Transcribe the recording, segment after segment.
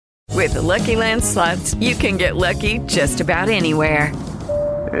With the Lucky Land Slots, you can get lucky just about anywhere.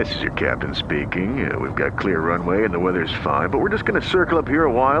 This is your captain speaking. We've got clear runway and the weather's fine, but we're just going to circle up here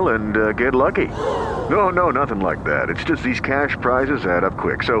a while and get lucky. No, nothing like that. It's just these cash prizes add up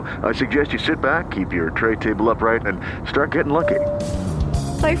quick. So I suggest you sit back, keep your tray table upright, and start getting lucky.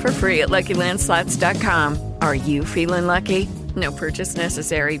 Play for free at LuckyLandSlots.com. Are you feeling lucky? No purchase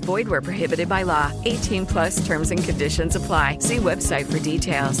necessary. Void where prohibited by law. 18 plus terms and conditions apply. See website for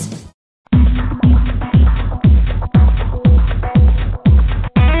details.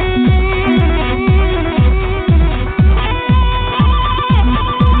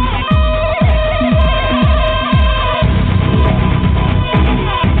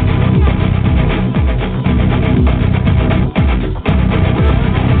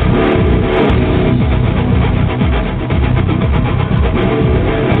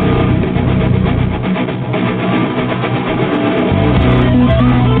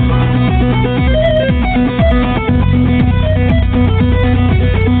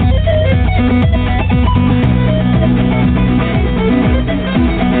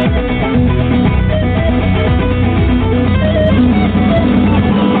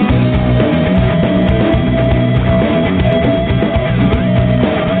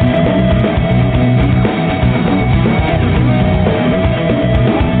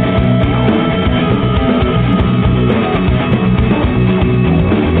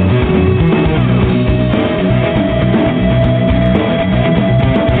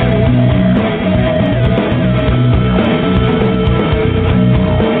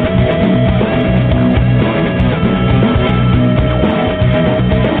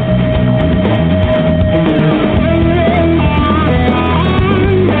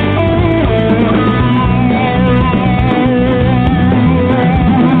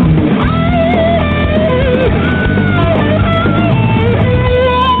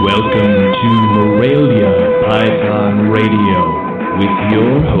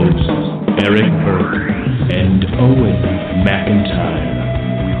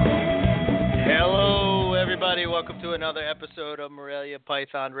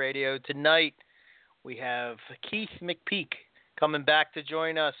 Tonight, we have Keith McPeek coming back to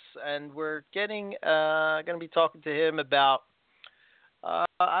join us, and we're going to be talking to him about,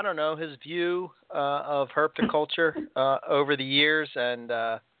 I don't know, his view of herpetoculture over the years, and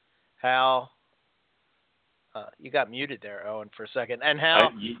how you got muted there, Owen, for a second, and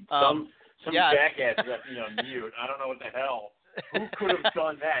how some jackass left me on mute. I don't know what the hell. Who could have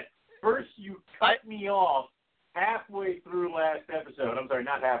done that? First, you cut me off halfway through last episode. I'm sorry,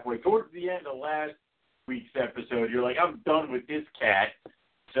 not halfway. Towards the end of last week's episode, you're like, I'm done with this cat.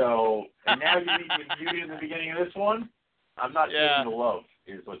 So, and now you need to mute in the beginning of this one? I'm not getting the love,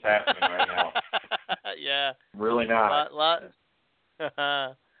 is what's happening right now. Yeah. Really not.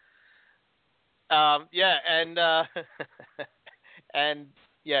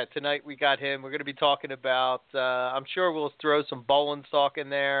 Tonight we got him. We're going to be talking about, I'm sure we'll throw some Boelen talk in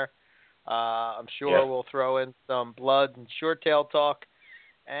there. I'm sure we'll throw in some blood and short tail talk,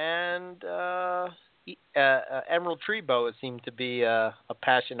 and emerald tree boas seem to be a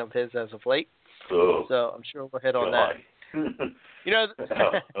passion of his as of late. Oh, so I'm sure we'll hit on that.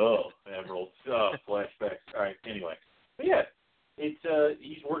 Emeralds, flashbacks. All right, anyway, but yeah, it's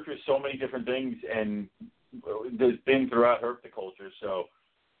he's worked with so many different things, and there's been throughout herpetoculture. So,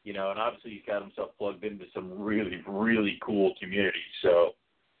 and obviously he's got himself plugged into some really, really cool communities. So.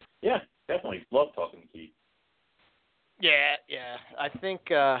 Yeah, definitely love talking to Keith. Yeah. I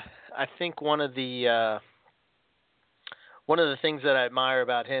think one of the things that I admire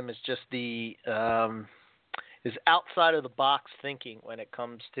about him is just the his outside of the box thinking when it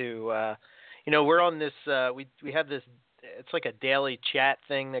comes to we're on this we have this, it's like a daily chat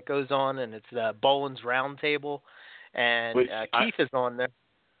thing that goes on, and it's Boelen's Roundtable, and Keith is on there.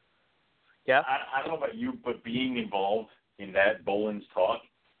 Yeah. I don't know about you, but being involved in that Boelen's talk.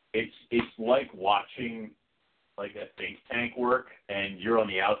 It's like watching like a think tank work, and you're on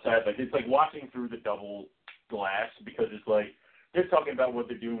the outside. Like it's like watching through the double glass, because it's like they're talking about what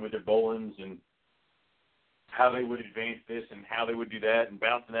they're doing with their Boelens and how they would advance this and how they would do that, and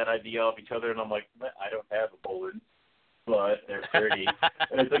bouncing that idea off each other. And I'm like, I don't have a Boelen, but they're pretty.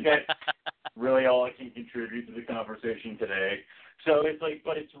 And it's like that's really all I can contribute to the conversation today. So it's like,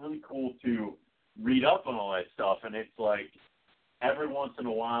 but it's really cool to read up on all that stuff, and it's like. Every once in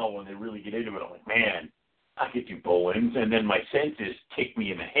a while when they really get into it, I'm like, man, I could do Boelens. And then my senses kick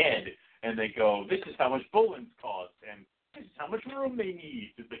me in the head, and they go, this is how much Boelens cost, and this is how much room they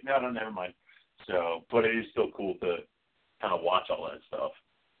need. It's like, no, never mind. So, but it is still cool to kind of watch all that stuff.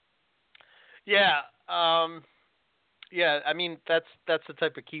 Yeah. Yeah, I mean that's the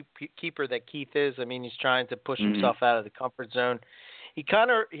type of keeper that Keith is. I mean, he's trying to push himself out of the comfort zone. He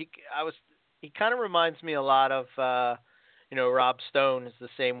kind of reminds me a lot of Rob Stone is the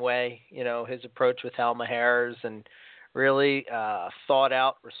same way. His approach with Halmahares and really thought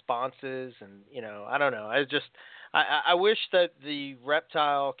out responses, and I don't know. I wish that the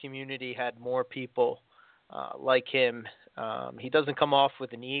reptile community had more people like him. He doesn't come off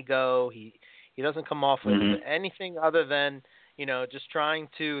with an ego. He doesn't come off with anything other than, just trying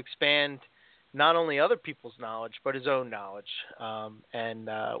to expand not only other people's knowledge, but his own knowledge. And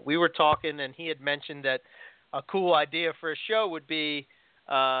we were talking, and he had mentioned that a cool idea for a show would be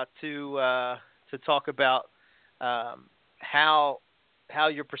to talk about how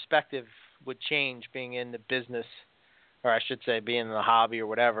your perspective would change being in the business, or I should say being in the hobby or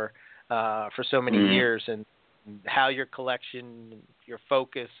whatever, for so many years, and how your collection, your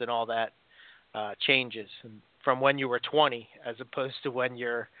focus and all that changes from when you were 20 as opposed to when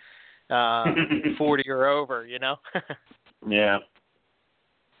you're 40 or over, Yeah.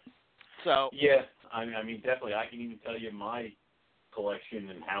 So. Yeah, I mean, definitely. I can even tell you my collection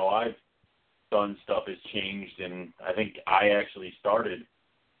and how I've done stuff has changed, and I think I actually started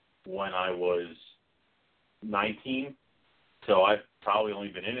when I was 19, so I've probably only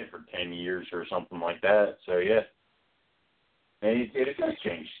been in it for 10 years or something like that. So, yeah. And it does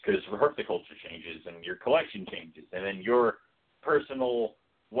change because horticulture changes and your collection changes, and then your personal,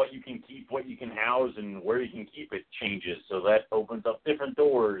 what you can keep, what you can house, and where you can keep it changes. So that opens up different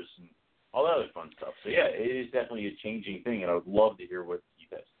doors and all that other fun stuff. So, yeah, it is definitely a changing thing, and I would love to hear what you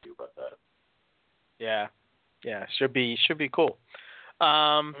guys do about that. Yeah, should be cool.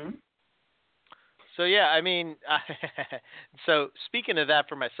 So yeah, I mean, so speaking of that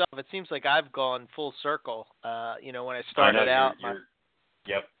for myself, it seems like I've gone full circle. When I started out,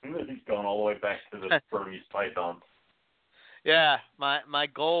 yep, he's going all the way back to the Burmese pythons. Yeah, my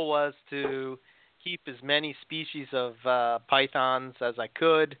goal was to keep as many species of pythons as I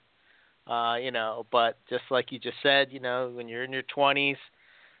could. But just like you just said, when you're in your 20s,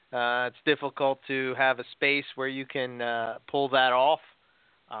 it's difficult to have a space where you can pull that off.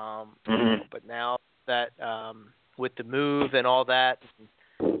 But now that with the move and all that,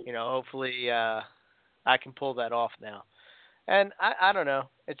 hopefully I can pull that off now. And I don't know,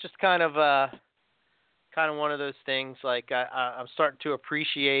 it's just kind of one of those things. Like I'm starting to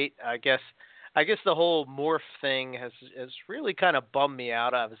appreciate. I guess the whole morph thing has really kind of bummed me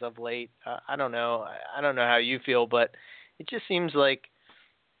out as of late. I don't know. I don't know how you feel, but it just seems like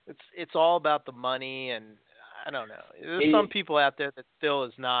it's all about the money, and I don't know. There's some people out there that still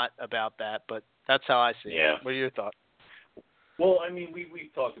is not about that, but that's how I see it. What are your thoughts? Well, I mean,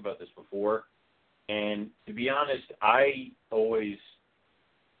 we've talked about this before, and to be honest, I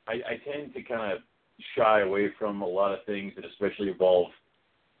tend to kind of shy away from a lot of things that especially involve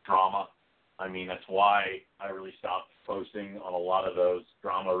drama. I mean, that's why I really stopped posting on a lot of those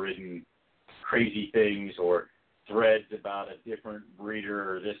drama-ridden crazy things or threads about a different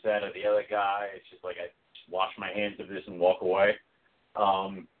breeder or this, that, or the other guy. It's just like I just wash my hands of this and walk away.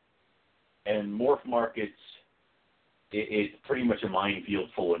 And morph markets, it's pretty much a minefield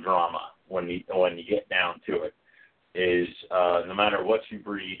full of drama when you get down to it. Is no matter what you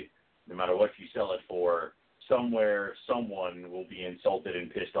breed, no matter what you sell it for, somewhere someone will be insulted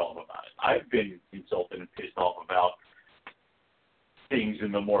and pissed off about it. I've been insulted and pissed off about things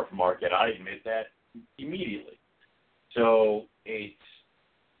in the morph market. I admit that immediately. So it's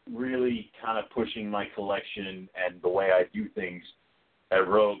really kind of pushing my collection and the way I do things at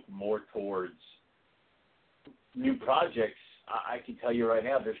Rogue more towards new projects. I can tell you right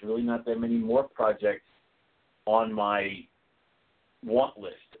now, there's really not that many more projects on my want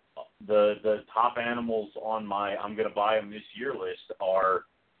list. The top animals on my I'm going to buy them this year list are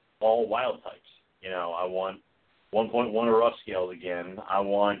all wild types. I want 1.1 of rough scaled again. I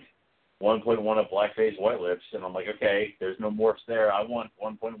want 1.1 of black-faced white lips, and I'm like, okay, there's no morphs there. I want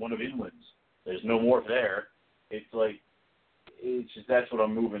 1.1 of inlands. There's no morph there. It's like, it's just that's what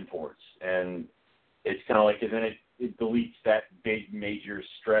I'm moving towards, and it's kind of like, and then it deletes that big major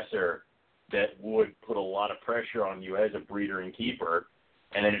stressor that would put a lot of pressure on you as a breeder and keeper,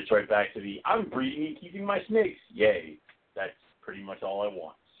 and then it's right back to I'm breeding and keeping my snakes. Yay. That's pretty much all I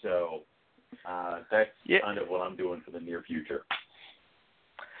want. So that's kind of what I'm doing for the near future.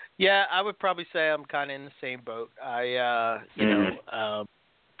 Yeah, I would probably say I'm kind of in the same boat.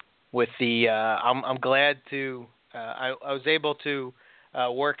 With the, I'm glad to, I was able to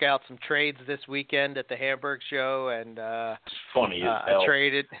work out some trades this weekend at the Hamburg show, and it's funny as hell. I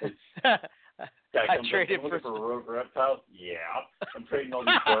traded. I traded for a reptile. Yeah, I'm trading all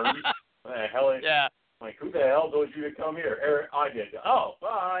these worms. Hell, yeah. Like, who the hell told you to come here? Eric, I did. Oh,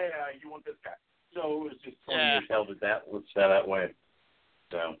 well, you want this guy. So it was just funny as hell that went.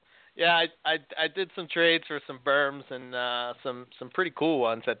 So. Yeah, I did some trades for some berms and some pretty cool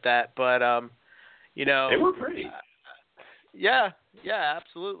ones at that. But you know, they were pretty. Yeah,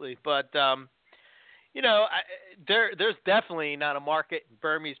 absolutely. But you know, there's definitely not a market in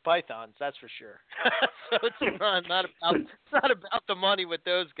Burmese pythons, that's for sure. So it's not about the money with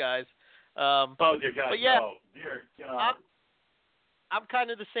those guys. Oh dear God! But yeah, no, dear God. I'm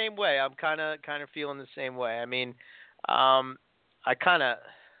kind of the same way. I'm kind of feeling the same way. I mean, I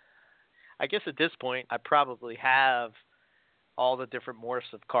guess at this point, I probably have all the different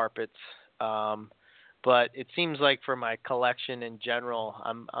morphs of carpets, but it seems like for my collection in general,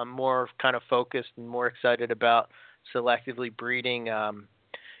 I'm more kind of focused and more excited about selectively breeding,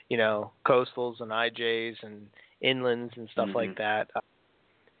 you know, coastals and IJs and inlands and stuff like that.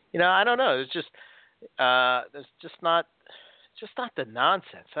 You know, I don't know. It's just there's just not the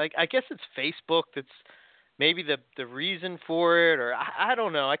nonsense. I guess it's Facebook that's maybe the reason for it, or I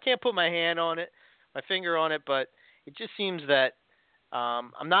don't know. I can't put my finger on it, but it just seems that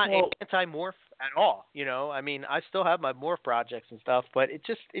I'm not anti-morph at all. You know, I mean, I still have my morph projects and stuff, but it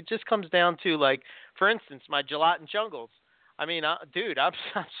just comes down to, like, for instance, my gelatin jungles. I mean, dude, I'm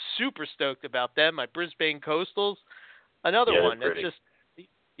super stoked about them. My Brisbane coastals, another one. It's just,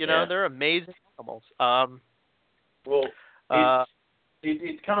 you know, they're amazing animals.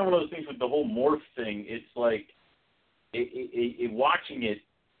 It's kind of one of those things with the whole morph thing. It's like, watching it,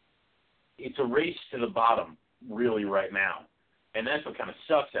 it's a race to the bottom, really, right now. And that's what kind of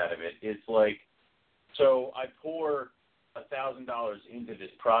sucks out of it. It's like, so I pour $1,000 into this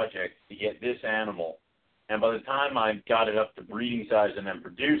project to get this animal, and by the time I got it up to breeding size and then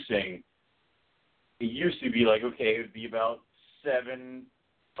producing, it used to be like, okay, it would be about $500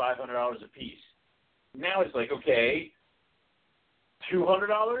 a piece. Now it's like, okay,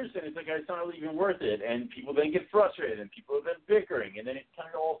 $200, and it's like, it's not even worth it, and people then get frustrated, and people are then bickering, and then it kind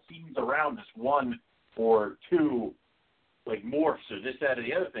of all seems around this one or two, like, morphs or this, that, or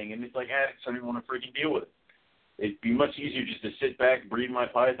the other thing, and it's like, I don't even want to freaking deal with it. It'd be much easier just to sit back, breed my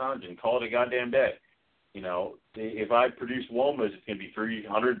pythons, and call it a goddamn day. You know, if I produce womas, it's going to be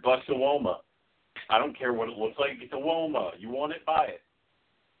 $300 a woma. I don't care what it looks like. It's a woma. You want it, buy it.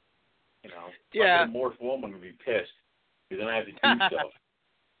 You know, if I get a morph woma, I'm going to be pissed. Because then I have to do stuff.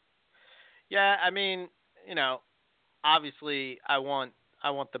 Yeah, I mean, you know, obviously I want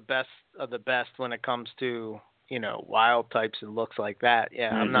the best of the best when it comes to, you know, wild types and looks like that.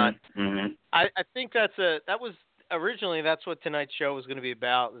 Yeah, I'm not. I think that was originally, that's what tonight's show was going to be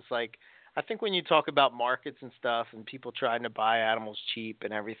about. It's like, I think when you talk about markets and stuff and people trying to buy animals cheap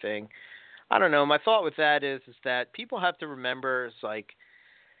and everything, I don't know. My thought with that is that people have to remember, it's like,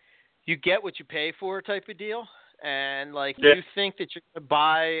 you get what you pay for type of deal. And, like, you think that you're going to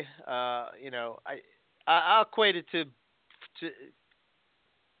buy, you know, I'll equate it to,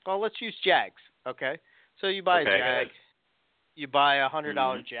 well, let's use Jags, okay? So you buy a Jag, you buy a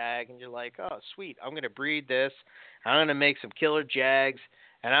 $100 Jag, and you're like, oh, sweet, I'm going to breed this, I'm going to make some killer Jags,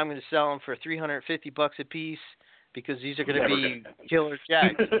 and I'm going to sell them for $350 a piece because these are going to be killer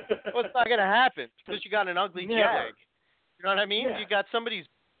Jags. Well, it's not going to happen because you got an ugly Jag. You know what I mean? You got something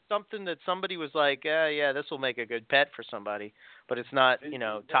that somebody was like, yeah, this will make a good pet for somebody, but it's not, you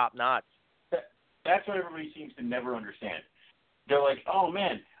know, top notch. That's what everybody seems to never understand. They're like, oh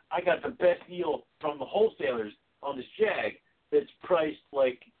man, I got the best deal from the wholesalers on this Jag that's priced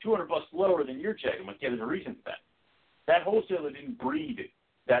like $200 lower than your Jag. I'm like, yeah, there's a reason for that. That wholesaler didn't breed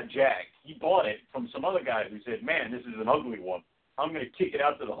that Jag. He bought it from some other guy who said, man, this is an ugly one. I'm going to kick it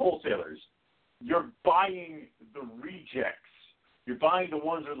out to the wholesalers. You're buying the rejects. You're buying the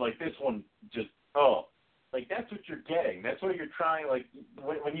ones that are like, this one just, like, that's what you're getting. That's what you're trying, like,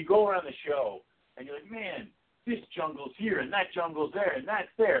 when you go around the show and you're like, man, this jungle's here and that jungle's there and that's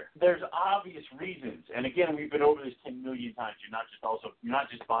there. There's obvious reasons. And again, we've been over this 10 million times. You're not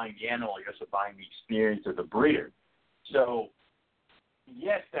just buying the animal, you're also buying the experience of the breeder. So,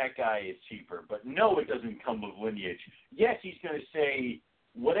 yes, that guy is cheaper, but no, it doesn't come with lineage. Yes, he's going to say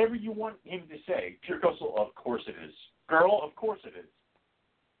whatever you want him to say. Pure coastal, of course it is. Girl, of course it is.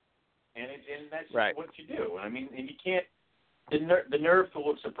 And that's just what you do. I mean, and you can't, the nerve to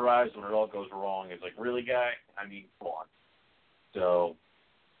look surprised when it all goes wrong is like, really, guy? I mean, come on. So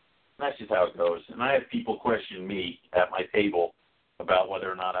that's just how it goes. And I have people question me at my table about whether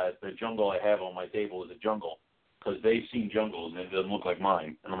or not the jungle I have on my table is a jungle because they've seen jungles and it doesn't look like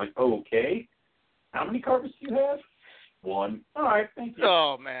mine. And I'm like, okay. How many carpets do you have? One. All right, thank you.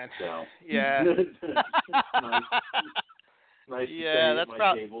 Oh, man. So. Yeah. Nice. Yeah, that's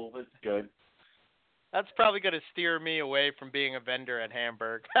my table. That's good. That's probably going to steer me away from being a vendor at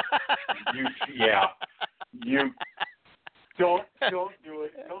Hamburg. You don't do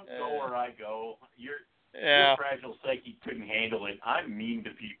it. Don't go where I go. Your fragile psyche couldn't handle it. I'm mean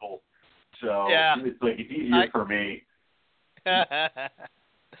to people, so it's easier for me.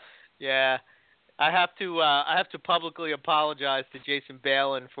 Yeah, I have to publicly apologize to Jason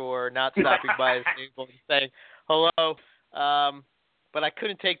Boelen for not stopping by his table and saying hello. But I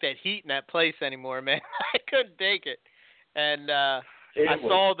couldn't take that heat in that place anymore, man. I couldn't take it, and I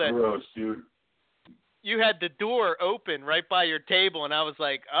saw that. Gross, dude. You had the door open right by your table, and I was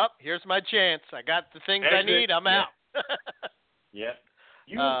like, here's my chance. I got the things I need. I'm out. Yeah.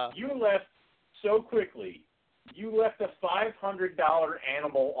 You left so quickly. You left a $500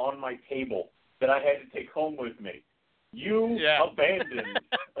 animal on my table that I had to take home with me. You abandoned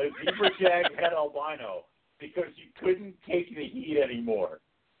a zebra jag-head albino because you couldn't take the heat anymore.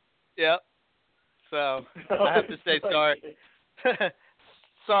 Yep. So I have to say sorry.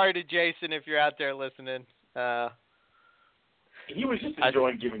 Sorry to Jason if you're out there listening. He was just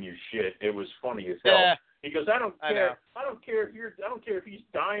enjoying giving you shit. It was funny as hell. Yeah, he goes, I don't care if he's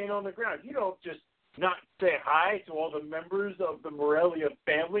dying on the ground. You don't just not say hi to all the members of the Morelia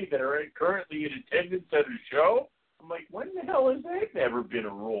family that are currently in attendance at a show. I'm like, when the hell has that never been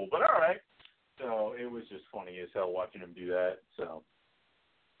a rule? But all right. So it was just funny as hell watching him do that. So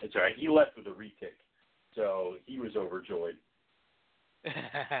it's all right. He left with a retic, so he was overjoyed.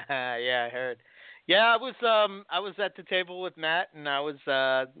 Yeah, I heard. Yeah, I was at the table with Matt, and I was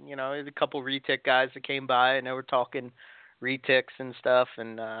there's a couple retic guys that came by, and they were talking retics and stuff,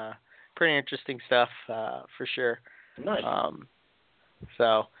 and pretty interesting stuff for sure. Nice.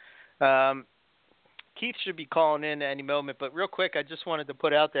 Keith should be calling in at any moment, but real quick, I just wanted to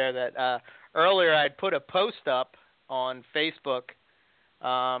put out there that earlier I'd put a post up on Facebook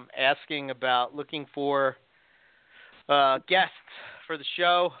asking about looking for guests for the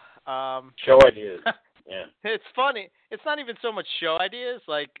show. Show ideas. Yeah. It's funny. It's not even so much show ideas.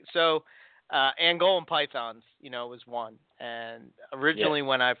 Angolan pythons, was one. And originally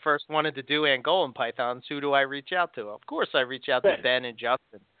when I first wanted to do Angolan pythons, who do I reach out to? Of course I reach out to Ben and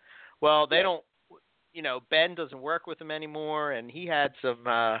Justin. Well, they don't, Ben doesn't work with them anymore, and he had some,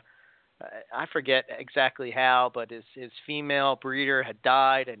 I forget exactly how, but his female breeder had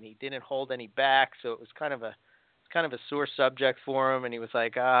died, and he didn't hold any back, so it was kind of a sore subject for him, and he was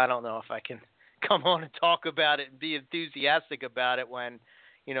like, I don't know if I can come on and talk about it and be enthusiastic about it when,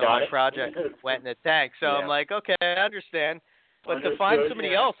 my project went in the tank. So I'm like, okay, I understand, but to find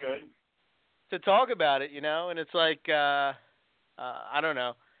somebody else to talk about it, and it's like, I don't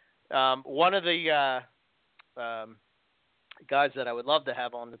know. One of the guys that I would love to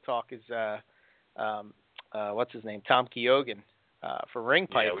have on the talk is what's his name, Tom Keoghan for ring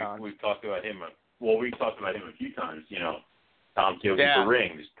pythons. Yeah, we've talked about him. Well, we've talked about him a few times. Tom Keoghan for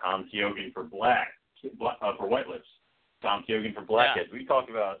rings, Tom Keoghan for for white lips, Tom Keoghan for blackheads. We talked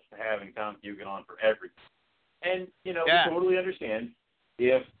about having Tom Keoghan on for everything, and we totally understand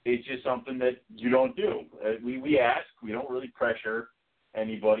if it's just something that you don't do. We ask. We don't really pressure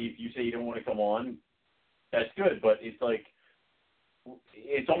anybody. If you say you don't want to come on, that's good. But it's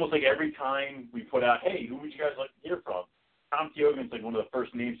almost like every time we put out, hey, who would you guys like to hear from? Tom Keoghan's like one of the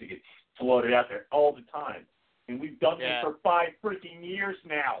first names to get floated out there all the time. And we've done this for 5 freaking years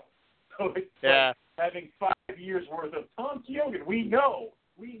now. So it's like having 5 years worth of Tom Keoghan. We know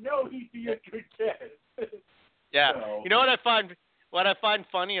he'd be a good guest. Yeah. So, what I find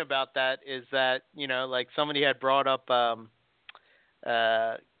funny about that is that, somebody had brought up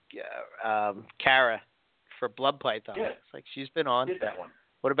Kara for blood python. Yeah. It's like she's been on. Did that one.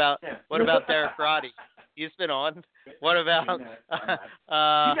 What about Derek Roddy? He's been on. What about? you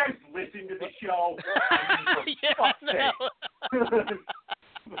guys listen to the show.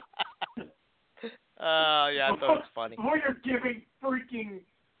 I thought it was funny. Before you're giving freaking,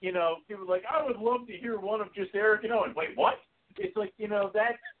 people like, I would love to hear one of just Eric and Owen. Wait, what? It's like,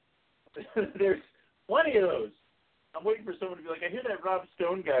 that there's plenty of those. I'm waiting for someone to be like, I hear that Rob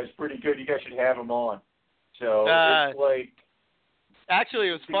Stone guy's pretty good. You guys should have him on. So it's like. Actually,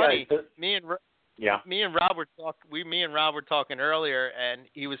 it was funny. Me and Rob were talking earlier, and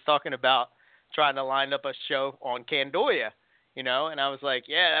he was talking about trying to line up a show on Candoya, and I was like,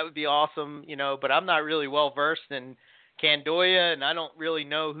 yeah, that would be awesome, but I'm not really well versed in Candoya, and I don't really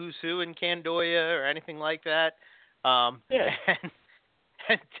know who's who in Candoya or anything like that. And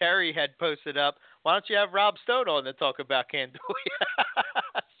Terry had posted up, why don't you have Rob Stone on to talk about Candoya?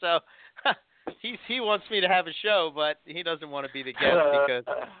 So he wants me to have a show, but he doesn't want to be the guest because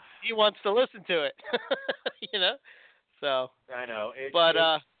he wants to listen to it. So I know.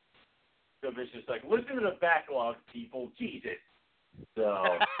 it's just like, listen to the backlog, people. Jesus. So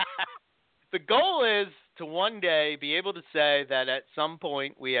the goal is to one day be able to say that at some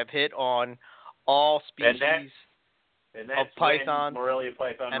point we have hit on all species and that's of python. When Morelia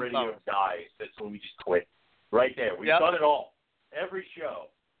Python and Radio bones. dies. That's when we just quit. Right there. We've done it all. Every show.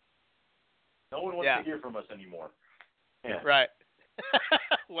 No one wants to hear from us anymore. Yeah. Right.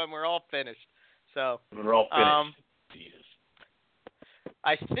 When we're all finished. So when we're all finished. Jesus.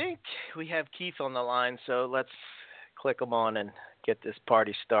 I think we have Keith on the line, so let's click him on and get this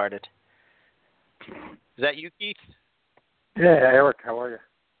party started. Is that you, Keith? Yeah, Eric, how are you?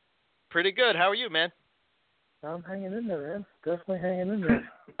 Pretty good. How are you, man? I'm hanging in there, man. Definitely hanging in there.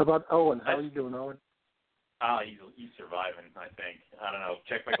 How about Owen? How are you doing, Owen? He's surviving, I think. I don't know.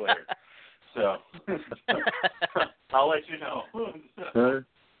 Check back later. So I'll let you know.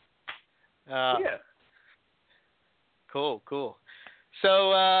 Yeah. Cool.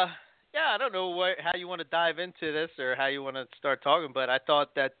 So, I don't know how you want to dive into this or how you want to start talking, but I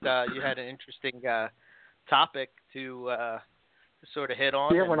thought that you had an interesting topic to sort of hit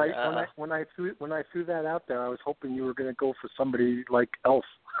on. Yeah, and, when I threw that out there, I was hoping you were going to go for somebody like Elf.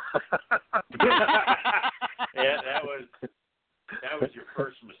 Yeah, that was your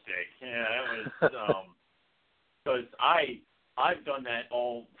first mistake. Yeah, that was because I've done that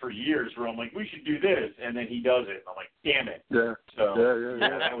all for years where I'm like, we should do this, and then he does it. I'm like, damn it. Yeah. So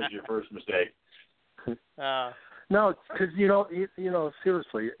yeah, that was your first mistake. No, because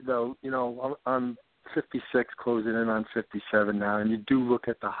seriously though, I'm 56, closing in on 57 now, and you do look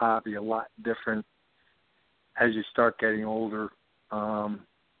at the hobby a lot different as you start getting older.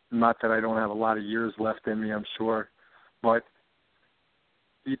 Not that I don't have a lot of years left in me, I'm sure, but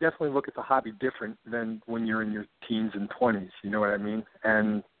you definitely look at the hobby different than when you're in your teens and 20s, you know what I mean?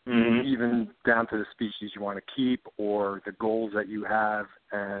 And even down to the species you want to keep or the goals that you have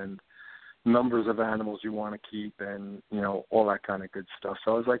and numbers of animals you want to keep and, all that kind of good stuff.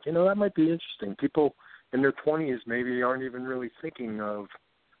 So I was like, that might be interesting. People in their 20s maybe aren't even really thinking of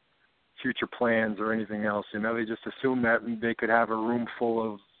future plans or anything else. They just assume that they could have a room full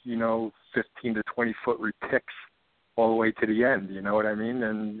of, 15 to 20-foot reptics all the way to the end, you know what I mean?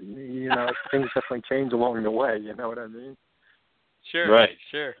 And, things definitely change along the way, you know what I mean? Sure. Right.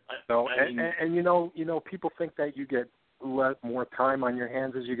 Sure. So, and people think that you get more time on your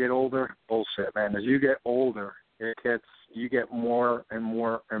hands as you get older. Bullshit, man. As you get older, you get more and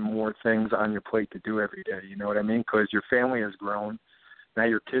more and more things on your plate to do every day, you know what I mean? Because your family has grown. Now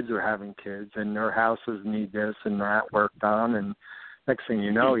your kids are having kids, and their houses need this and that worked on, and next thing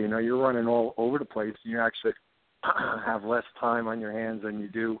you know, you're running all over the place. You actually have less time on your hands than you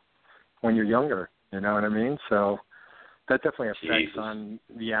do when you're younger. You know what I mean? So that definitely affects on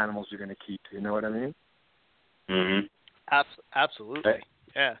the animals you're going to keep. You know what I mean? Mm-hmm. Absolutely.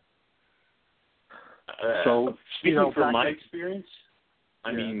 Yeah. So speaking from my experience,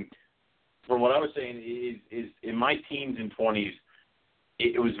 I mean, from what I was saying is in my teens and 20s,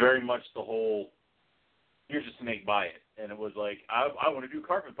 it was very much the whole, here's a snake, buy it. And it was like, I want to do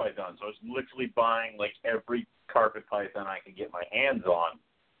carpet python. So I was literally buying like every carpet python I could get my hands on.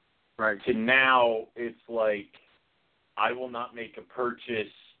 Right. To now, it's like, I will not make a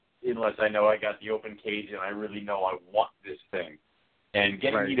purchase unless I know I got the open cage and I really know I want this thing. And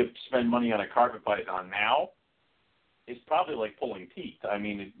getting me to spend money on a carpet python now is probably like pulling teeth. I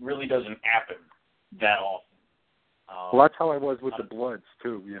mean, it really doesn't happen that often. Well, that's how I was with the Bloods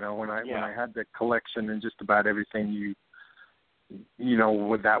too. When I had the collection and just about everything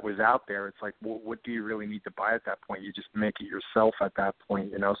that was out there. It's like, what do you really need to buy at that point? You just make it yourself at that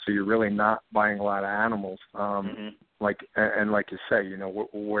point, So you're really not buying a lot of animals. Like you say,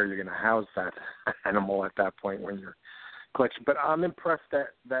 where you're going to house that animal at that point when you're collection. But I'm impressed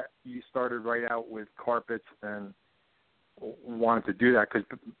that you started right out with carpets and wanted to do that because,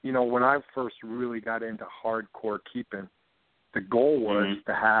 when I first really got into hardcore keeping, the goal was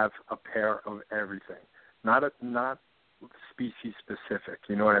to have a pair of everything, not species specific.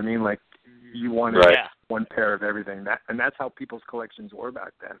 You know what I mean? Like you wanted one pair of everything. And that's how people's collections were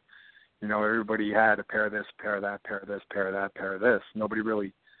back then. Everybody had a pair of this, pair of that, pair of this, pair of that, pair of this. Nobody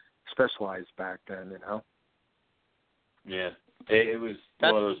really specialized back then, Yeah, it was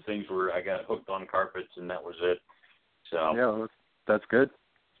one of those things where I got hooked on carpets and that was it. So yeah, that's good.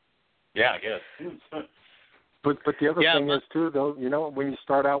 Yeah, I guess. But the other thing is too, though, when you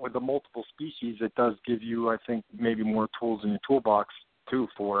start out with the multiple species, it does give you, I think, maybe more tools in your toolbox too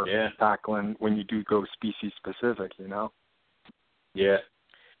for tackling when you do go species specific. Yeah.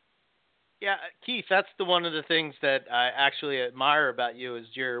 Yeah, Keith, that's one of the things that I actually admire about you is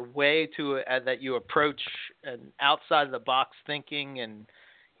your way that you approach an outside of the box thinking and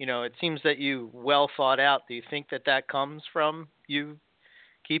it seems that you well thought out. Do you think that comes from you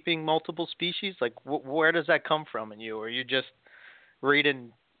keeping multiple species? Like, where does that come from in you? Or are you just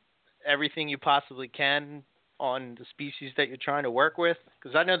reading everything you possibly can on the species that you're trying to work with?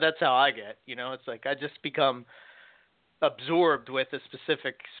 Because I know that's how I get. It's like I just become absorbed with a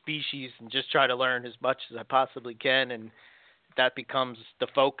specific species and just try to learn as much as I possibly can, and that becomes the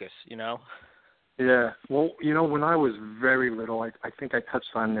focus. Yeah. Well, when I was very little, I think I touched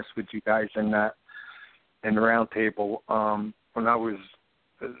on this with you guys in the round table. When I was,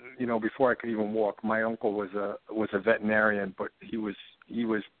 before I could even walk, my uncle was a veterinarian, but he was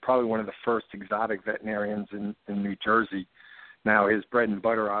probably one of the first exotic veterinarians in New Jersey. Now, his bread and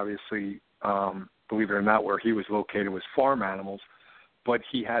butter, obviously, believe it or not, where he was located was farm animals, but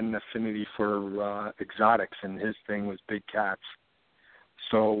he had an affinity for exotics, and his thing was big cats.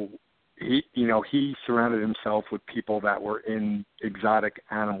 So he surrounded himself with people that were in exotic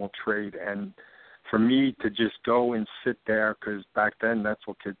animal trade, and for me to just go and sit there, because back then that's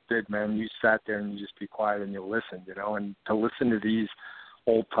what kids did, man. You sat there and you just be quiet and you listened, and to listen to these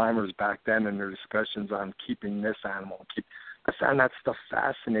old timers back then and their discussions on keeping this animal, I found that stuff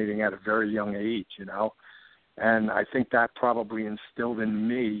fascinating at a very young age, and I think that probably instilled in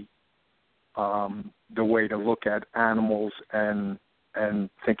me the way to look at animals and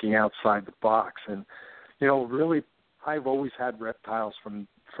thinking outside the box. And really, I've always had reptiles from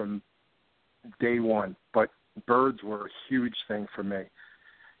day one, but birds were a huge thing for me,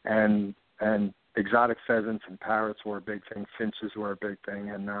 and exotic pheasants and parrots were a big thing. Finches were a big thing,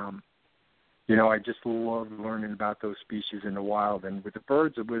 and I just loved learning about those species in the wild. And with the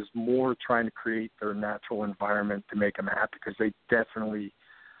birds, it was more trying to create their natural environment to make them happy, because they definitely,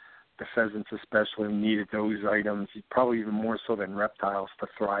 the pheasants especially, needed those items, probably even more so than reptiles, to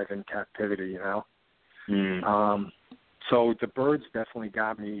thrive in captivity. So the birds definitely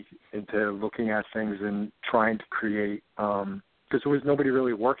got me into looking at things and trying to create, because there was nobody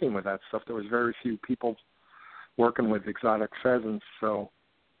really working with that stuff. There was very few people working with exotic pheasants, so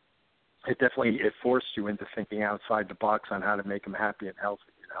it forced you into thinking outside the box on how to make them happy and healthy,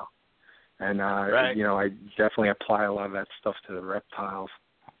 And right. I definitely apply a lot of that stuff to the reptiles.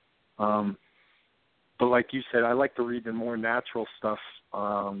 But like you said, I like to read the more natural stuff,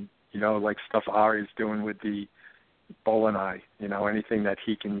 like stuff Ari's doing with the Boelen eye, anything that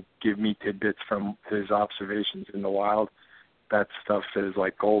he can give me tidbits from his observations in the wild, that stuff is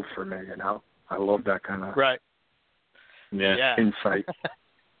like gold for me, I love that kind of insight.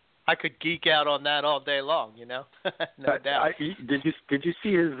 I could geek out on that all day long, no doubt. Did you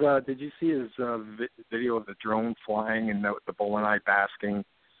see his video of the drone flying and the Boelen eye basking?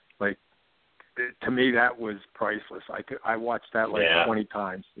 Like, to me, that was priceless. I watched that 20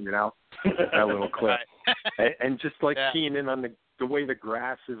 times, that little clip. Right. And just keying in on the way the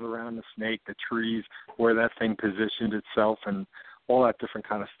grass is around the snake, the trees, where that thing positioned itself, and all that different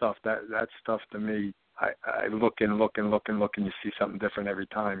kind of stuff. That stuff to me, I look and look and look and look, and you see something different every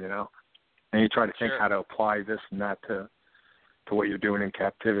time, And you try to think how to apply this and that to what you're doing in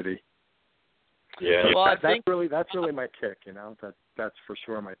captivity. Yeah. So well, that's really my kick, That's for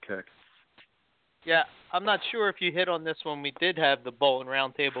sure my kick. Yeah, I'm not sure if you hit on this when we did have the Boelen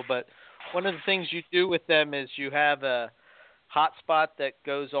Roundtable, but one of the things you do with them is you have a hot spot that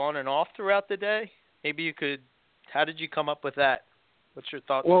goes on and off throughout the day. Maybe you could. How did you come up with that? What's your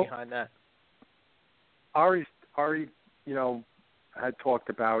thoughts behind that? Ari, had talked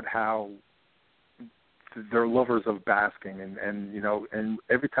about how they're lovers of basking, and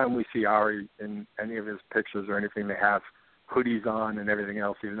every time we see Ari in any of his pictures or anything, they have hoodies on and everything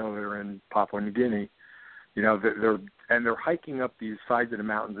else, even though they're in Papua New Guinea. They're hiking up these sides of the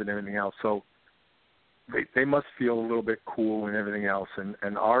mountains and everything else. So they must feel a little bit cool and everything else.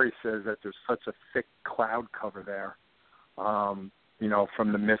 And Ari says that there's such a thick cloud cover there,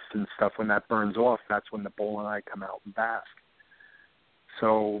 from the mist and stuff. When that burns off, that's when the Boelen eye come out and bask.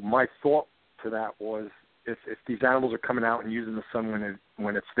 So my thought to that was, if these animals are coming out and using the sun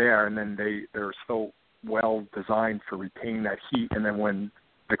when it's there, and then they're so well designed for retaining that heat, and then when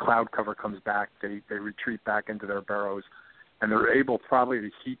the cloud cover comes back, they retreat back into their burrows, and they're able probably to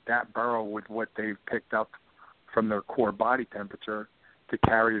heat that burrow with what they've picked up from their core body temperature to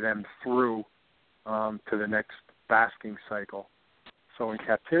carry them through to the next basking cycle. So in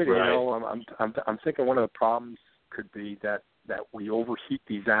captivity, I'm thinking one of the problems could be that we overheat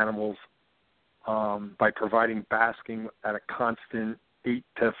these animals by providing basking at a constant 8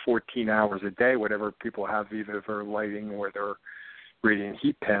 to 14 hours a day, whatever people have either their lighting or their radiant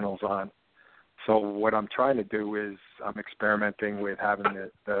heat panels on. So what I'm trying to do is I'm experimenting with having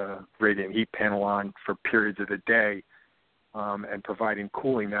the radiant heat panel on for periods of the day and providing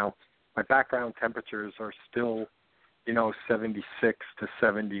cooling. Now, my background temperatures are still, 76 to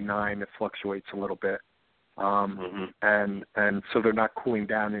 79. It fluctuates a little bit. And so they're not cooling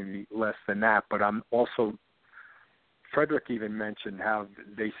down any less than that. But I'm also, Frederick even mentioned how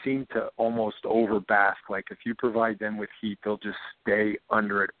they seem to almost overbask. Like if you provide them with heat, they'll just stay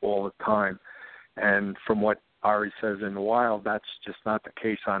under it all the time. And from what Ari says in the wild, that's just not the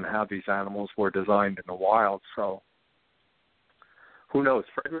case on how these animals were designed in the wild. So who knows?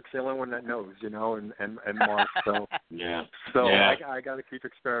 Frederick's the only one that knows, and Mark. So yeah. So yeah. I got to keep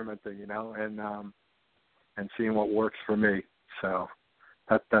experimenting, and seeing what works for me. So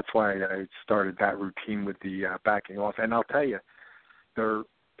that's why I started that routine with the backing off. And I'll tell you, their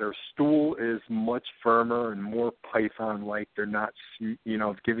stool is much firmer and more python-like. They're not,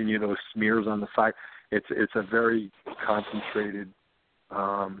 giving you those smears on the side. It's a very concentrated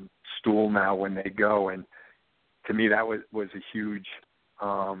stool now when they go, and to me that was a huge,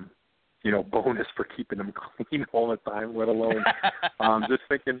 bonus for keeping them clean all the time. Let alone just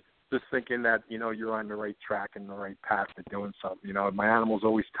thinking that you're on the right track and the right path to doing something. My animals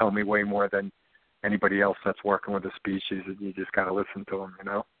always tell me way more than anybody else that's working with a species, and you just got to listen to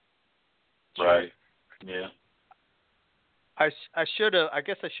them. Right. Yeah. I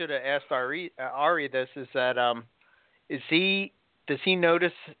guess I should have asked Ari this. Is that does he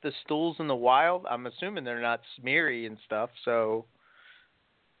notice the stools in the wild? I'm assuming they're not smeary and stuff. So.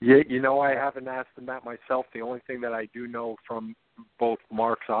 Yeah, I haven't asked him that myself. The only thing that I do know from both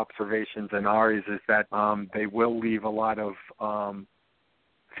Mark's observations and Ari's is that they will leave a lot of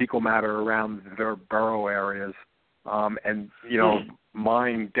fecal matter around their burrow areas, and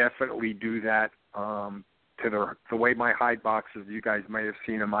mine definitely do that. To the way my hide boxes, you guys may have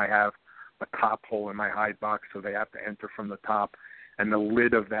seen them, I have a top hole in my hide box, so they have to enter from the top. And the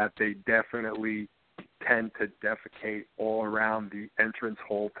lid of that, they definitely tend to defecate all around the entrance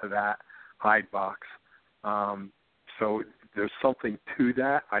hole to that hide box. So there's something to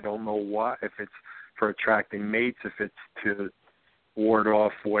that. I don't know what, if it's for attracting mates, if it's to ward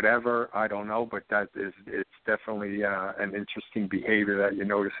off whatever, I don't know, but it's definitely an interesting behavior that you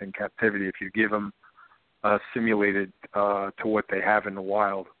notice in captivity if you give them simulated to what they have in the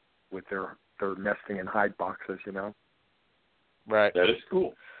wild with their nesting in hide boxes, Right. That is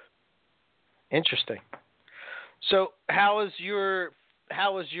cool. Interesting. So how has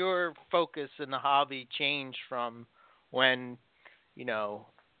your focus in the hobby changed from when,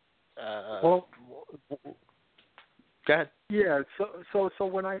 well, go ahead. Yeah, so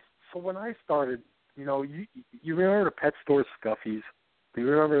when I started, you remember the pet store Scuffies? Do you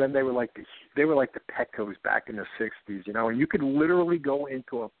remember them? They were like the Petcos back in the 60s, and you could literally go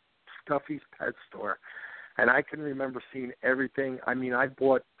into a Scuffies pet store, and I can remember seeing everything. I mean, I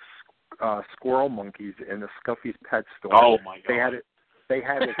bought squirrel monkeys in the Scuffies pet store. Oh my God! They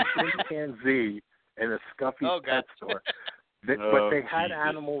had a chimpanzee in a Scuffies pet store, but they had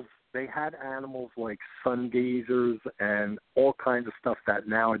animals. They had animals like sun gazers and all kinds of stuff that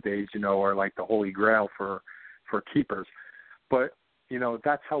nowadays, are like the holy grail for keepers. But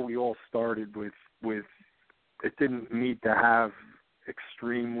that's how we all started with. It didn't need to have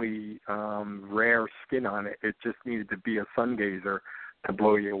extremely rare skin on it. It just needed to be a sun gazer to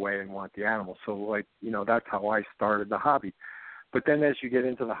blow you away and want the animal. So that's how I started the hobby. But then as you get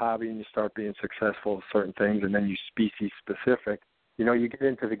into the hobby and you start being successful at certain things, and then you species specific, you get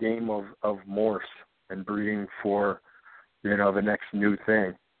into the game of morphs and breeding for, the next new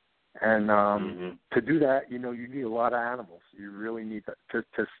thing. And to do that, you need a lot of animals. You really need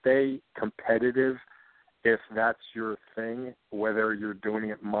to stay competitive. If that's your thing, whether you're doing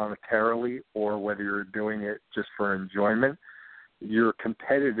it monetarily or whether you're doing it just for enjoyment, you're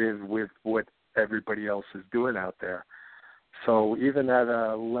competitive with what everybody else is doing out there. So even at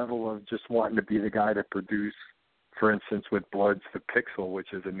a level of just wanting to be the guy to produce, for instance, with Bloods, the Pixel,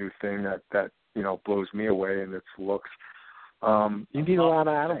 which is a new thing that blows me away in its looks, you need a lot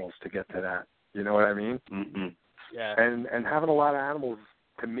of animals to get to that. You know what I mean? Mm-hmm. Yeah. And having a lot of animals,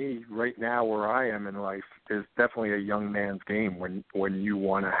 to me, right now where I am in life, is definitely a young man's game when you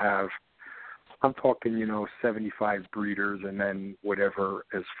want to have, I'm talking, 75 breeders and then whatever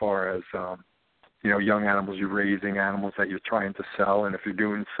as far as, young animals you're raising, animals that you're trying to sell. And if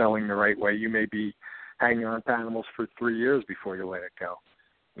you're selling the right way, you may be hanging on to animals for 3 years before you let it go,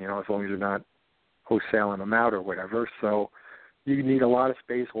 as long as you're not wholesaling them out or whatever. So you need a lot of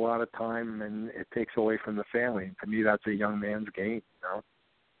space, a lot of time, and it takes away from the family. And to me, that's a young man's game,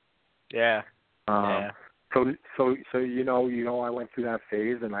 Yeah. So I went through that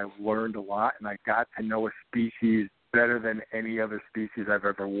phase, and I learned a lot, and I got to know a species better than any other species I've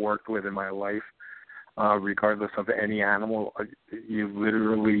ever worked with in my life. regardless of any animal. You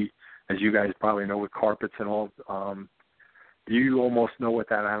literally, as you guys probably know with carpets and all, you almost know what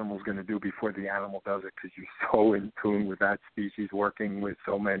that animal's going to do before the animal does it, because you're so in tune with that species, working with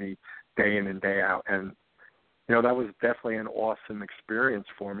so many day in and day out. And, you know, that was definitely an awesome experience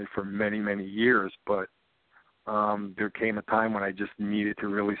for me for many, many years. But there came a time when I just needed to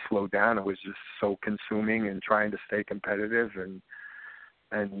really slow down. It was just so consuming, and trying to stay competitive and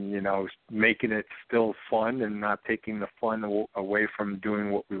you know, making it still fun and not taking the fun away from doing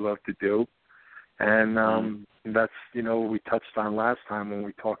what we love to do. And that's, you know, we touched on last time when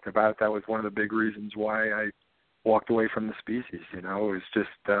we talked about it. That was one of the big reasons why I walked away from the species. You know, it was just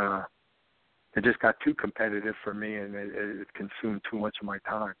it just got too competitive for me, and it consumed too much of my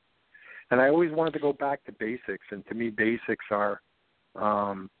time. And I always wanted to go back to basics, and to me basics are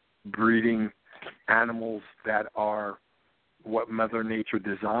breeding animals that are what Mother Nature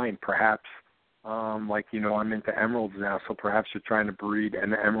designed. Perhaps, like, you know, I'm into emeralds now, so perhaps you're trying to breed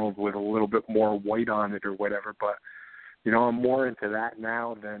an emerald with a little bit more white on it or whatever. But, you know, I'm more into that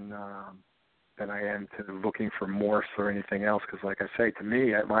now than I am to looking for morphs or anything else. Because, like I say, to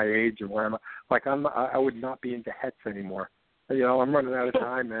me, at my age and where I would not be into hets anymore. You know, I'm running out of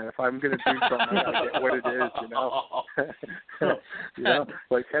time, man. If I'm going to do something, I gotta get what it is, you know. You know,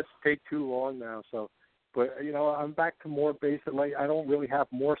 like, hets take too long now, so. But, you know, I'm back to more basic. Like, I don't really have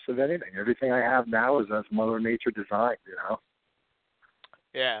morphs of anything. Everything I have now is as Mother Nature designed, you know?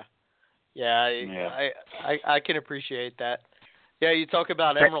 Yeah. I can appreciate that. Yeah, you talk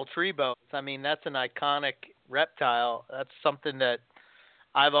about emerald tree bones. I mean, that's an iconic reptile. That's something that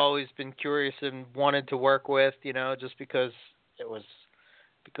I've always been curious and wanted to work with, you know, just because of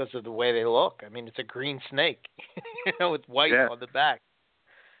the way they look. I mean, it's a green snake, you know, with white on the back.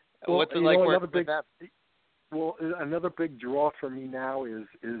 Well, what's it like working with that? Well, another big draw for me now is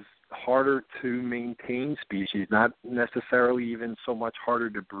harder to maintain species, not necessarily even so much harder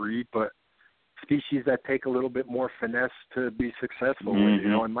to breed, but species that take a little bit more finesse to be successful with. You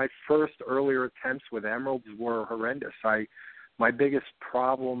know, and my first earlier attempts with emeralds were horrendous. My biggest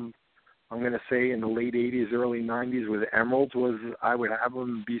problem, I'm going to say, in the late 80s, early 90s with emeralds was I would have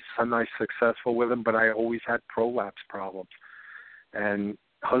them be semi successful with them, but I always had prolapse problems. And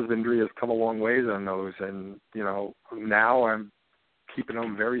husbandry has come a long ways on those, and, you know, now I'm keeping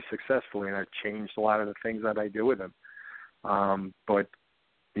them very successfully, and I've changed a lot of the things that I do with them. But,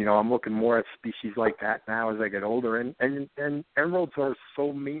 you know, I'm looking more at species like that now as I get older, and emeralds are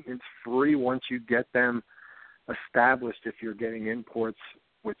so maintenance free once you get them established. If you're getting imports,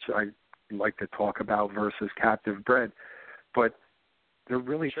 which I like to talk about, versus captive bred, but they're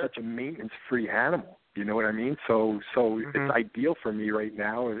really such a maintenance free animal. You know what I mean? So it's ideal for me right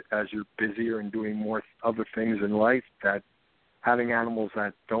now, as you're busier and doing more other things in life, that having animals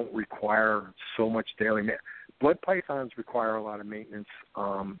that don't require so much daily maintenance. Blood pythons require a lot of maintenance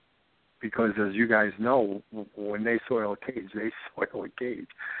because, as you guys know, when they soil a cage, they soil a cage.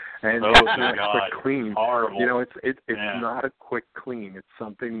 And it's not a quick clean. Horrible. You know, it's not a quick clean. It's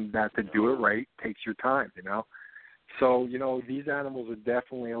something that, to do it right, takes your time, you know. So, you know, these animals are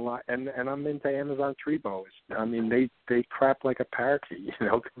definitely a lot, and I'm into Amazon tree boas. I mean, they crap like a parakeet, you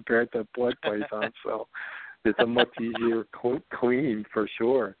know, compared to blood pythons. So it's a much easier clean for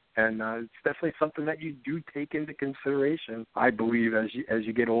sure. And it's definitely something that you do take into consideration, I believe, as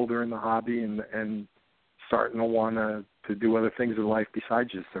you get older in the hobby and starting to want to do other things in life besides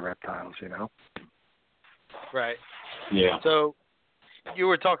just the reptiles, you know. Right. Yeah. So you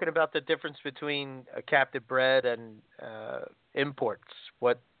were talking about the difference between a captive bred and imports.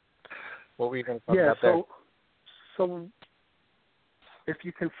 What were you going to talk about there? So if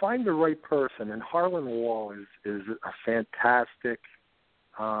you can find the right person, and Harlan Wall is a fantastic,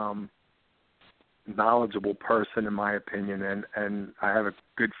 knowledgeable person, in my opinion, and I have a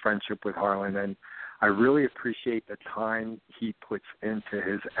good friendship with Harlan, and I really appreciate the time he puts into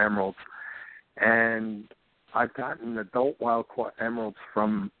his emeralds. And I've gotten adult wild-caught emeralds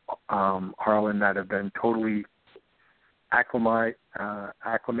from Harlan that have been totally acclimated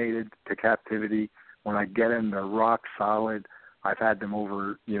to captivity. When I get them, they're rock solid. I've had them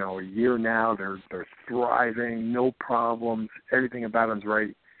over, you know, a year now. They're thriving, no problems. Everything about them's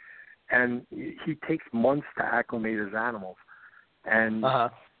right. And he takes months to acclimate his animals. And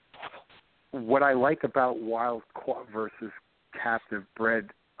what I like about wild-caught versus captive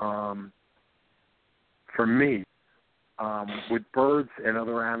bred, for me, with birds and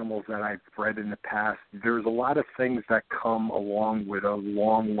other animals that I've bred in the past, there's a lot of things that come along with a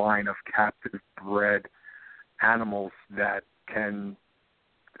long line of captive bred animals that can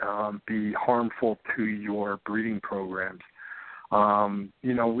be harmful to your breeding programs.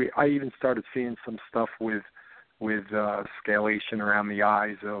 I even started seeing some stuff with scalation around the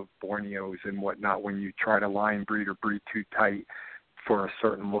eyes of Borneos and whatnot when you try to line breed or breed too tight for a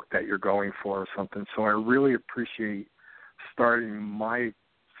certain look that you're going for or something. So I really appreciate starting my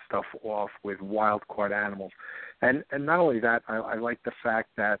stuff off with wild caught animals. And not only that, I like the fact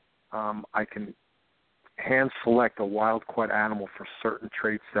that I can hand select a wild caught animal for certain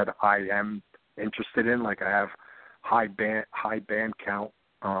traits that I am interested in. Like I have high band count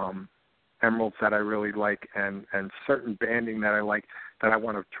emeralds that I really like, and certain banding that I like that I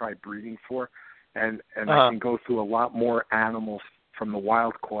want to try breeding for, and I can go through a lot more animals from the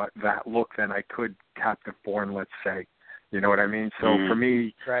wild caught that look than I could captive born, let's say. You know what I mean? So for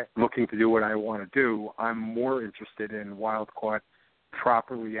me, looking to do what I want to do, I'm more interested in wild caught,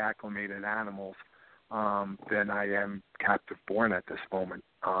 properly acclimated animals than I am captive born at this moment.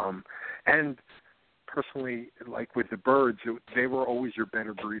 And personally, like with the birds, they were always your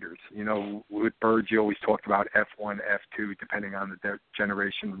better breeders. You know, with birds, you always talked about F1, F2, depending on the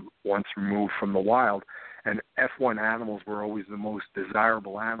generation once removed from the wild. And F1 animals were always the most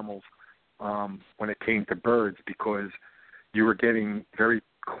desirable animals when it came to birds, because you were getting very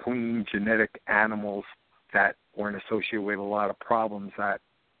clean genetic animals that weren't associated with a lot of problems that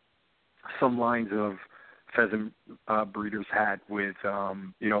some lines of pheasant breeders had with,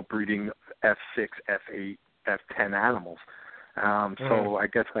 breeding F6, F8, F10 animals. So I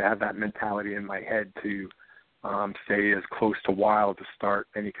guess I have that mentality in my head to stay as close to wild to start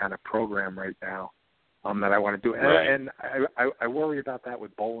any kind of program right now that I want to do. And I worry about that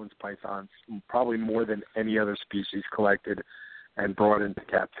with Boelen's pythons probably more than any other species collected and brought into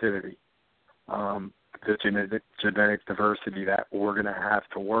captivity. The genetic diversity that we're going to have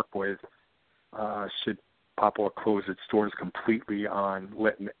to work with should Papua close its doors completely on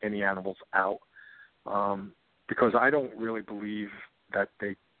letting any animals out, because I don't really believe that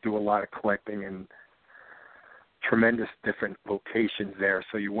they do a lot of collecting in tremendous different locations there.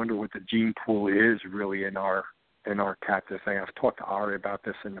 So you wonder what the gene pool is really in our captive thing. I've talked to Ari about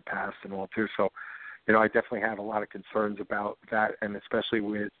this in the past and all too. So, I definitely have a lot of concerns about that, and especially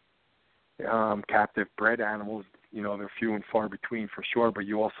with captive bred animals. They're few and far between for sure, but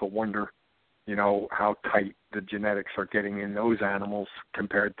you also wonder, how tight the genetics are getting in those animals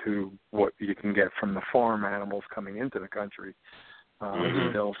compared to what you can get from the farm animals coming into the country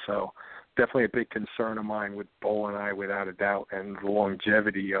still. So definitely a big concern of mine with Boelen and I, without a doubt, and the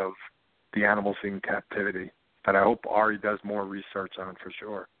longevity of the animals in captivity that I hope Ari does more research on for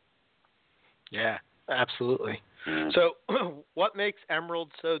sure. Yeah, absolutely. So what makes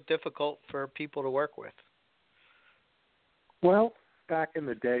emeralds so difficult for people to work with? Well, back in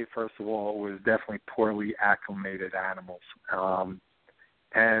the day, first of all, it was definitely poorly acclimated animals.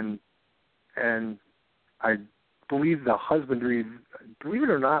 And I believe the husbandry, believe it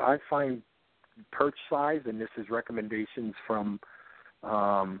or not, I find perch size, and this is recommendations from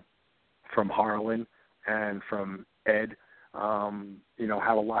Harlan and from Ed,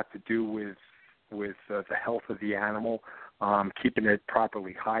 have a lot to do with the health of the animal, keeping it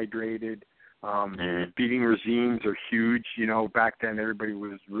properly hydrated. Feeding regimes are huge. Back then everybody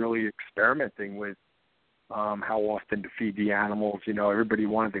was really experimenting with how often to feed the animals. Everybody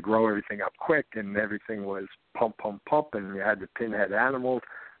wanted to grow everything up quick, and everything was pump, and you had the pinhead animals.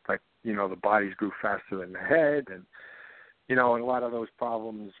 Like, the bodies grew faster than the head, and and a lot of those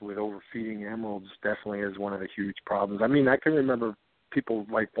problems with overfeeding emeralds definitely is one of the huge problems. I mean, I can remember people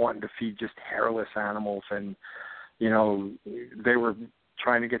like wanting to feed just hairless animals, and they were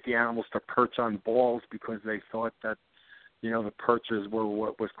trying to get the animals to perch on balls because they thought that, the perches were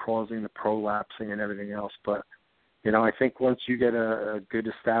what was causing the prolapsing and everything else. But, I think once you get a good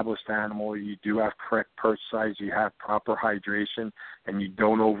established animal, you do have correct perch size, you have proper hydration, and you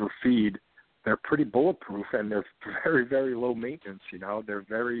don't overfeed, they're pretty bulletproof, and they're very, very low maintenance. They're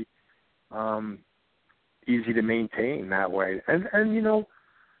very easy to maintain that way. And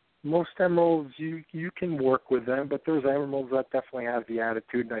most emeralds, you can work with them, but there's emeralds that definitely have the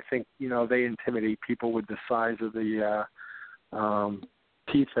attitude, and I think, they intimidate people with the size of the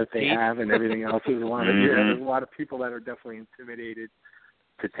teeth that they have and everything else. There's a lot of people that are definitely intimidated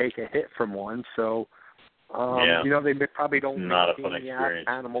to take a hit from one. So, they probably don't maintain the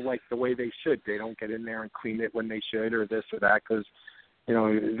animal like the way they should. They don't get in there and clean it when they should, or this or that, because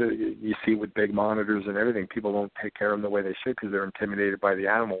you see with big monitors and everything, people don't take care of them the way they should because they're intimidated by the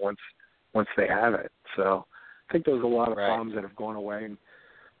animal once they have it. So I think there's a lot of problems that have gone away, and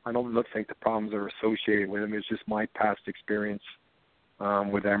I don't think the problems are associated with them. It's just my past experience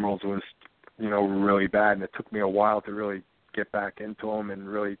with emeralds was, really bad, and it took me a while to really get back into them and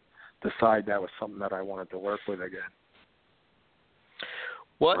really decide that was something that I wanted to work with again.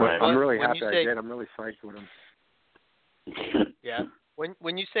 I'm really happy I did. I'm really psyched with him. Yeah.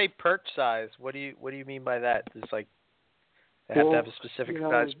 When you say perch size, what do you mean by that? It's like they have to have a specific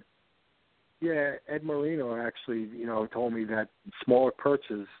size. Yeah, Ed Marino actually, told me that smaller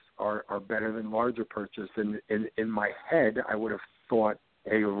perches are better than larger perches. And in my head, I would have thought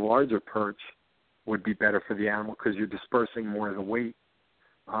a larger perch would be better for the animal because you're dispersing more of the weight.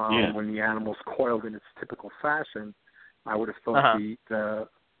 When the animal's coiled in its typical fashion, I would have thought the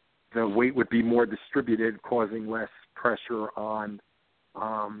weight would be more distributed, causing less pressure on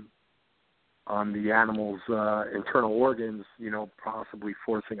the animal's internal organs, possibly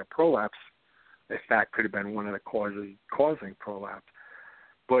forcing a prolapse, if that could have been one of the causes causing prolapse.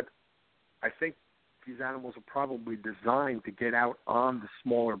 But I think these animals are probably designed to get out on the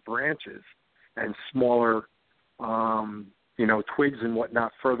smaller branches and smaller, twigs and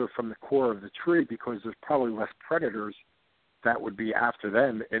whatnot further from the core of the tree because there's probably less predators that would be after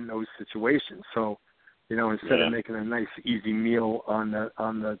them in those situations. So, instead of making a nice easy meal on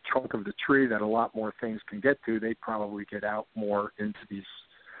the trunk of the tree that a lot more things can get to, they probably get out more into these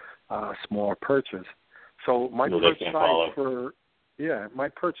smaller perches. So my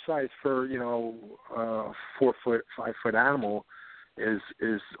perch size for 4 foot, 5 foot animal is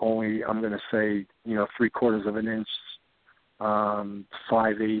only, I'm going to say, 3/4 of an inch,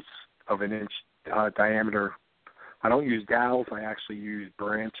 5/8 of an inch diameter. I don't use dowels. I actually use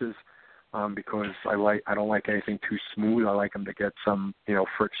branches because I don't like anything too smooth. I like them to get some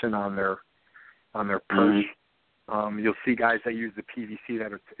friction on their perch. You'll see guys that use the PVC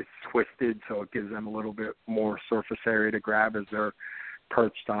that it's twisted, so it gives them a little bit more surface area to grab as they're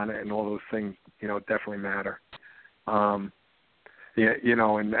perched on it, and all those things definitely matter. And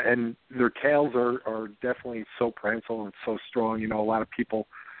their tails are definitely so prehensile and so strong. A lot of people,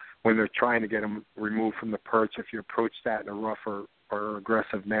 when they're trying to get them removed from the perch, if you approach that in a rough or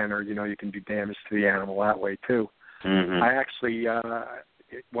aggressive manner, you can do damage to the animal that way too. I actually,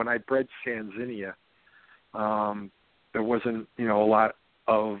 when I bred Sanzinia, there wasn't, a lot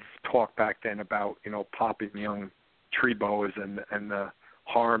of talk back then about, popping young tree boas and the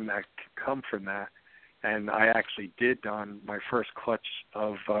harm that could come from that. And I actually did on my first clutch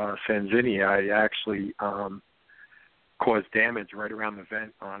of Sanzinia. I actually caused damage right around the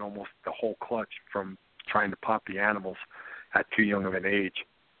vent on almost the whole clutch from trying to pop the animals at too young of an age.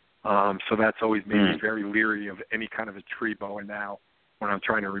 So that's always made me very leery of any kind of a tree boa now when I'm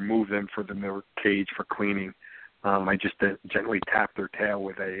trying to remove them from their cage for cleaning. I just gently tap their tail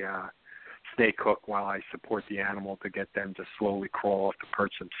with a snake hook while I support the animal to get them to slowly crawl off the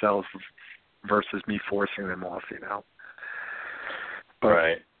perch themselves versus me forcing them off, But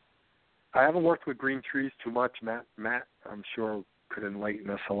right. I haven't worked with green trees too much. Matt, I'm sure, could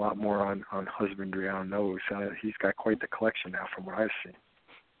enlighten us a lot more on husbandry on those. He's got quite the collection now from what I've seen.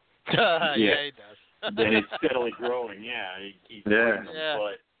 Yeah, he does. And it's steadily growing, He's been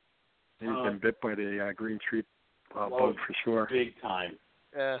bit by the green tree bug for sure. Big time.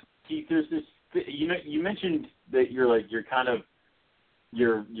 Yeah. Keith, there's this. You mentioned that your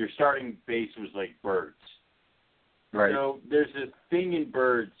starting base was like birds. Right. So there's a thing in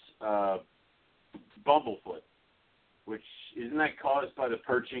birds, bumblefoot, which isn't that caused by the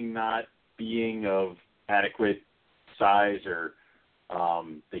perching not being of adequate size, or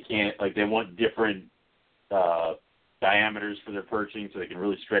they want different diameters for their perching so they can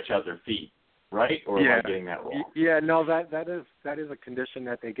really stretch out their feet, right? Or am I getting that wrong? Yeah, no, that is a condition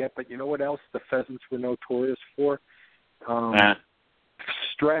that they get. But you know what else the pheasants were notorious for?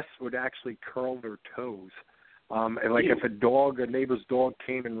 Stress would actually curl their toes. If a neighbor's dog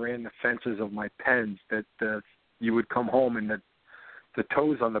came and ran the fences of my pens, that you would come home and the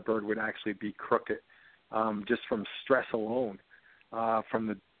toes on the bird would actually be crooked, just from stress alone, from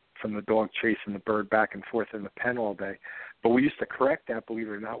the dog chasing the bird back and forth in the pen all day. But we used to correct that, believe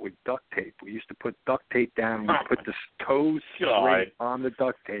it or not, with duct tape. We used to put duct tape down. We put the toes straight on the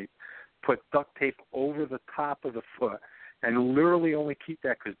duct tape, put duct tape over the top of the foot, and literally only keep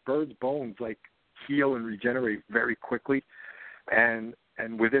that because birds' bones heal and regenerate very quickly. And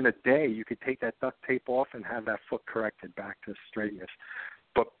within a day, you could take that duct tape off and have that foot corrected back to straightness.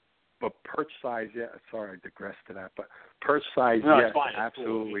 But perch size, sorry, I digressed to that. But perch size, yes,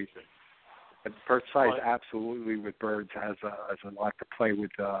 absolutely. Perch size, absolutely, with birds has a lot to play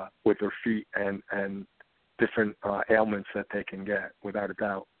with their feet and different ailments that they can get, without a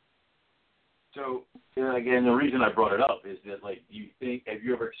doubt. So, again, the reason I brought it up is that, have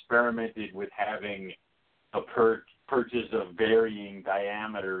you ever experimented with having perches of varying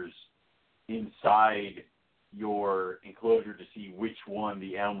diameters inside your enclosure to see which one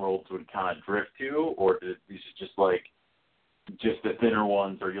the emeralds would kind of drift to, or is it just just the thinner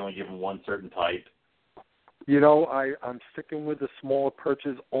ones, or you only give them one certain type? I'm sticking with the smaller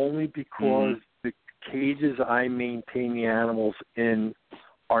perches only because the cages I maintain the animals in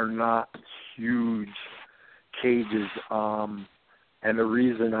are not huge cages. And the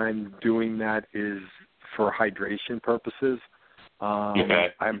reason I'm doing that is for hydration purposes.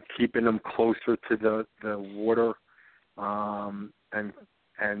 I'm keeping them closer to the water. And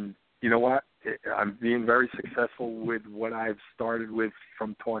you know what? I'm being very successful with what I've started with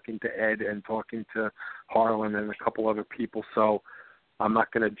from talking to Ed and talking to Harlan and a couple other people. So I'm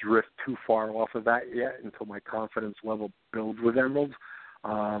not going to drift too far off of that yet until my confidence level builds with emeralds.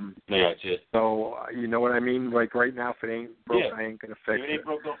 Gotcha. So you know what I mean? Like right now, if it ain't broke, I ain't going to fix it. If it ain't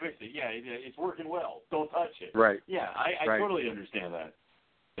broke, don't fix it. Yeah, it's working well. Don't touch it. Right. Yeah, I totally understand that.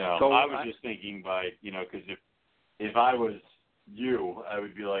 So I was just thinking because if I was you, I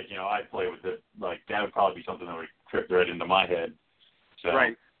would be like, I'd play with it. Like, that would probably be something that would trip right into my head. So.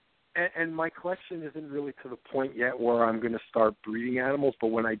 Right. And my collection isn't really to the point yet where I'm going to start breeding animals, but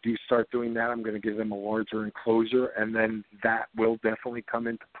when I do start doing that, I'm going to give them a larger enclosure, and then that will definitely come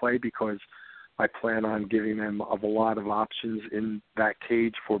into play because I plan on giving them a lot of options in that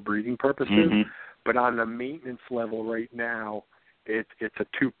cage for breeding purposes. Mm-hmm. But on the maintenance level right now, it's a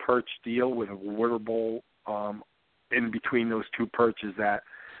 2-perch deal with a water bowl in between those 2 perches that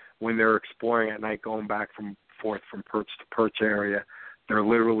when they're exploring at night, going back from forth from perch to perch area, they're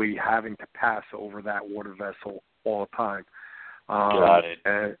literally having to pass over that water vessel all the time. Got it.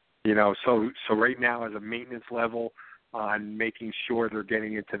 And, so right now as a maintenance level on making sure they're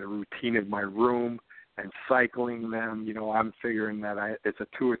getting into the routine of my room and cycling them, I'm figuring that it's a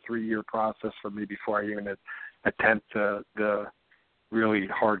 2 or 3 year process for me before I even attempt the really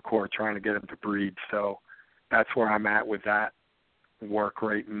hardcore trying to get them to breed. So that's where I'm at with that work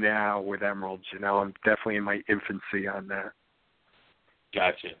right now with emeralds. I'm definitely in my infancy on that.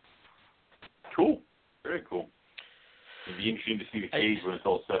 Gotcha. Cool. Very cool. It'd be interesting to see the cage when it's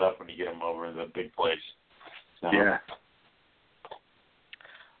all set up when you get them over in the big place. So. Yeah.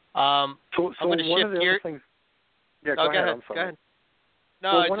 So I'm going to shift gears. Yeah, go ahead. I'm sorry. Go ahead.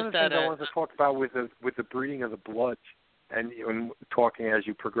 No, one of the things I wanted to talk about with the breeding of the bloods and talking as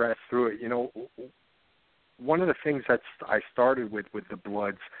you progress through it, one of the things that I started with the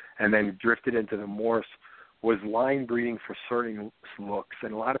bloods and then drifted into the morphs was line breeding for certain looks.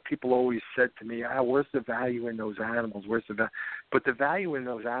 And a lot of people always said to me, where's the value in those animals? But the value in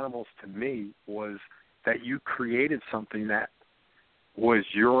those animals to me was that you created something that was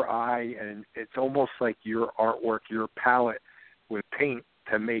your eye, and it's almost like your artwork, your palette with paint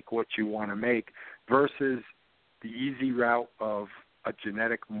to make what you want to make versus the easy route of a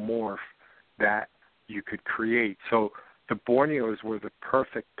genetic morph that you could create. So the Borneos were the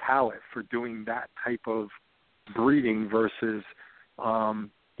perfect palette for doing that type of breeding versus,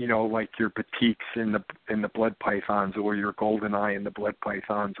 like your Batiks in the blood pythons or your golden eye in the blood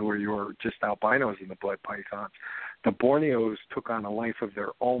pythons or your just albinos in the blood pythons. The Borneos took on a life of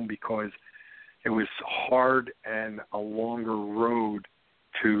their own because it was hard and a longer road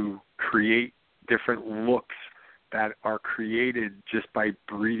to create different looks that are created just by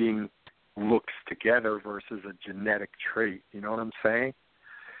breeding looks together versus a genetic trait. You know what I'm saying?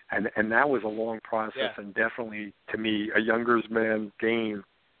 And that was a long process and definitely, to me, a younger's man game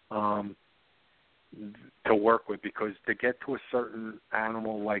to work with because to get to a certain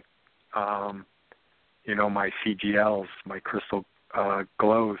animal like, my CGLs, my crystal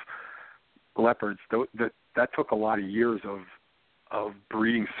glows, leopards, that took a lot of years of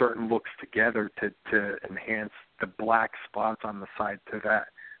breeding certain looks together to enhance the black spots on the side to that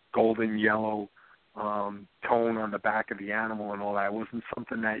golden yellow tone on the back of the animal and all that. It wasn't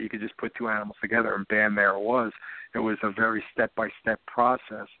something that you could just put 2 animals together and bam, there it was. It was a very step-by-step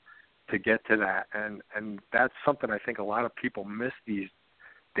process to get to that. And that's something I think a lot of people miss these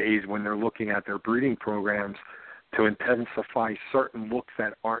days when they're looking at their breeding programs to intensify certain looks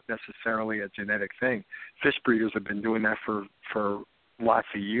that aren't necessarily a genetic thing. Fish breeders have been doing that for lots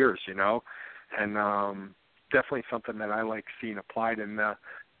of years, and definitely something that I like seeing applied in the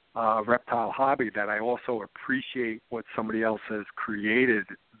reptile hobby, that I also appreciate what somebody else has created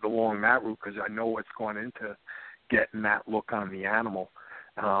along that route because I know what's gone into getting that look on the animal.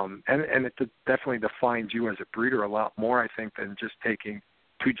 And it definitely defines you as a breeder a lot more, I think, than just taking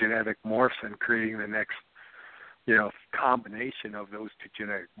 2 genetic morphs and creating the next, combination of those 2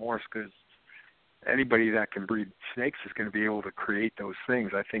 genetic morphs because anybody that can breed snakes is going to be able to create those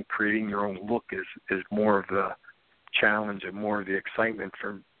things. I think creating your own look is more of the challenge and more of the excitement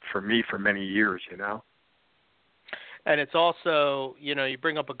for me for many years, And it's also, you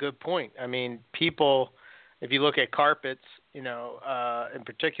bring up a good point. I mean, people, if you look at carpets, in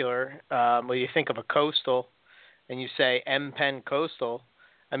particular, when you think of a coastal and you say M. Penn coastal,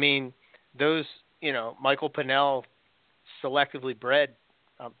 I mean, those, Michael Pinnell selectively bred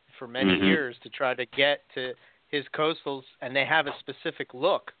for many years to try to get to his coastals, and they have a specific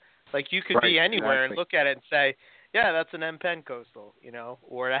look. Like you could be anywhere and look at it and say, yeah, that's an M. Penn coastal,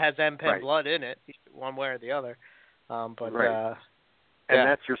 or it has M. Penn blood in it, one way or the other. And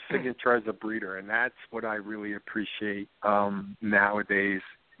that's your signature as a breeder, and that's what I really appreciate nowadays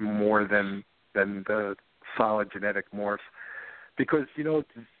more than the solid genetic morphs, because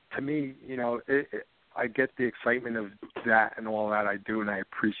to me, I get the excitement of that and all that I do, and I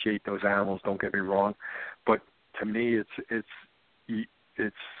appreciate those animals. Don't get me wrong, but to me, it's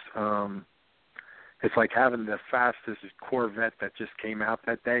like having the fastest Corvette that just came out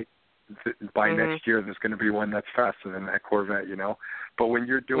that day. By next year, there's going to be one that's faster than that Corvette, But when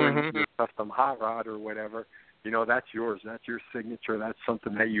you're doing your custom hot rod or whatever, that's yours. That's your signature. That's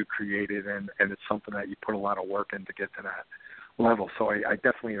something that you created, and it's something that you put a lot of work in to get to that level. So I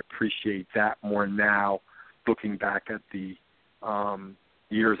definitely appreciate that more now, looking back at the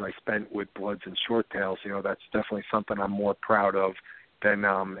years I spent with Bloods and Short Tails. That's definitely something I'm more proud of than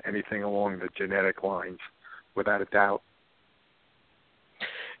anything along the genetic lines, without a doubt.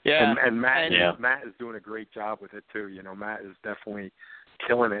 Yeah, and Matt is doing a great job with it too. Matt is definitely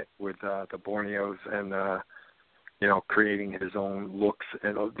killing it with the Borneos and creating his own looks.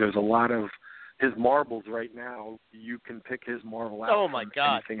 And there's a lot of his marbles right now. You can pick his marble out. Oh my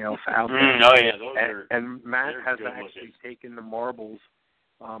God! Anything else out there? Oh yeah, and Matt has actually taken the marbles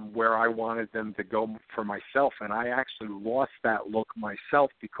where I wanted them to go for myself, and I actually lost that look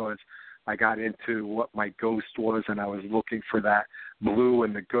myself because I got into what my ghost was, and I was looking for that blue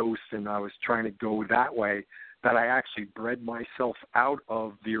and the ghost, and I was trying to go that way, that I actually bred myself out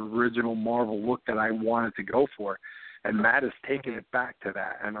of the original marble look that I wanted to go for. And Matt has taken it back to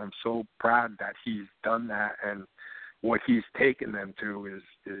that, and I'm so proud that he's done that, and what he's taken them to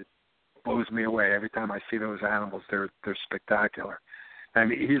it blows me away. Every time I see those animals, they're spectacular. I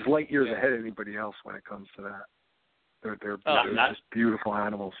mean, he's light years ahead of anybody else when it comes to that. They're just beautiful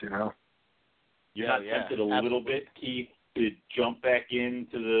animals, You're not tempted a little bit, Keith, to jump back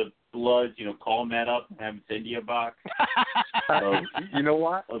into the Bloods, call Matt up and have him send you a box? You know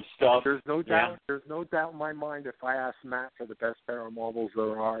what? Of stuff. There's no doubt. There's no doubt in my mind. If I asked Matt for the best pair of marbles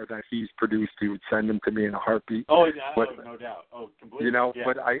there are that he's produced, he would send them to me in a heartbeat. Oh, yeah, no doubt. Oh, completely.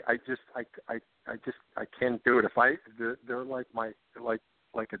 But I can't do it. If they're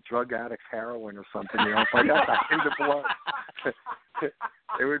like a drug addict's heroin or something. If I got that in the blood,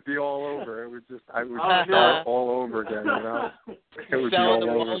 it would be all over. I would start all over again. It would be all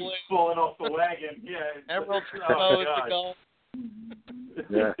over. Falling off the wagon. Yeah. Emerald to go.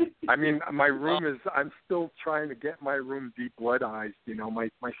 Yeah. I mean, my room is. I'm still trying to get my room de-bloodized.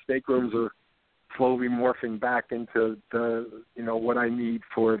 My steak rooms are slowly morphing back into the what I need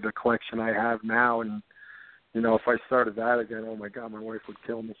for the collection I have now, and if I started that again, oh my God, my wife would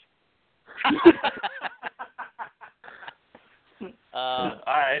kill me. All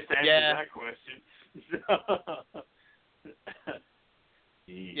right, to answer that question.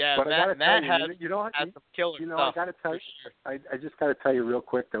 Yeah, but Matt has some killer stuff. I got to tell you, I just got to tell you real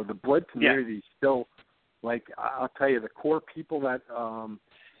quick though, the blood community is still, like, I'll tell you, the core people that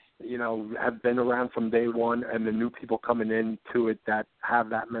have been around from day one, and the new people coming into it that have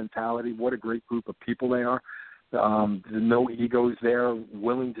that mentality. What a great group of people they are. No egos there,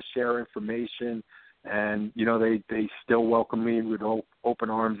 willing to share information, and they still welcome me with open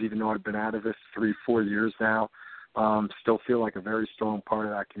arms, even though I've been out of this 3-4 years now. Still feel like a very strong part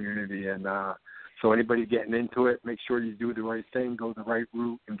of that community, and so anybody getting into it, make sure you do the right thing, go the right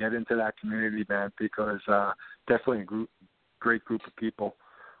route, and get into that community, man, because definitely a great group of people.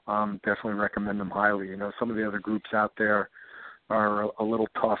 Definitely recommend them highly. Some of the other groups out there are a little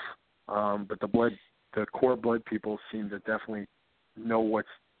tough, but the core blood people seem to definitely know what's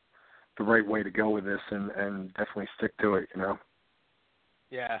the right way to go with this, and definitely stick to it.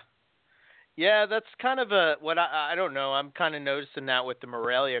 Yeah, that's kind of what I don't know. I'm kind of noticing that with the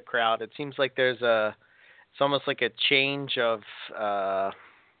Morelia crowd. It seems like it's almost like a change of.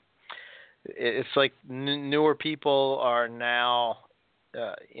 It's like newer people are now.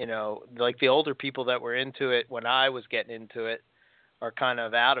 Like the older people that were into it when I was getting into it are kind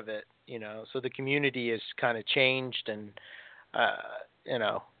of out of it, so the community is kind of changed, and, I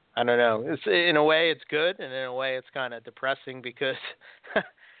don't know. It's, in a way it's good, and in a way it's kind of depressing because,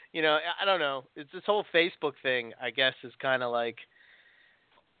 I don't know. It's this whole Facebook thing, I guess, is kind of like,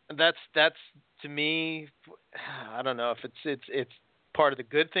 that's to me, I don't know if it's part of the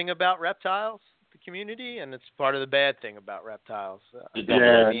good thing about reptiles, the community, and it's part of the bad thing about reptiles.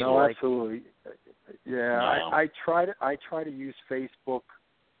 Absolutely. Yeah, No. I try to use Facebook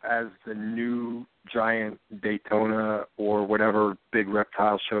as the new giant Daytona or whatever big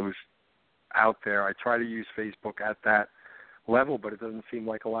reptile shows out there. I try to use Facebook at that level, but it doesn't seem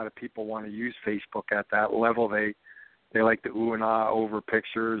like a lot of people want to use Facebook at that level. They like to ooh and ah over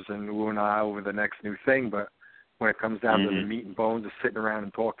pictures and ooh and ah over the next new thing, but when it comes down to the meat and bones of sitting around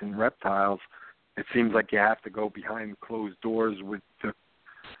and talking reptiles, it seems like you have to go behind closed doors with the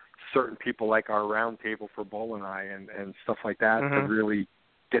certain people like our round table for Boelen and stuff like that to really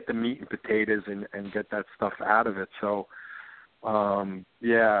get the meat and potatoes and get that stuff out of it. So, I'm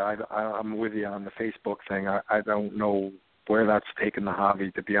with you on the Facebook thing. I don't know where that's taken the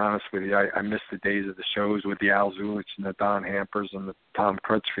hobby, to be honest with you. I miss the days of the shows with the Al Zulich and the Don Hampers and the Tom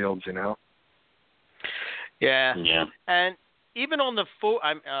Crutchfields, you know? Yeah. Yeah. And even on the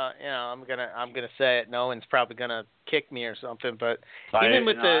I'm gonna say it. No one's probably gonna kick me or something, but I'm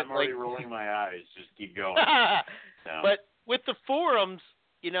already rolling my eyes. Just keep going. But with the forums,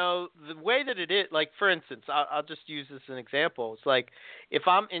 the way that it is, like for instance, I'll just use this as an example. It's like if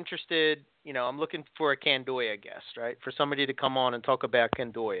I'm interested, I'm looking for a Candoya guest, right? For somebody to come on and talk about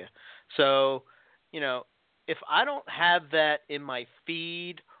Candoya. So, if I don't have that in my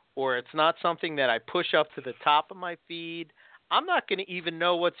feed, or it's not something that I push up to the top of my feed, I'm not going to even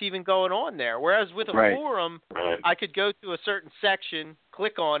know what's even going on there. Whereas with a forum, I could go to a certain section,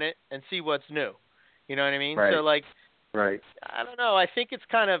 click on it, and see what's new. You know what I mean? Right. So, I don't know. I think it's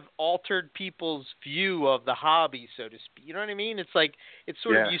kind of altered people's view of the hobby, so to speak. You know what I mean? It's like it's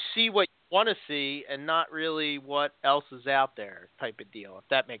sort of you see what you want to see and not really what else is out there type of deal, if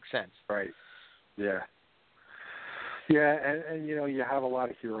that makes sense. Right. Yeah. Yeah, and you have a lot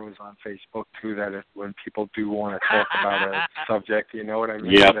of heroes on Facebook too. That when people do want to talk about a subject, you know what I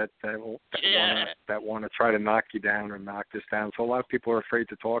mean? Yeah. That want to try to knock you down or knock this down. So a lot of people are afraid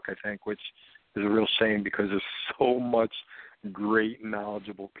to talk, I think, which is a real shame because there's so much great,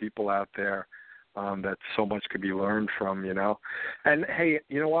 knowledgeable people out there that so much could be learned from, And hey,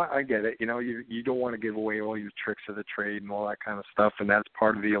 you know what? I get it. You don't want to give away all your tricks of the trade and all that kind of stuff, and that's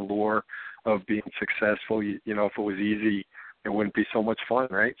part of the allure of being successful. If it was easy, it wouldn't be so much fun,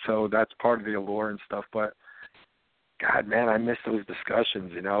 right? So that's part of the allure and stuff. But God, man, I miss those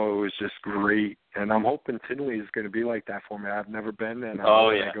discussions. It was just great, and I'm hoping Tinley is going to be like that for me. I've never been, and I'm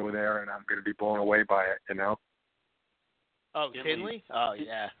going to go there, and I'm going to be blown away by it. Oh, Tinley? Oh,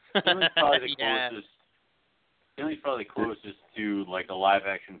 yeah. Tinley's probably the closest. Tinley's probably the closest to like a live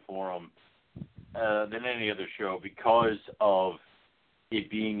action forum than any other show because of it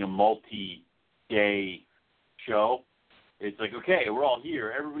being a multi-day show. It's like, okay, we're all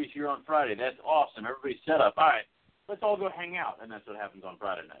here. Everybody's here on Friday. That's awesome. Everybody's set up. All right, let's all go hang out, and that's what happens on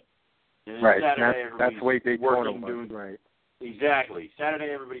Friday night. And then right. Saturday, that's the way they working, doing right. Exactly.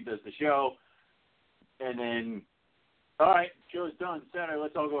 Saturday, everybody does the show, and then. All right, show's done. Saturday,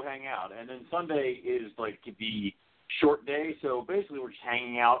 let's all go hang out. And then Sunday is like the short day, so basically we're just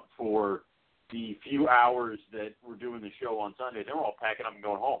hanging out for the few hours that we're doing the show on Sunday. Then we're all packing up and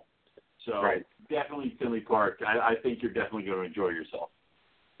going home. So definitely Tinley Park. I think you're definitely going to enjoy yourself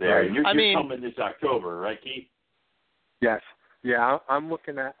there. Right. You're coming this October, right, Keith? Yes. Yeah, I'm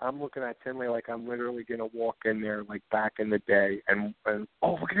looking at Tinley like I'm literally gonna walk in there like back in the day and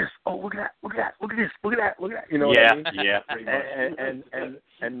oh look at this, oh look at that, look at this, look at that. What I mean? Yeah, pretty much.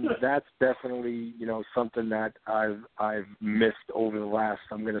 And that's definitely something that I've missed over the last,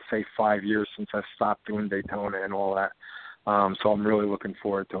 I'm gonna say 5 years since I stopped doing Daytona and all that. So I'm really looking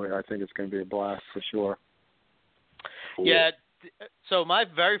forward to it. I think it's gonna be a blast for sure. Cool. Yeah. So my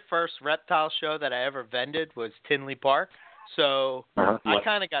very first reptile show that I ever vended was Tinley Park. So I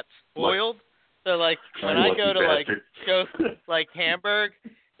kind of got spoiled. So like when I go to shows like Hamburg,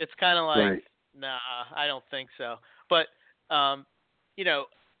 it's kind of like, nah, I don't think so. But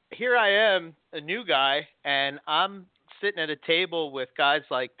here I am, a new guy, and I'm sitting at a table with guys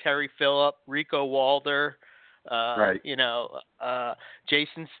like Terry Phillip, Rico Walder,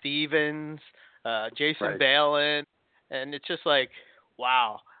 Jason Stevens, Jason Boelen, and it's just like,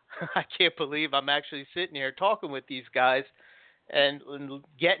 wow. I can't believe I'm actually sitting here talking with these guys and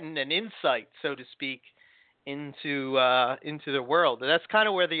getting an insight, so to speak, into the world. And that's kind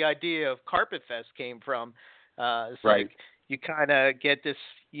of where the idea of Carpet Fest came from. It's like you kind of get this,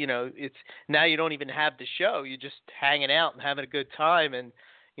 it's now you don't even have the show. You're just hanging out and having a good time, and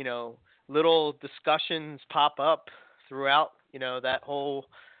little discussions pop up throughout, that whole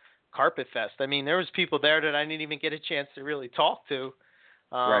Carpet Fest. I mean, there was people there that I didn't even get a chance to really talk to.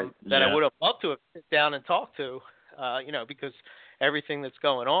 I would have loved to have sit down and talk to, because everything that's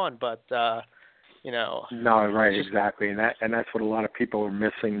going on. But No, right, exactly, and that's what a lot of people are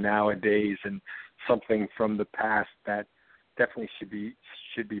missing nowadays, and something from the past that definitely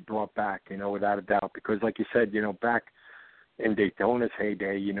should be brought back, without a doubt. Because, like you said, back in Daytona's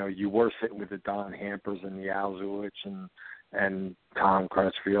heyday, you were sitting with the Don Hampers and the Al Zulich and Tom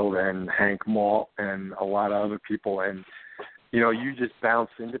Crutchfield and Hank Malt and a lot of other people, and you just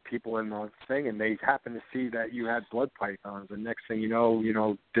bounced into people in the thing, and they happen to see that you had blood pythons, and next thing you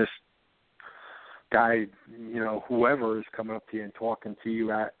know, this guy, whoever is coming up to you and talking to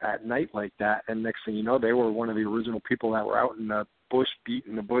you at night like that, and next thing you know, they were one of the original people that were out in the bush,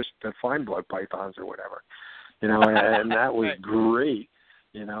 beating the bush to find blood pythons or whatever, and that was great,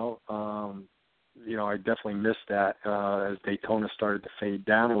 I definitely missed that as Daytona started to fade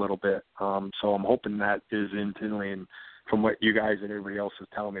down a little bit, so I'm hoping that is in Tinley, and from what you guys and everybody else is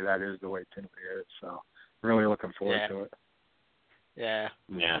telling me, that is the way Tinley is, so really looking forward to it. Yeah,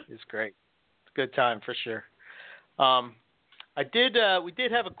 it's great. Good time for sure. We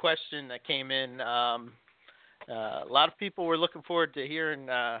did have a question that came in. A lot of people were looking forward to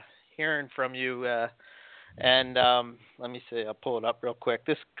hearing from you. And let me see, I'll pull it up real quick.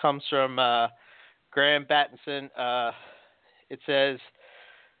 This comes from Graham Battinson. It says,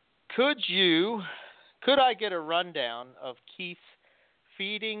 could I get a rundown of Keith's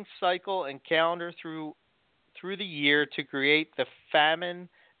feeding cycle and calendar through the year to create the famine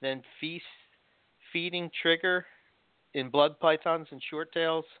then feast feeding trigger in blood pythons and short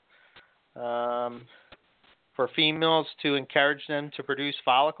tails for females to encourage them to produce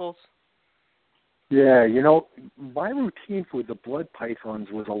follicles? Yeah, my routine with the blood pythons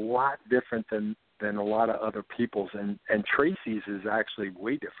was a lot different than a lot of other people's, and Tracy's is actually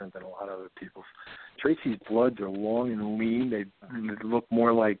way different than a lot of other people's. Tracy's bloods are long and lean. They look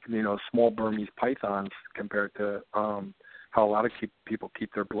more like, small Burmese pythons compared to how a lot of people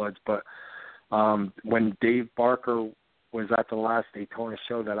keep their bloods. But when Dave Barker was at the last Daytona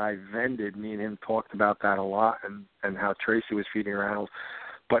show that I vended, me and him talked about that a lot, and how Tracy was feeding her animals.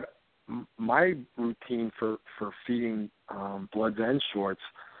 But my routine for feeding bloods and shorts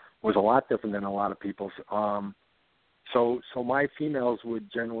was a lot different than a lot of people's. So my females would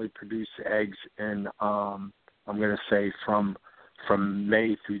generally produce eggs in, I'm going to say from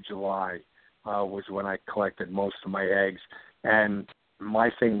May through July was when I collected most of my eggs. And my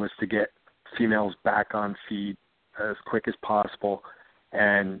thing was to get females back on feed as quick as possible.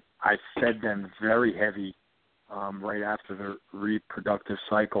 And I fed them very heavy right after the reproductive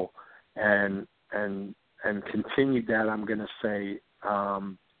cycle, and continued that, I'm going to say,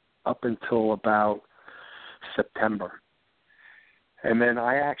 up until about September. And then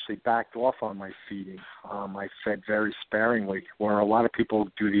I actually backed off on my feeding. I fed very sparingly, where a lot of people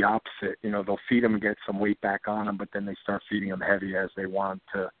do the opposite. They'll feed them and get some weight back on them, but then they start feeding them heavy as they want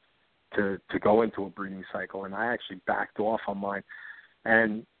to go into a breeding cycle. And I actually backed off on mine.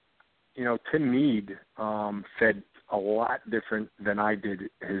 And, Tim Mead fed a lot different than I did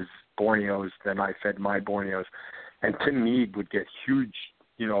his Borneos than I fed my Borneos. And Tim Mead would get huge,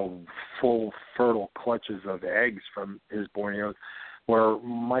 full fertile clutches of eggs from his Borneos, where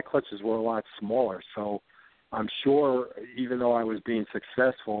my clutches were a lot smaller. So I'm sure, even though I was being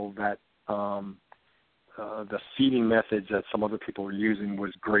successful, that the feeding methods that some other people were using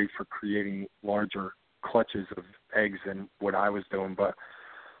was great for creating larger clutches of eggs than what I was doing. But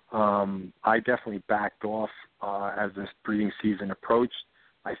I definitely backed off as this breeding season approached.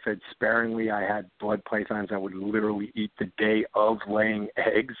 I fed sparingly. I had blood pythons that would literally eat the day of laying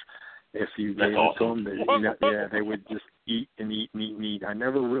eggs. If you gave it to them, they would just eat and eat and eat and eat. I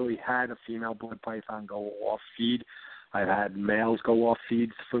never really had a female blood python go off feed. I've had males go off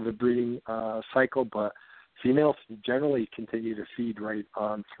feeds for the breeding cycle, but females generally continue to feed right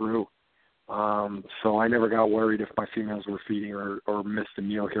on through. So I never got worried if my females were feeding or missed a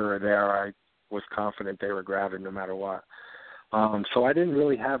meal here or there. I was confident they were gravid no matter what. So I didn't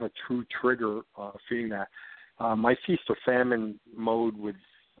really have a true trigger feeding that. My feast or famine mode with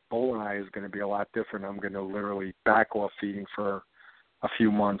Boelen is going to be a lot different. I'm going to literally back off feeding for a few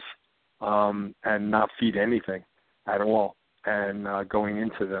months and not feed anything at all, and going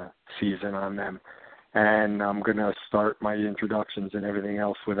into the season on them. And I'm going to start my introductions and everything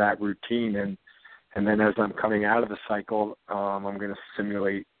else with that routine. And then as I'm coming out of the cycle, I'm going to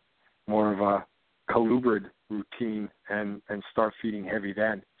simulate more of a colubrid routine and start feeding heavy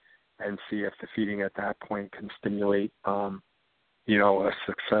then, and see if the feeding at that point can stimulate, a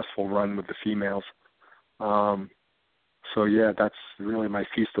successful run with the females. So yeah, that's really my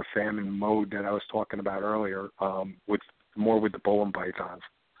feast or famine mode that I was talking about earlier, with the Boelen pythons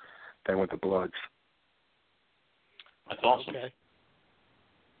than with the bloods. That's awesome. Okay.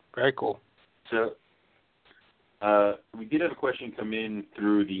 Very cool. So we did have a question come in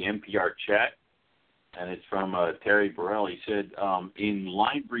through the NPR chat, and it's from Terry Burrell. He said, in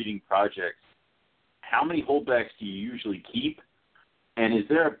line breeding projects, how many holdbacks do you usually keep? And is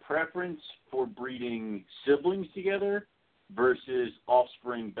there a preference for breeding siblings together versus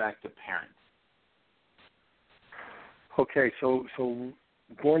offspring back to parents? Okay, so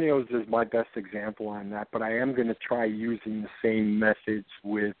Borneos is my best example on that, but I am going to try using the same methods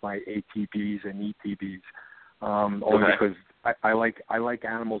with my ATBs and ETBs, only because I like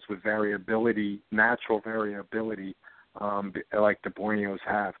animals with variability, natural variability, like the Borneos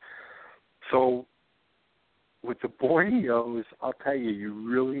have. So with the Borneos, I'll tell you, you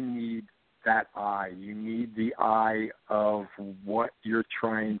really need that eye. You need the eye of what you're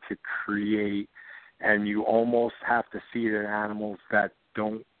trying to create, and you almost have to see it in animals that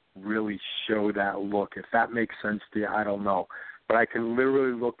don't really show that look. If that makes sense to you, I don't know. But I can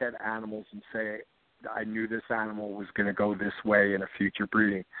literally look at animals and say, I knew this animal was going to go this way in a future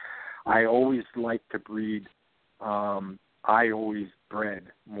breeding. I always like to breed, I always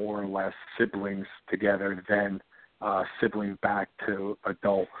bred more or less siblings together than sibling back to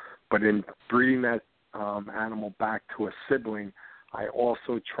adult. But in breeding that animal back to a sibling, I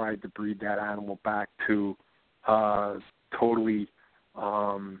also tried to breed that animal back to totally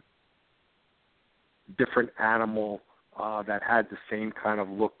different animal that had the same kind of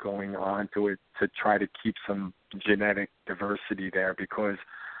look going on to it, to try to keep some genetic diversity there, because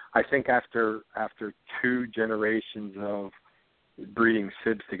I think after 2 generations of breeding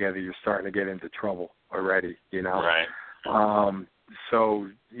sibs together, you're starting to get into trouble already, you know. Right. So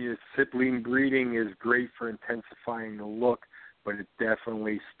sibling breeding is great for intensifying the look, but it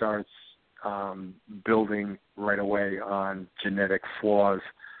definitely starts building right away on genetic flaws,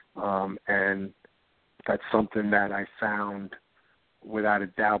 and that's something that I found without a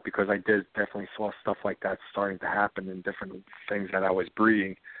doubt, because I definitely saw stuff like that starting to happen in different things that I was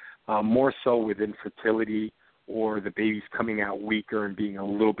breeding, more so with infertility or the babies coming out weaker and being a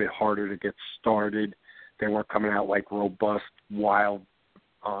little bit harder to get started. They weren't coming out like robust, wild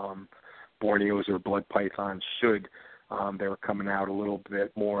Borneos or blood pythons should. They were coming out a little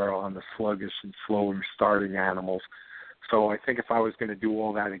bit more on the sluggish and slow starting animals. So I think if I was going to do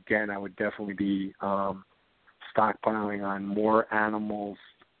all that again, I would definitely be stockpiling on more animals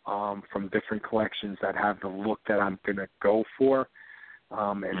from different collections that have the look that I'm going to go for,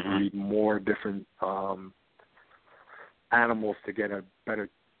 and breed more different animals to get a better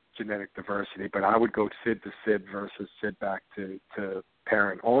genetic diversity. But I would go sib to sib versus sib back to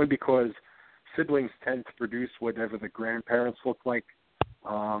parent, only because siblings tend to produce whatever the grandparents look like.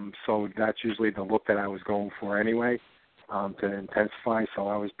 So that's usually the look that I was going for anyway, to intensify. So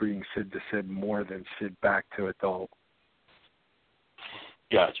I was breeding sib to sib more than sib back to adult.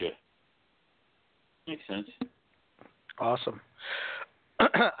 Gotcha. Makes sense. Awesome.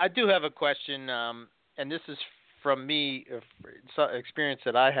 I do have a question, and this is from me, experience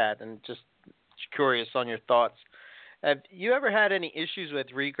that I had, and just curious on your thoughts. Have you ever had any issues with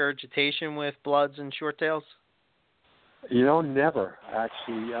regurgitation with bloods and short tails? You know, never,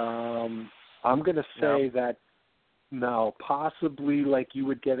 actually. I'm going to say that no, possibly like you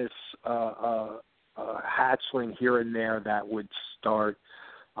would get a hatchling here and there that would start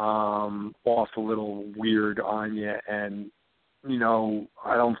off a little weird on you, and, you know,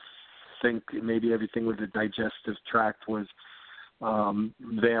 I don't think maybe everything with the digestive tract was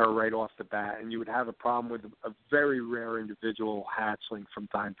there right off the bat, and you would have a problem with a very rare individual hatchling from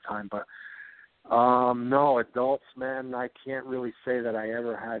time to time. But no, adults, man, I can't really say that I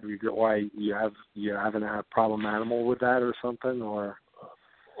ever had. Why, you haven't had a problem animal with that or something, or?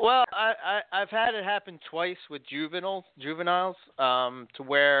 Well, I've had it happen twice with juveniles, to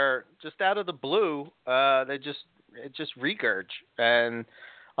where just out of the blue, it just regurg, and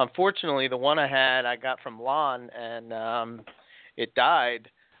unfortunately, the one I got from Lon, and it died.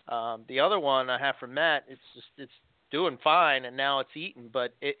 The other one I have from Matt, it's doing fine, and now it's eaten.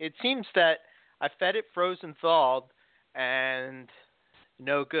 But it seems that I fed it frozen thawed, and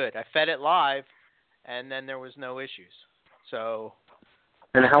no good. I fed it live, and then there was no issues. So.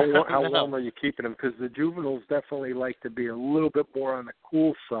 And how long are you keeping them? Because the juveniles definitely like to be a little bit more on the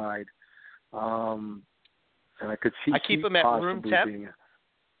cool side. And I could see. I keep them at room temp.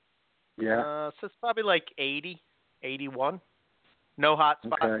 Yeah. So it's probably like 80, 81. No hot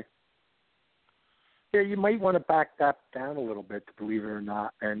spot. Okay. Yeah, you might want to back that down a little bit, believe it or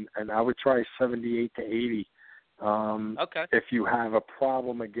not, and I would try 78 to 80. Okay. If you have a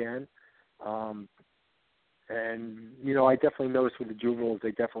problem again, And, you know, I definitely noticed with the juveniles,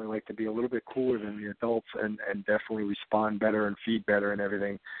 they definitely like to be a little bit cooler than the adults and definitely respond better and feed better and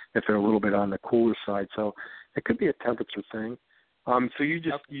everything if they're a little bit on the cooler side. So it could be a temperature thing. So you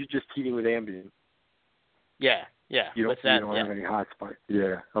just heating with Ambien? Yeah. You don't have any hot spot?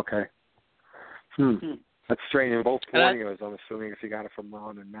 Yeah, okay. That's strange. In both Borneos, I'm assuming, if you got it from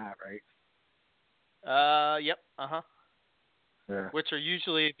Ron and Matt, right? Yep. Uh-huh. Yeah. Which are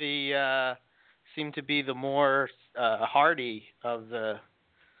usually seem to be the more hardy of the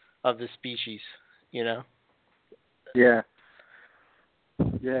species, you know. Yeah.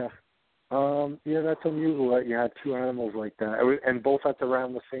 Yeah. That's unusual that you had two animals like that, and both at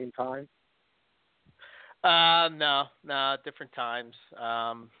around the same time. No, different times.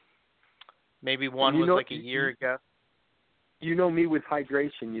 Maybe one was like a year ago. You know me with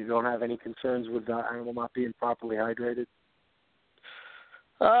hydration. You don't have any concerns with the animal not being properly hydrated?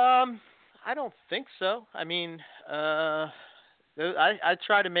 I don't think so. I mean, I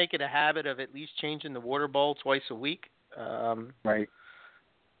try to make it a habit of at least changing the water bowl twice a week. Right.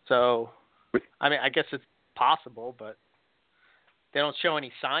 So, I mean, I guess it's possible, but they don't show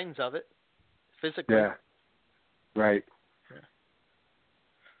any signs of it physically. Yeah. Right.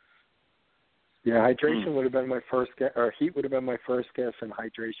 Yeah, hydration would have been my first guess, or heat would have been my first guess, and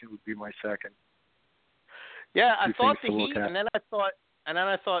hydration would be my second. Yeah, I thought the heat, and then I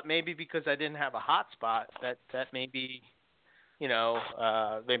thought maybe because I didn't have a hot spot that maybe, you know,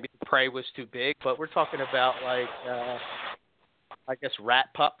 maybe the prey was too big. But we're talking about like, I guess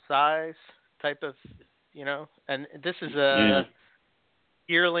rat pup size type of, you know, and this is a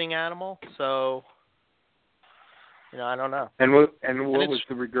yearling animal, so. You know, I don't know. And what was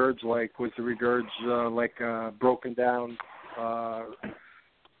the regurg like? Was the regurg broken down, or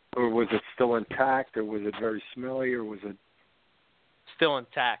was it still intact, or was it very smelly, or was it still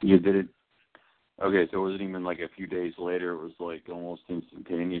intact? You did it. Okay, so it wasn't even like a few days later. It was like almost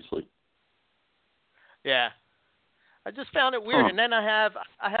instantaneously. Yeah, I just found it weird. And then I have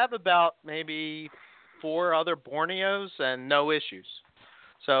about maybe 4 other Borneos and no issues.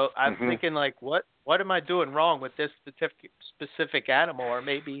 So I'm thinking, like, what am I doing wrong with this specific animal? Or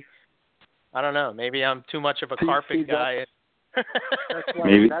maybe, I don't know, maybe I'm too much of a carpet guy.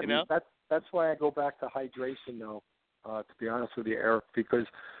 That's why I go back to hydration, though, to be honest with you, Eric, because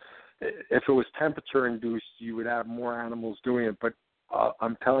if it was temperature-induced, you would have more animals doing it. But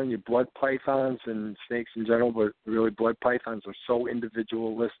I'm telling you, blood pythons and snakes in general, but really blood pythons are so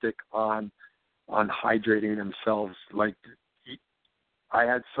individualistic on hydrating themselves. Like, I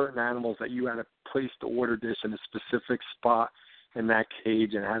had certain animals that you had to place the water dish in a specific spot in that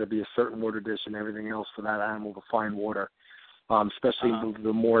cage, and it had to be a certain water dish and everything else for that animal to find water. Especially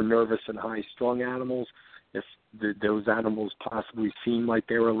the more nervous and high-strung animals, if those animals possibly seem like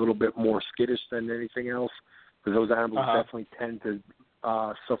they were a little bit more skittish than anything else, because those animals definitely tend to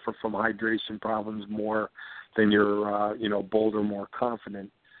suffer from hydration problems more than your, bolder, more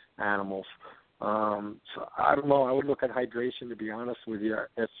confident animals. So I don't know. I would look at hydration, to be honest with you.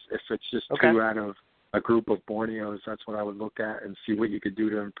 If it's just 2 out of a group of Borneos, that's what I would look at and see what you could do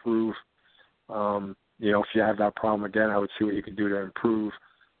to improve. If you have that problem again, I would see what you could do to improve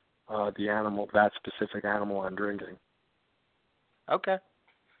the animal, that specific animal on drinking. Okay.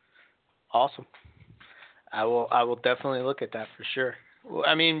 Awesome. I will definitely look at that for sure.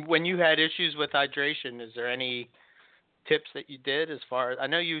 I mean, when you had issues with hydration, is there any tips that you did as far as, I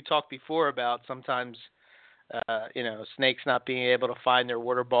know you talked before about sometimes snakes not being able to find their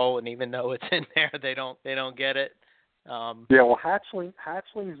water bowl, and even though it's in there, they don't get it.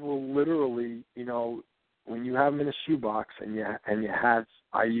 Hatchlings will literally, when you have them in a shoebox and you have,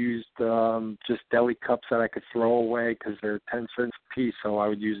 I used just deli cups that I could throw away because they're 10 cents a piece, so I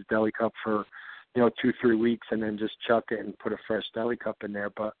would use a deli cup for 2-3 weeks and then just chuck it and put a fresh deli cup in there.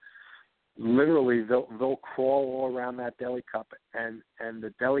 But literally, they'll crawl all around that deli cup, and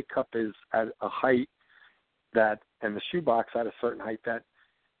the deli cup is at a height that, and the shoebox at a certain height that,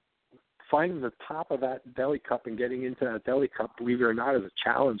 finding the top of that deli cup and getting into that deli cup, believe it or not, is a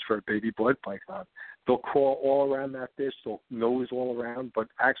challenge for a baby blood python. They'll crawl all around that dish, they'll nose all around, but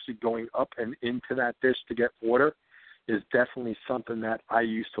actually going up and into that dish to get water is definitely something that I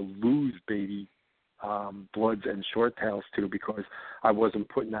used to lose baby bloods and short tails to, because I wasn't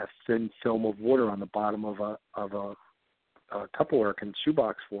putting that thin film of water on the bottom of a Tupperware and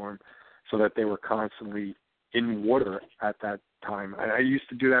shoebox for them, so that they were constantly in water at that time. And I used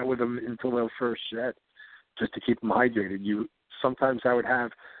to do that with them until they were first shed, just to keep them hydrated. Sometimes I would have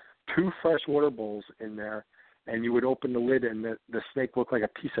 2 fresh water bowls in there, and you would open the lid, and the snake looked like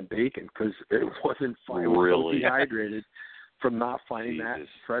a piece of bacon because it wasn't so dehydrated from not finding that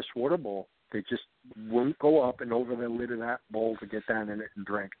fresh water bowl. They just wouldn't go up and over the lid of that bowl to get down in it and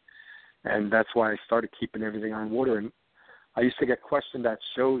drink. And that's why I started keeping everything on water. And I used to get questioned at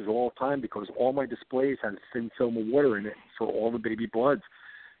shows all the time because all my displays had thin film of water in it for all the baby bloods.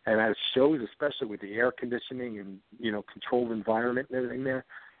 And at shows, especially with the air conditioning and, controlled environment and everything there,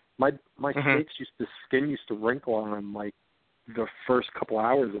 my snakes skin used to wrinkle on them like the first couple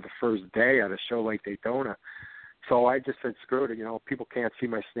hours of the first day at a show like Daytona. So I just said, screw it. People can't see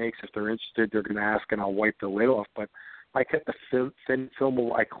my snakes. If they're interested, they're going to ask, and I'll wipe the lid off. But I kept the thin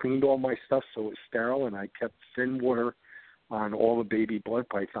film. I cleaned all my stuff so it was sterile, and I kept thin water on all the baby blood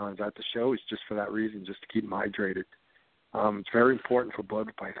pythons at the shows just for that reason, just to keep them hydrated. It's very important for blood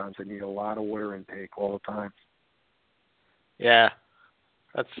pythons. They need a lot of water intake all the time. Yeah,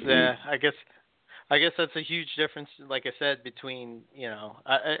 that's I guess that's a huge difference. Like I said, between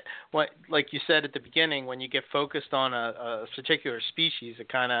what like you said at the beginning, when you get focused on a particular species, it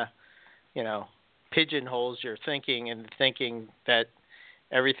kind of pigeonholes your thinking and thinking that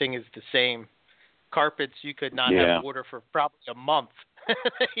everything is the same. Carpets, you could not have water for probably a month.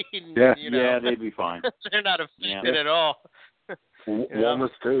 Yeah, they'd be fine. They're not affected at all.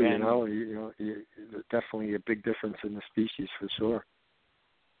 Walnuts too, definitely a big difference in the species for sure.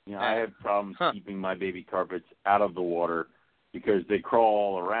 I have problems keeping my baby carpets out of the water because they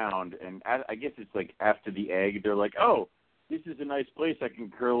crawl all around, and I guess it's like after the egg, they're like, oh, this is a nice place I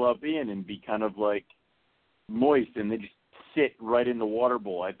can curl up in and be kind of like moist, and they just sit right in the water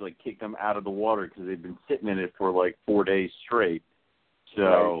bowl. I had to kick them out of the water because they've been sitting in it for 4 days straight.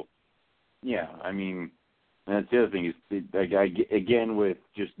 So, yeah, I mean, that's the other thing is, again, with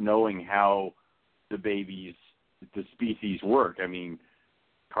just knowing how the species work. I mean,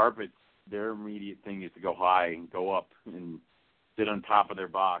 carpets, their immediate thing is to go high and go up and sit on top of their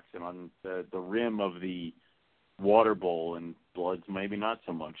box and on the rim of the water bowl, and bloods maybe not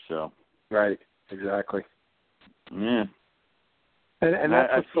so much. So, right, exactly. Yeah. And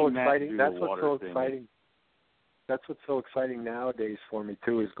that's what's so exciting. That's what's so exciting. That's what's so exciting nowadays for me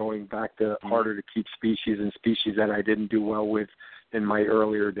too, is going back to harder to keep species and species that I didn't do well with in my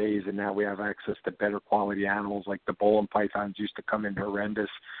earlier days, and now we have access to better quality animals. Like the Boelen pythons used to come in horrendous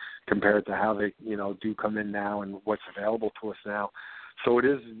compared to how they do come in now and what's available to us now. So it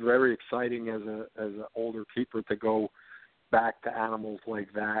is very exciting as an older keeper to go back to animals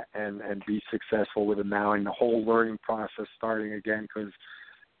like that and be successful with them now, and the whole learning process starting again, because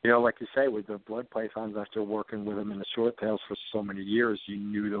like you say, with the blood pythons, after working with them in the short tails for so many years, you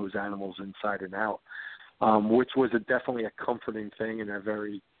knew those animals inside and out, which was definitely a comforting thing and a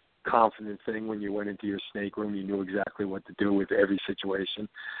very confident thing. When you went into your snake room, you knew exactly what to do with every situation.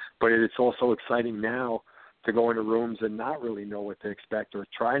 But it's also exciting now to go into rooms and not really know what to expect, or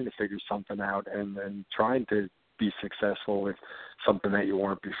trying to figure something out and trying to be successful with something that you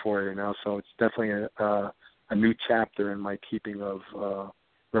weren't before, So it's definitely a new chapter in my keeping of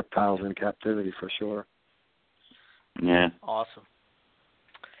reptiles in captivity for sure. Yeah. Awesome.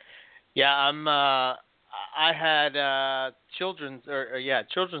 Yeah, I had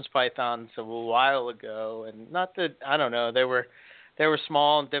children's pythons a while ago, and not that I don't know, they were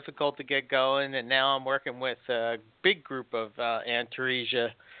small and difficult to get going, and now I'm working with a big group of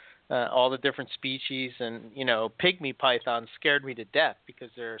Antaresia, all the different species, and pygmy pythons scared me to death because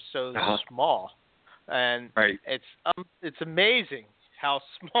they're so small, and it's amazing how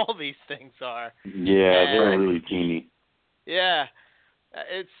small these things are. Yeah, they're really teeny. Yeah,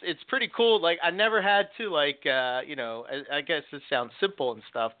 it's pretty cool. I never had to I guess this sounds simple and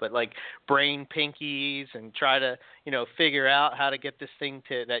stuff, but brain pinkies and try to figure out how to get this thing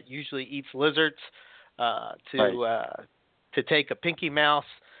that usually eats lizards to take a pinky mouse.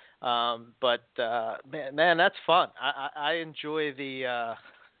 But man, that's fun. I enjoy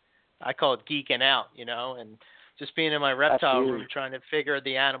I call it geeking out, and just being in my reptile room trying to figure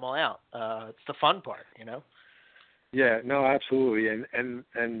the animal out. It's the fun part, Yeah, no, absolutely.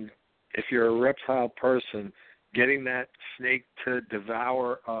 And if you're a reptile person, getting that snake to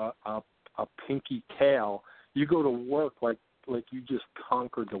devour a pinky tail, you go to work like you just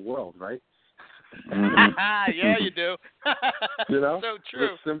conquered the world, right? Yeah, you do. So true.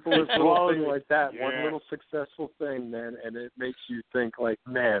 The simplest little thing like that, one little successful thing, man, and it makes you think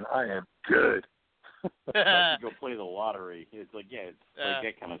man, I am good. Like to go play the lottery. It's it's like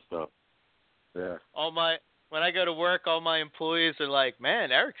that kind of stuff. Yeah. When I go to work, all my employees are like,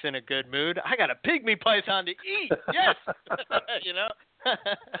 "Man, Eric's in a good mood. I got a pygmy python to eat." Yes,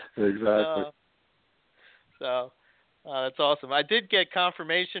 Exactly. So that's awesome. I did get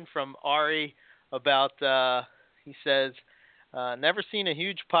confirmation from Ari about. He says, "Never seen a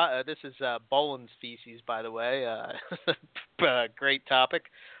huge pot." This is Boelen species, by the way. Great topic.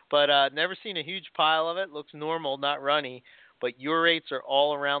 but never seen a huge pile of it. Looks normal, not runny, but urates are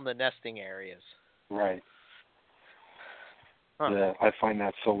all around the nesting areas. Right. Huh. Yeah, I find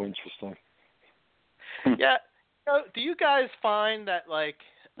that so interesting. Yeah. Do you guys find that, like,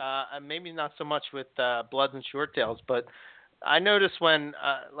 maybe not so much with bloods and short tails, but I notice when,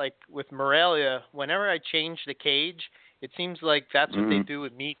 like, with Morelia, whenever I change the cage, it seems like that's what they do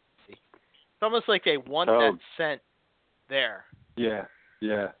immediately. It's almost like they want that scent there. Yeah.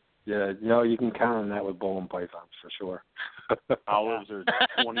 You know, you can count on that with Boelen pythons for sure. Olives are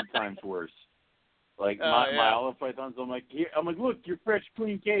 20 times worse. Like my olive pythons, I'm like, look, your fresh,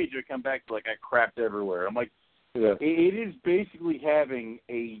 clean cage. I come back to like I crapped everywhere. I'm like, it is basically having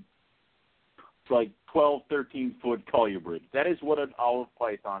a like 12, 13 foot colubrid. That is what an olive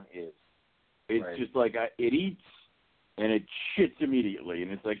python is. It's just like it eats and it shits immediately,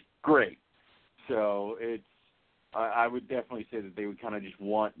 and it's like great. So it's I would definitely say that they would kind of just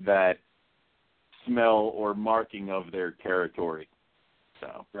want that smell or marking of their territory.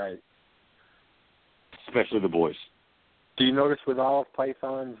 So especially the boys. Do you notice with olive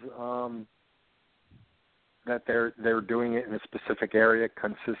pythons that they're doing it in a specific area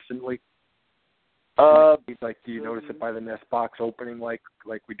consistently? Like, do you notice it by the nest box opening like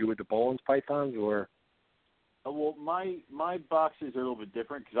we do with the Boelen's pythons, or? Well, my boxes are a little bit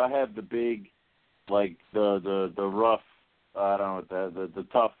different because I have the big, like the rough, I don't know, the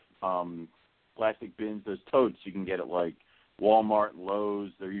tough plastic bins. Those totes you can get at like Walmart and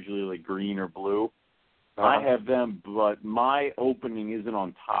Lowe's. They're usually like green or blue. I have them, but my opening isn't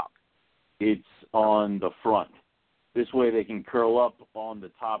on top. It's on the front. This way they can curl up on the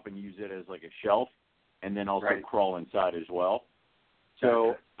top and use it as like a shelf, and then also crawl inside as well.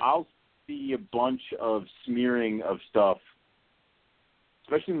 So I'll see a bunch of smearing of stuff,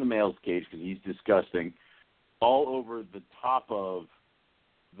 especially in the male's cage because he's disgusting, all over the top of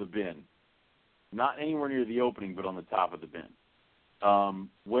the bin. Not anywhere near the opening, but on the top of the bin.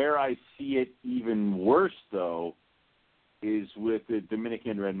 Where I see it even worse, though, is with the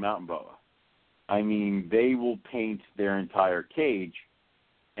Dominican red mountain boa. I mean, they will paint their entire cage,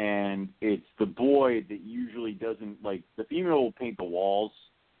 and it's the boy that usually doesn't, like, the female will paint the walls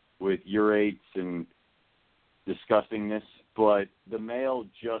with urates and disgustingness, but the male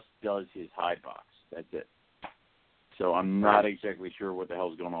just does his hide box. That's it. So I'm not exactly sure what the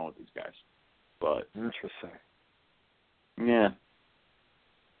hell's going on with these guys. But interesting. Yeah.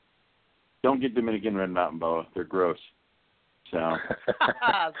 Don't get Dominican red mountain boa. They're gross. So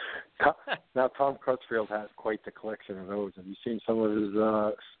now Tom Crutchfield has quite the collection of those. Have you seen some of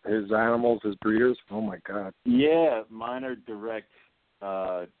his animals, his breeders? Oh my God. Yeah, mine are direct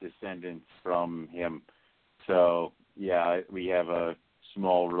descendants from him. So yeah, we have a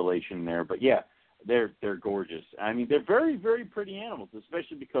small relation there. But yeah, they're gorgeous. I mean, they're very, very pretty animals,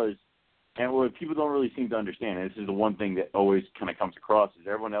 especially because, and what people don't really seem to understand, and this is the one thing that always kind of comes across, is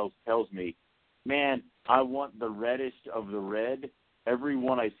everyone else tells me, man, I want the reddest of the red. Every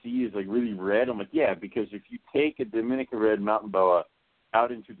one I see is like really red. I'm like, yeah, because if you take a Dominican red mountain boa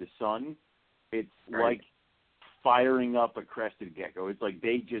out into the sun, it's like firing up a crested gecko. It's like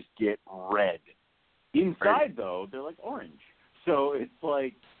they just get red. Inside, though, they're like orange. So it's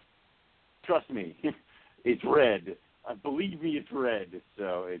like, trust me, it's red. Believe me, it's red.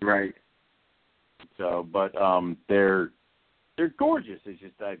 So it's So, but they're gorgeous. It's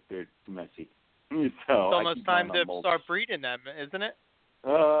just that they're messy. So it's almost time to start breeding them, isn't it?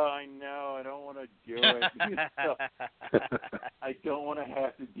 Oh, I know. I don't want to do it. I don't want to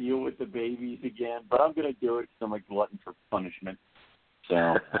have to deal with the babies again, but I'm going to do it because I'm a glutton for punishment.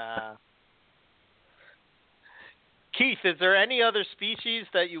 So, Keith, is there any other species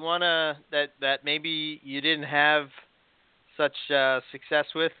that you wanna that maybe you didn't have such success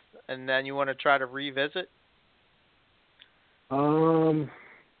with, and then you want to try to revisit?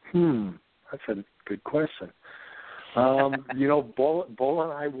 That's a good question. You know, Boelen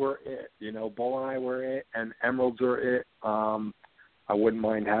and I were it. And emeralds are it. I wouldn't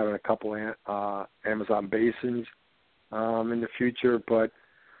mind having a couple Amazon basins in the future, but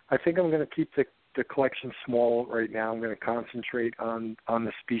I think I'm going to keep the collection small right now. I'm going to concentrate on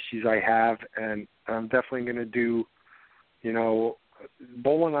the species I have, and I'm definitely going to do, you know,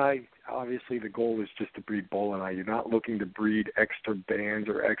 Boelen, obviously the goal is just to breed Boelen. You're not looking to breed extra bands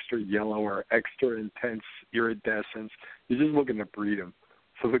or extra yellow or extra intense iridescence. You're just looking to breed them.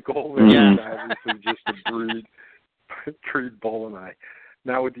 So the goal is obviously just to breed Boelen.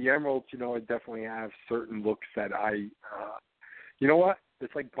 Now with the emeralds, you know, I definitely have certain looks that you know what?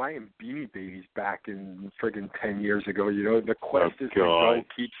 It's like buying Beanie Babies back in friggin' 10 years ago. You know, the quest is to go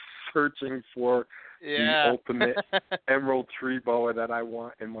keep searching for the Yeah. ultimate emerald tree boa that I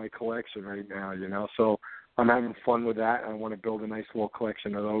want in my collection right now, you know. So I'm having fun with that. I want to build a nice little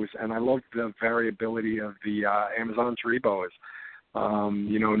collection of those. And I love the variability of the Amazon tree boas.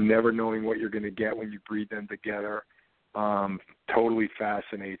 You know, never knowing what you're going to get when you breed them together totally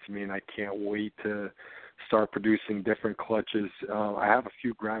fascinates me, and I can't wait to start producing different clutches. I have a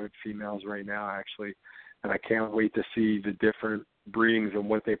few gravid females right now, actually, and I can't wait to see the different breedings and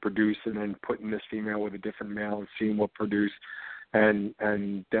what they produce, and then putting this female with a different male and seeing what produce. And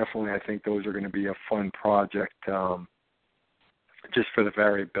definitely I think those are going to be a fun project just for the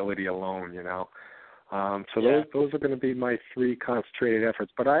variability alone, you know. Those are going to be my 3 concentrated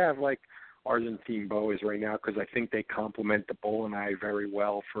efforts. But I have, like, Argentine boas right now because I think they complement the Boelen very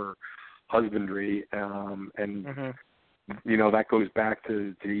well for husbandry. You know, that goes back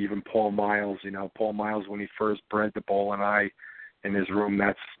to even Paul Miles. You know, Paul Miles, when he first bred the Boelen in his room,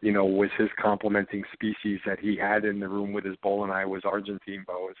 that's, you know, was his complementing species that he had in the room with his Boelen was Argentine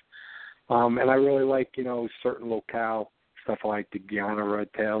boas. And I really like, you know, certain locale stuff. I like the Guyana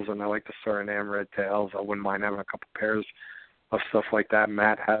red tails, and I like the Suriname red tails. I wouldn't mind having a couple pairs of stuff like that.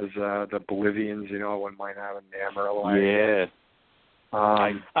 Matt has the Bolivians, you know. I wouldn't mind having the Amarillo. Yeah.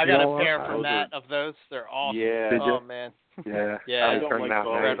 I got a pair from Matt of those. They're awesome. Yeah. Oh, man. Yeah. Yeah. I don't like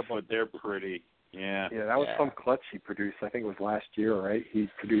boas, incredible. but they're pretty. Yeah. Yeah, that was some clutch he produced. I think it was last year, right? He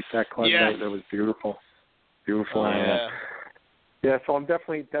produced that clutch. Yes. That was beautiful. Beautiful. Yeah. Yeah, so I'm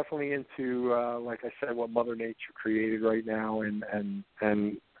definitely into, like I said, what Mother Nature created right now,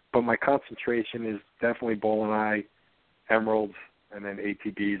 but my concentration is definitely Boelen, emeralds, and then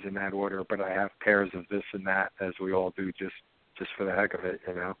ATBs in that order. But I have pairs of this and that, as we all do, just for the heck of it,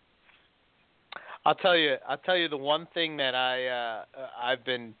 you know. I'll tell you the one thing that I've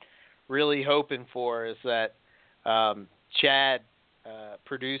been really hoping for is that Chad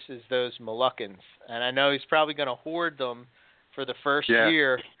produces those Moluccans, and I know he's probably going to hoard them for the first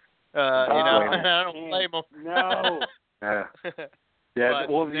year. You know, and I don't blame him. No. Yeah,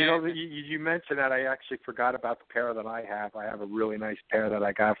 well, you know, you mentioned that. I actually forgot about the pair that I have. I have a really nice pair that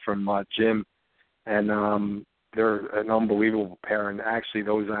I got from Jim, and they're an unbelievable pair. And actually,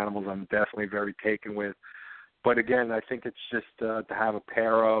 those animals I'm definitely very taken with. But again, I think it's just to have a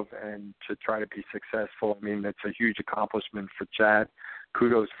pair of and to try to be successful. I mean, it's a huge accomplishment for Chad.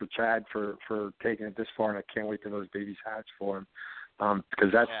 Kudos for Chad for taking it this far, and I can't wait till those babies hatch for him,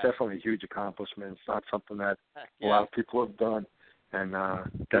 because that's definitely a huge accomplishment. It's not something that a lot of people have done, and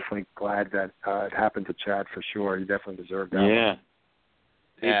definitely glad that it happened to Chad for sure. He definitely deserved that. Yeah.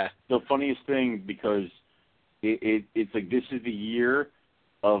 Yeah. It's the funniest thing because it's like this is the year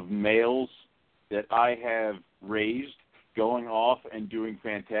of males that I have raised going off and doing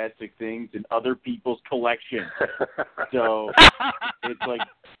fantastic things in other people's collections. So it's like,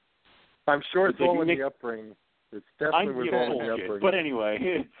 I'm sure it's all like in the upbringing. It's definitely all in the upbringing. But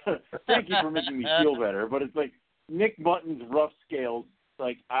anyway, thank you for making me feel better. But it's like Nick Mutton's rough scales.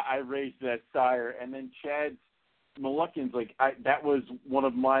 Like I raised that sire, and then Chad's Moluccans. Like that was one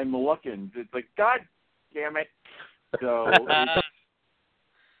of my Moluccans. It's like, God damn it. So it's,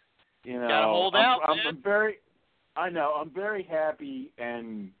 you know, gotta hold out, I'm very happy,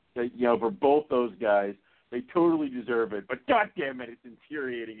 and you know, for both those guys, they totally deserve it. But God damn it, it's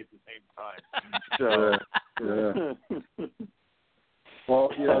infuriating at the same time. So,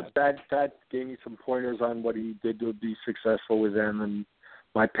 well, you know, Dad gave me some pointers on what he did to be successful with them, and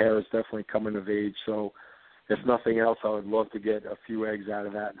my pair is definitely coming of age. So, if nothing else, I would love to get a few eggs out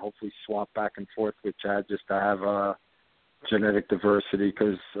of that and hopefully swap back and forth with Chad just to have genetic diversity,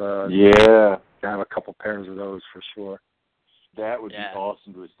 because I have a couple pairs of those for sure. That would be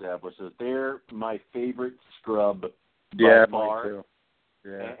awesome to establish. So they're my favorite scrub by far. Mine too.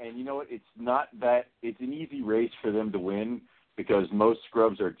 Yeah. And you know what? It's not that it's an easy race for them to win because most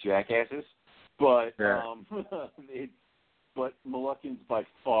scrubs are jackasses. But but Moluccans by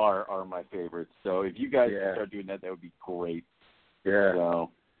far are my favorites. So if you guys can start doing that would be great. Yeah.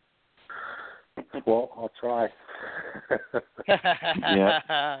 So. Well, I'll try.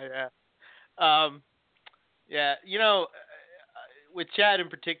 Yeah. You know, with Chad in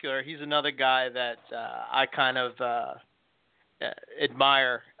particular, he's another guy that I kind of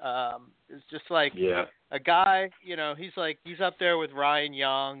admire. It's just like a guy, you know, he's up there with Ryan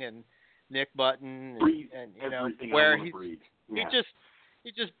Young and Nick Button and you know, where he just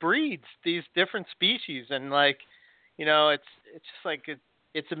breeds these different species, and like, you know, it's just like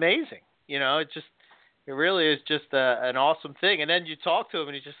it's amazing. You know, it really is just an awesome thing. And then you talk to him,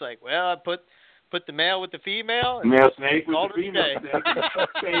 and he's just like, well, I put the male with the female. And male snake with the female snake.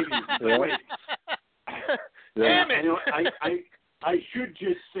 Baby. Damn it. I should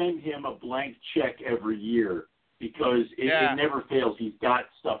just send him a blank check every year because it never fails. He's got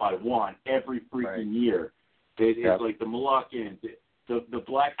stuff I want every freaking year. It's like the Moluccans, the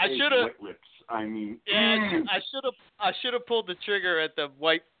black-faced white lips. I mean, I should have pulled the trigger at the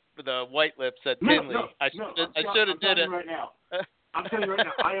white lips at Tinley. I should have did it right now. I'm telling you right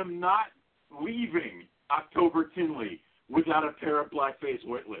now, I am not leaving October Tinley without a pair of black-faced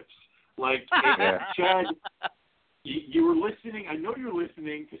white lips. Like, Chad, you were listening. I know you're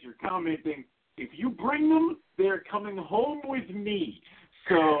listening because you're commenting. If you bring them, they're coming home with me.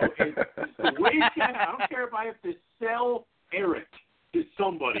 So it's the way Chad, I don't care if I have to sell Eric to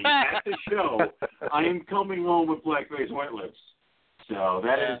somebody at the show. I am coming home with black-faced white lips. So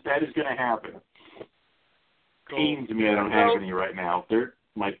that is going to happen. Cool. Pains me I don't have any right now. They're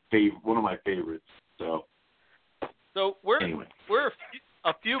one of my favorites. So we're anyway. we're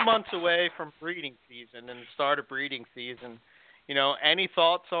a few months away from breeding season and the start of breeding season. You know, any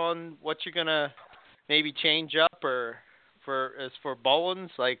thoughts on what you're gonna maybe change up or for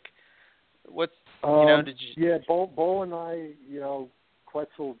Boelens? Like, what's did you? Yeah, Boelen and I,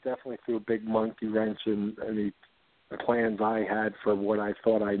 Quetzal definitely threw a big monkey wrench in any plans I had for what I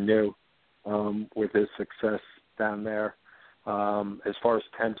thought I knew with his success down there. As far as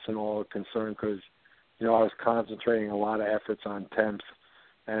temps and all are concerned, because I was concentrating a lot of efforts on temps.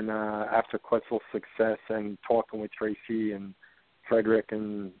 And after Quetzal's success and talking with Tracy and Frederick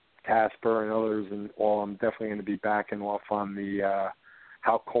and Casper and others and all, I'm definitely going to be backing off on the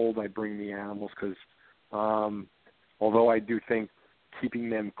how cold I bring the animals because although I do think keeping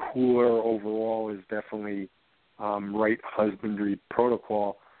them cooler overall is definitely right husbandry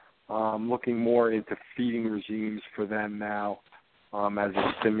protocol, I'm looking more into feeding regimes for them now as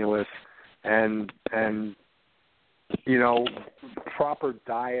a stimulus and proper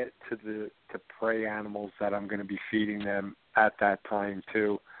diet to prey animals that I'm going to be feeding them at that time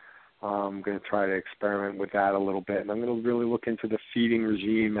too. I'm going to try to experiment with that a little bit, and I'm going to really look into the feeding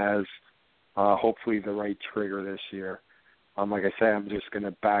regime as hopefully the right trigger this year. Like I say, I'm just going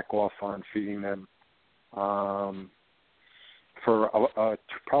to back off on feeding them for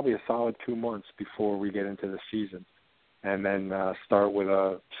probably a solid 2 months before we get into the season, and then start with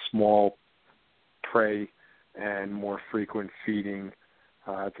a small prey and more frequent feeding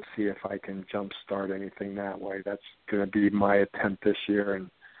to see if I can jumpstart anything that way. That's going to be my attempt this year, and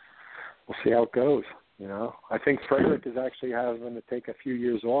we'll see how it goes. I think Frederick is actually having to take a few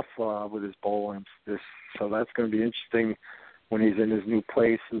years off with his Boelens, so that's going to be interesting when he's in his new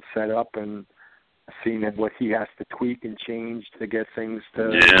place and set up and seeing what he has to tweak and change to get things to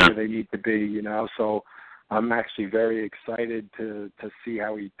where they need to be. So I'm actually very excited to see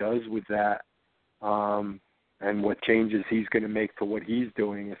how he does with that. And what changes he's going to make to what he's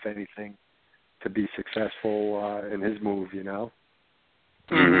doing, if anything, to be successful in his move,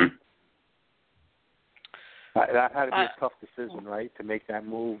 Mm-hmm. That had to be a tough decision, right, to make that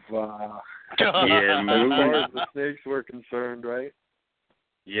move as far as the snakes were concerned, right?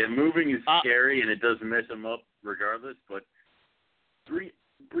 Yeah, moving is scary, and it does mess them up regardless, but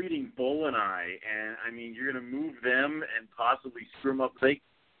breeding Boelen and I mean, you're going to move them and possibly screw them up.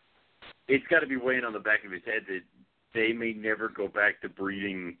 It's got to be weighing on the back of his head that they may never go back to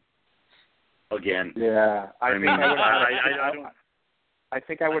breeding again. Yeah, I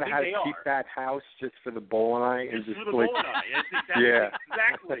think I would have had to keep that house just for the Boelen and just for the Boelen. That's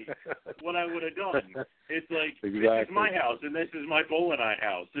exactly what I would have done. It's like this is my house and this is my Boelen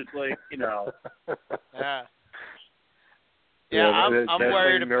house. It's like I'm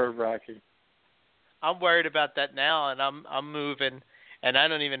worried. Nerve-wracking. I'm worried about that now, and I'm moving. And I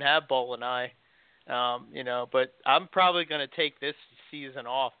don't even have Boelen but I'm probably going to take this season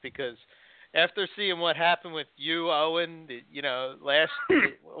off because after seeing what happened with you, Owen, last,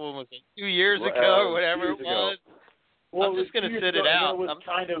 what was it, 2 years ago or whatever it was, I'm just going to sit it out. It was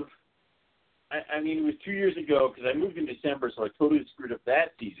it was 2 years ago because I moved in December, so I totally screwed up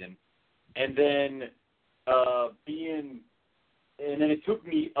that season. And then and then it took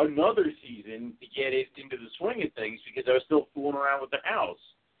me another season to get it into the swing of things because I was still fooling around with the house.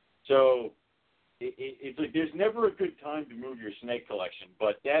 So it's like there's never a good time to move your snake collection,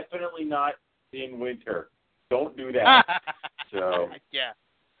 but definitely not in winter. Don't do that. So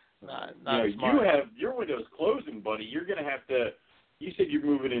not you have your window's closing, buddy. You're going to have to. You said you're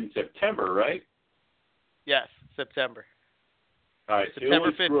moving in September, right? Yes, September. All right,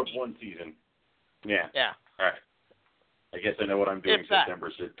 September so you only 15th. screw up one season. Yeah. Yeah. All right. I guess I know what I'm doing September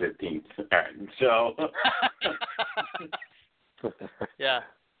 15th. All right, so. Yeah,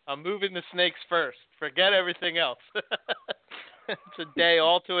 I'm moving the snakes first. Forget everything else. It's a day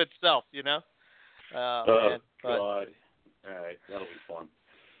all to itself, Oh, God. All right. That'll be fun.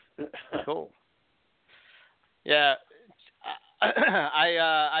 Cool. Yeah.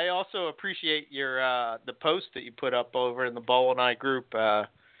 I also appreciate your the post that you put up over in the Boelen group.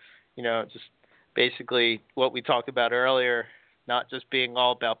 Just basically what we talked about earlier, not just being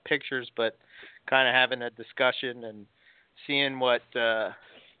all about pictures, but kind of having a discussion and seeing what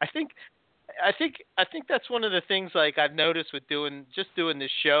I think that's one of the things like I've noticed with doing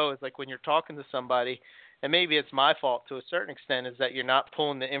this show is like when you're talking to somebody, and maybe it's my fault to a certain extent, is that you're not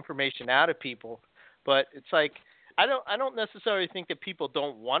pulling the information out of people. But it's like I don't necessarily think that people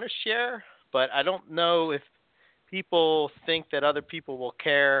don't want to share, but I don't know if people think that other people will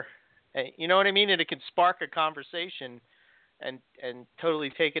care. You know what I mean? And it can spark a conversation and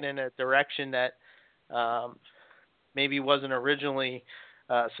totally take it in a direction that maybe wasn't originally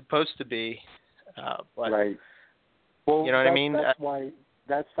supposed to be. But, right. Well, you know what I mean? That's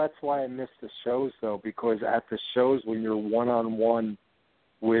why I miss the shows, though, because at the shows when you're one-on-one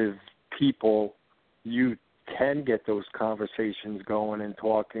with people, you can get those conversations going and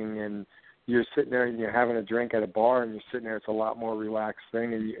talking, and you're sitting there and you're having a drink at a bar and you're sitting there. It's a lot more relaxed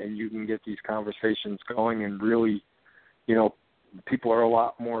thing, and you can get these conversations going, and really, people are a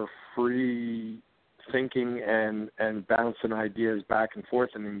lot more free thinking and bouncing ideas back and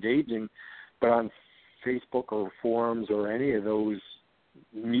forth and engaging. But on Facebook or forums or any of those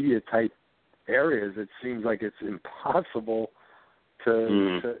media type areas, it seems like it's impossible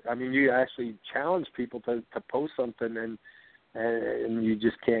to I mean, you actually challenge people to post something and you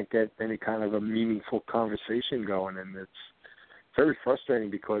just can't get any kind of a meaningful conversation going, and it's very frustrating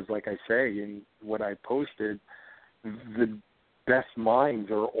because, like I say, in what I posted, the best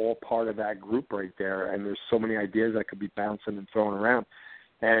minds are all part of that group right there, and there's so many ideas that could be bouncing and thrown around.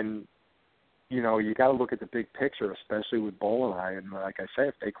 And you got to look at the big picture, especially with Boelen. And like I say,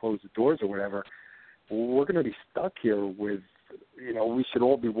 if they close the doors or whatever, we're going to be stuck here with, we should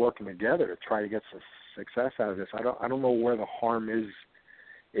all be working together to try to get some success out of this. I don't know where the harm is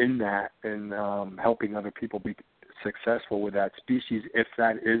in that and helping other people be successful with that species, if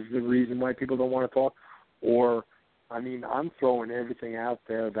that is the reason why people don't want to talk. Or, I mean, I'm throwing everything out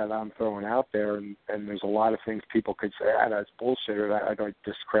there that I'm throwing out there, and there's a lot of things people could say, that's bullshit, or that I don't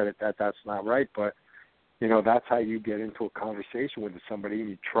discredit that, that's not right. But, that's how you get into a conversation with somebody, and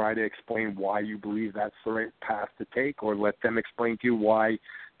you try to explain why you believe that's the right path to take, or let them explain to you why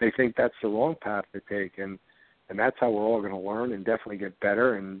they think that's the wrong path to take. And that's how we're all going to learn and definitely get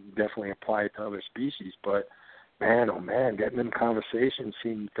better and definitely apply it to other species. But, man, oh, man, getting them conversations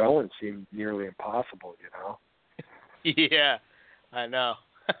seemed nearly impossible, Yeah, I know.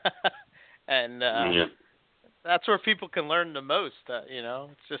 And that's where people can learn the most,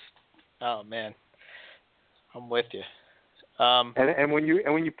 It's just, oh, man, I'm with you. And when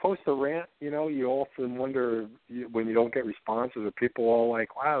you post a rant, you often wonder when you don't get responses, are people all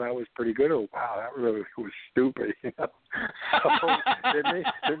like, wow, that was pretty good, or wow, that really was stupid, So it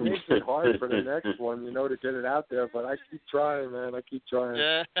makes it hard for the next one, to get it out there. But I keep trying, man. I keep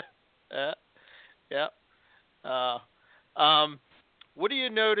trying. Yeah. What do you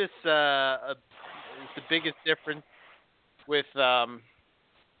notice is the biggest difference with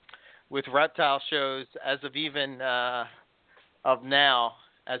reptile shows as of even of now,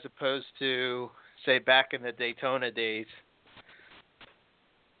 as opposed to, say, back in the Daytona days?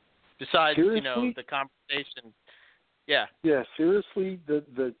 Besides, seriously? The conversation. Yeah. Yeah, seriously,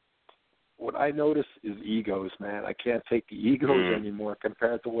 the what I notice is egos, man. I can't take the egos anymore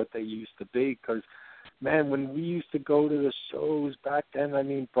compared to what they used to be, because, man, when we used to go to the shows back then, I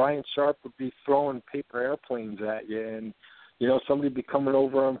mean, Brian Sharp would be throwing paper airplanes at you, and, somebody would be coming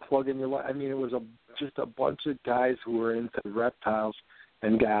over and plugging your light. I mean, it was just a bunch of guys who were into reptiles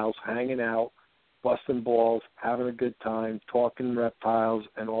and gals hanging out, busting balls, having a good time, talking reptiles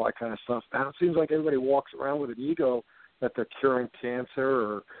and all that kind of stuff. Now it seems like everybody walks around with an ego that they're curing cancer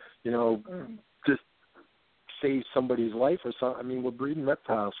or, just save somebody's life or something. I mean, we're breeding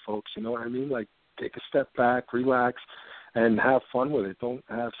reptiles, folks, you know what I mean? Like, take a step back, relax, and have fun with it. Don't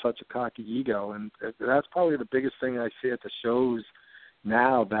have such a cocky ego. And that's probably the biggest thing I see at the shows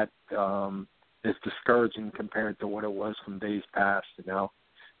now that is discouraging compared to what it was from days past, It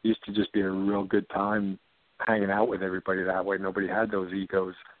used to just be a real good time hanging out with everybody that way. Nobody had those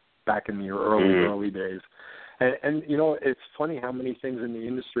egos back in the early days. And it's funny how many things in the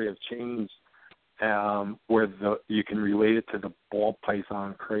industry have changed where you can relate it to the ball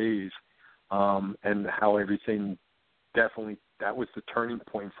python craze, and how everything definitely, that was the turning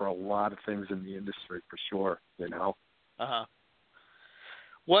point for a lot of things in the industry, for sure, Uh-huh.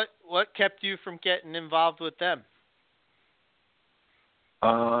 What kept you from getting involved with them?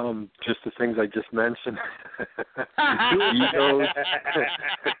 Just the things I just mentioned.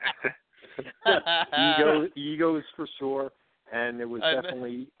 Egos for sure. And it was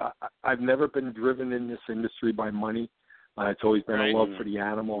definitely, I've never been driven in this industry by money. It's always been a love for the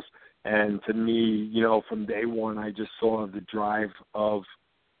animals. And to me, you know, from day one, I just saw the drive of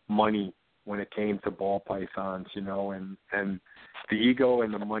money when it came to ball pythons, you know, and the ego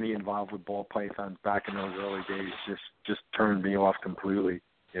and the money involved with ball pythons back in those early days just turned me off completely,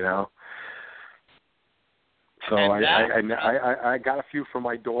 you know. So I got a few for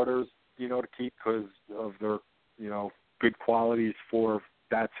my daughters, you know, to keep because of their, you know, good qualities for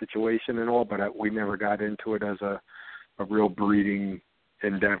that situation and all, but we never got into it as a real breeding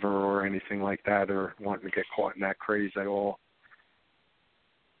endeavor or anything like that, or wanting to get caught in that craze at all.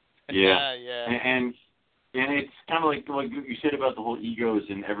 Yeah. And it's kind of like you said about the whole egos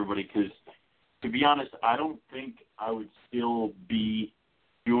and everybody, because to be honest, I don't think I would still be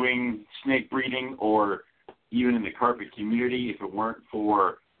doing snake breeding or even in the carpet community if it weren't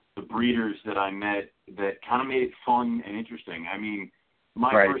for the breeders that I met that kind of made it fun and interesting. I mean,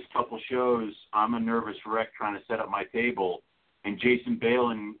 my first couple shows, I'm a nervous wreck trying to set up my table, and Jason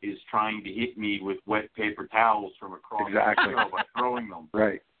Boelen is trying to hit me with wet paper towels from across the show by throwing them.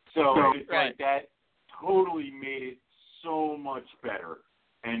 Right. So it's like that totally made it so much better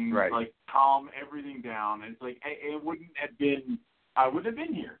and like calm everything down. And it's like it wouldn't have been, I wouldn't have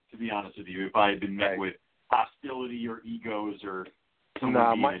been here, to be honest with you, if I had been met with hostility or egos or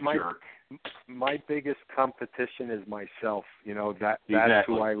someone being a jerk. My biggest competition is myself. You know, that's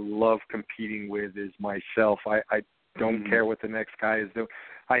who I love competing with is myself. I don't care what the next guy is doing.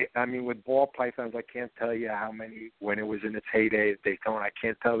 I mean, with ball pythons, I can't tell you how many, when it was in its heyday at Daytona, I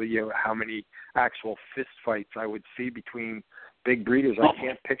can't tell you how many actual fist fights I would see between big breeders. I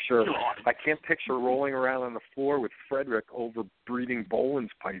can't picture rolling around on the floor with Frederick over breeding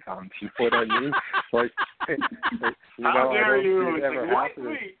Boelen's pythons. You know what I mean? Like, you know, how dare I don't you? see it ever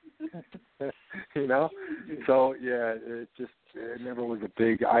happen. You know? So, yeah, it never was a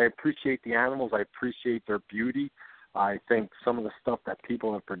big, I appreciate the animals. I appreciate their beauty. I think some of the stuff that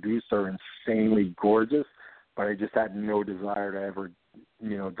people have produced are insanely gorgeous, but I just had no desire to ever,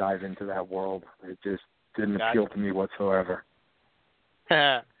 you know, dive into that world. It just didn't appeal to me whatsoever.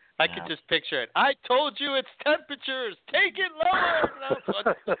 I could just picture it. I told you it's temperatures. Take it lower.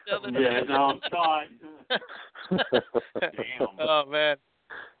 No, God. Damn. Oh, man.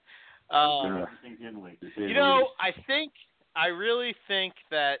 You know, I really think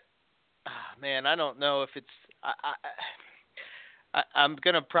that, man, I don't know if it's, I'm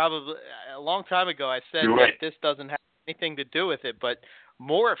going to probably, a long time ago I said that this doesn't have anything to do with it, but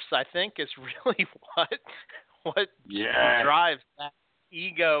morphs, I think, is really what drives that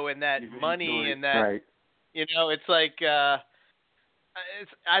ego and that money and that, you know, it's like, I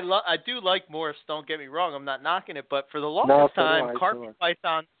do like morphs, don't get me wrong, I'm not knocking it, but for the longest time, carpet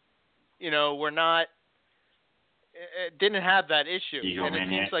pythons, you know, were not, it didn't have that issue. And it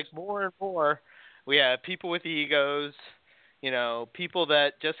seems like more and more we have people with egos, you know, people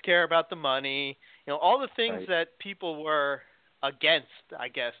that just care about the money, you know, all the things that people were against, I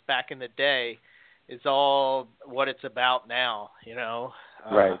guess, back in the day is all what it's about now, you know.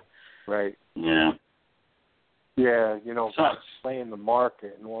 Right. Yeah. Yeah, you know, playing the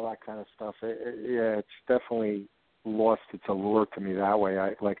market and all that kind of stuff. It's definitely lost its allure to me that way.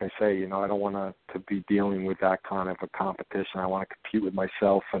 Like I say, you know, I don't want to be dealing with that kind of a competition. I want to compete with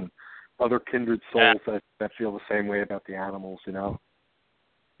myself and other kindred souls that feel the same way about the animals, you know.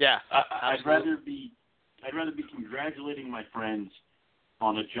 Yeah, I'd rather be congratulating my friends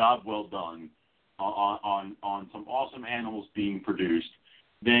on a job well done, on some awesome animals being produced,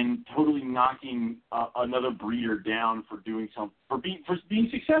 than totally knocking another breeder down for doing for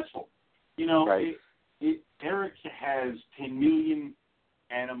being successful. You know, Eric has 10 million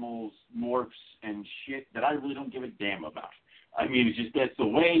animals, morphs, and shit that I really don't give a damn about. I mean, it's just that's the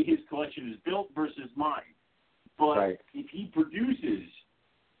way his collection is built versus mine. But if he produces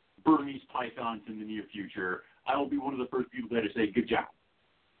Burmese pythons in the near future, I will be one of the first people there to say, good job.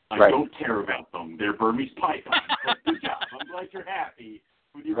 I don't care about them. They're Burmese pythons. But good job. I'm glad you're happy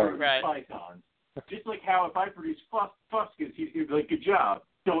with your Burmese pythons. Just like how if I produce fuscus, he's going to be like, good job.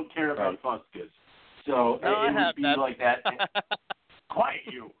 Don't care about fuscus. So it would be like that. Quiet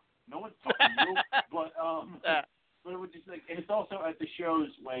you. No one's talking to you. But but it would just like, and it's also at the shows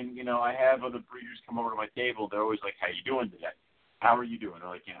when, you know, I have other breeders come over to my table. They're always like, how you doing today? How are you doing? They're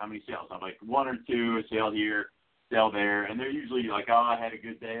like, how many sales? I'm like, 1 or 2, a sale here, sale there. And they're usually like, oh, I had a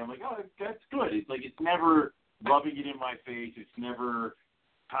good day. I'm like, oh, that's good. It's like, it's never rubbing it in my face. It's never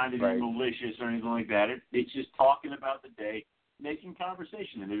trying to be malicious or anything like that. It's just talking about the day, making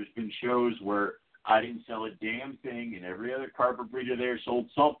conversation. And there's been shows where I didn't sell a damn thing, and every other carpet breeder there sold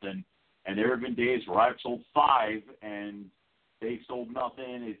something. And there have been days where I've sold 5, and they've sold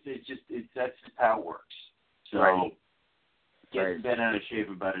nothing. That's just how it works. So getting bent out of shape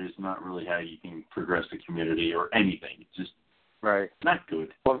about it is not really how you can progress the community or anything. It's just not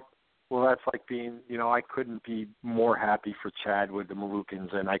good. Well, that's like being, I couldn't be more happy for Chad with the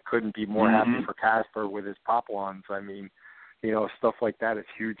Moluccans, and I couldn't be more happy for Casper with his Papillons. I mean, stuff like that is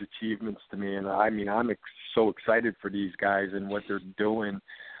huge achievements to me, and I'm so excited for these guys and what they're doing.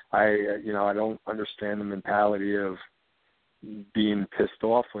 I don't understand the mentality of being pissed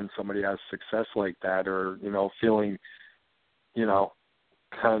off when somebody has success like that, or feeling,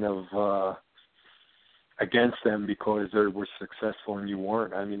 kind of against them because they were successful and you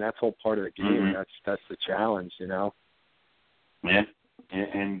weren't. I mean, that's all part of the game. That's the challenge, Yeah,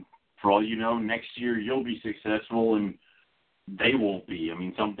 and for all you know, next year you'll be successful and they won't be. I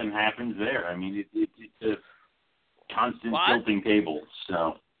mean, something happens there. I mean, it's a constant tilting table.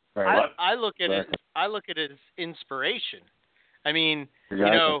 So I look at it. I look at it as inspiration. I mean,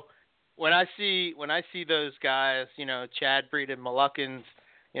 when I see those guys, Chad Breed and Moluccans,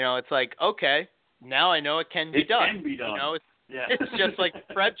 it's like, okay, now I know it can be done. It can be done. It's just like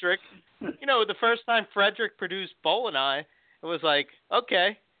Frederick. The first time Frederick produced Boelen, it was like,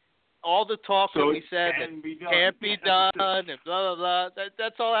 okay, all the talk that we said that can't be done and blah, blah, blah,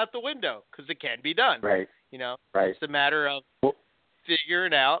 that's all out the window because it can be done. Right. It's a matter of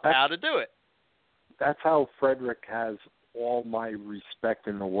figuring out how to do it. That's how Frederick has all my respect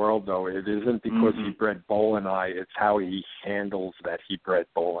in the world, though. It isn't because he bred Boelen, it's how he handles that he bred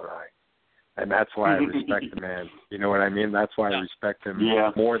Boelen. And that's why I respect the man. You know what I mean? That's why I respect him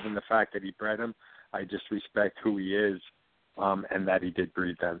more than the fact that he bred him. I just respect who he is, and that he did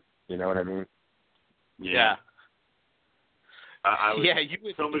breed them. You know what I mean? Yeah.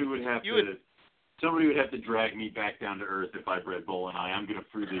 Somebody would have to drag me back down to earth if I bred Boelen. I'm going to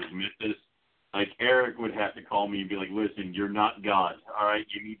freely admit this. Like, Eric would have to call me and be like, listen, you're not God, all right?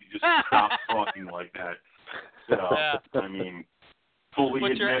 You need to just stop talking like that. So, I mean, fully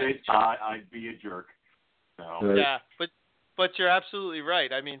admit it, I'd be a jerk. So. Yeah, but you're absolutely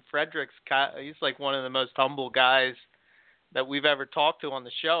right. I mean, Frederick's he's like one of the most humble guys that we've ever talked to on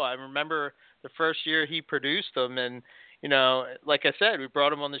the show. I remember the first year he produced them, and, like I said, we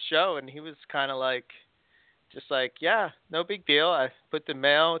brought him on the show, and he was kind of like, just like, yeah, no big deal. I put the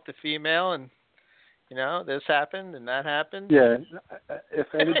male with the female, and this happened and that happened. Yeah, if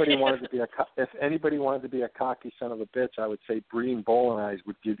anybody wanted to be a cocky son of a bitch, I would say breeding Boelen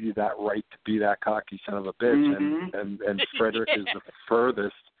would give you that right to be that cocky son of a bitch, and Frederick is the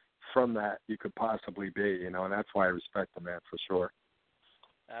furthest from that you could possibly be, and that's why I respect the man for sure.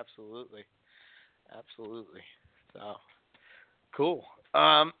 Absolutely. So cool.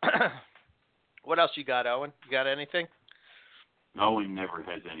 What else you got, Owen? You got anything? Owen never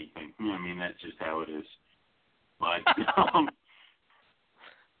has anything. I mean, that's just how it is. But,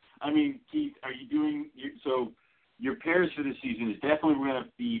 I mean, Keith, are you doing – so your pairs for this season is definitely we're going to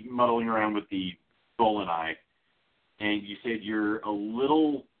be muddling around with the Boelen, and you said you're a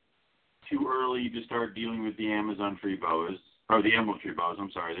little too early to start dealing with the Amazon tree boas, or the emerald tree boas,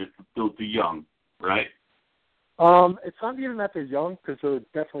 I'm sorry. They're still too young, right? It's not even that they're young because they're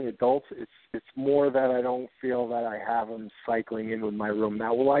definitely adults. It's more that I don't feel that I have them cycling in with my room.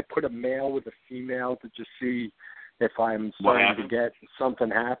 Now, will I put a male with a female to just see if I'm starting to get something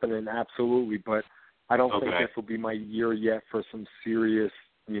happening? Absolutely, but I don't think this will be my year yet for some serious,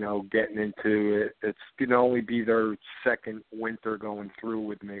 getting into it. It's going to only be their second winter going through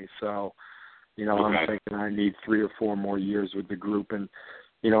with me. So, I'm thinking I need 3 or 4 more years with the group. And,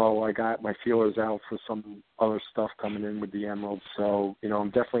 I got my feelers out for some other stuff coming in with the emeralds. So, I'm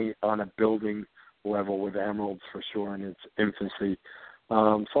definitely on a building level with emeralds for sure in its infancy.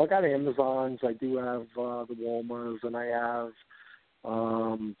 So I got Amazons. I do have the Walmers, and I have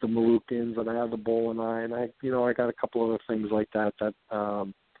the Moluccans, and I have the Boelen, and I got a couple other things like that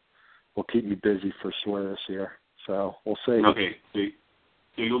will keep me busy for sure this year. So we'll see. Okay, so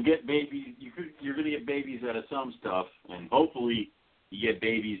you'll get babies. You're going to get babies out of some stuff, and hopefully you get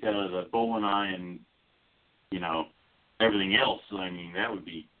babies out of the Boelen and everything else. I mean, that would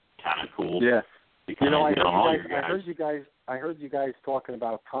be kind of cool. Yeah. I heard you guys talking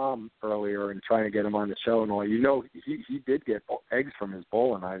about Tom earlier and trying to get him on the show and all. He did get eggs from his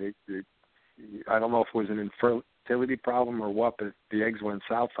Boelen. I don't know if it was an infertility problem or what, but the eggs went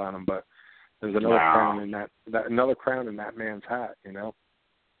south on him. But there's another crown in another crown in that man's hat.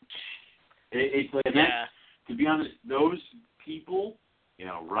 It's like that. To be honest, those people,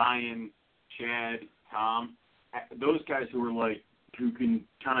 Ryan, Chad, Tom, those guys who can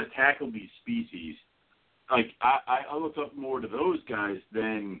kind of tackle these species, like I look up more to those guys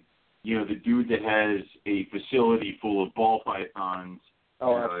than, the dude that has a facility full of ball pythons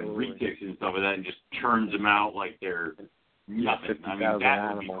and retics and stuff like that and just turns them out like they're nothing. I mean, that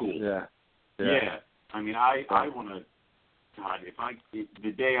animals. would be cool. Yeah. I mean, I want to. God,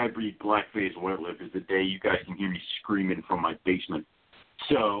 the day I breed black-faced white-lip is the day you guys can hear me screaming from my basement.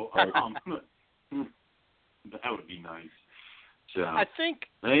 So that would be nice. So I think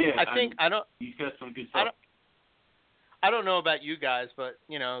He's got some good stuff. I don't know about you guys, but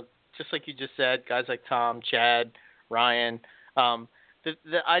just like you just said, guys like Tom, Chad, Ryan.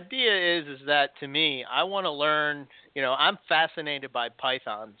 The idea is that to me, I want to learn. I'm fascinated by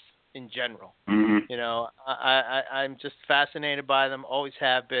pythons in general. Mm-hmm. I'm just fascinated by them, always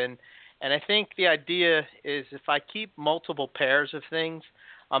have been. And I think the idea is if I keep multiple pairs of things,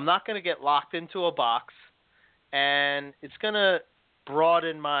 I'm not going to get locked into a box, and it's going to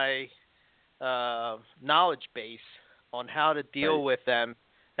broaden my knowledge base on how to deal with them.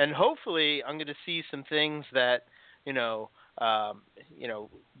 And hopefully I'm going to see some things that,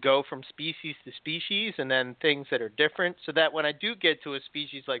 go from species to species, and then things that are different, so that when I do get to a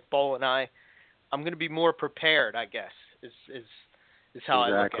species like Boelen, I'm going to be more prepared, I guess, is how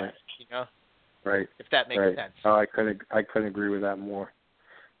I look at it, Right. If that makes sense. Oh, I couldn't agree with that more.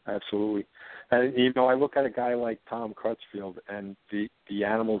 Absolutely. And, I look at a guy like Tom Crutchfield and the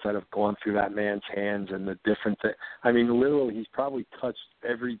animals that have gone through that man's hands and the different things. I mean, literally, he's probably touched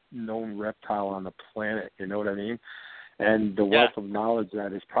every known reptile on the planet, you know what I mean? And the wealth of knowledge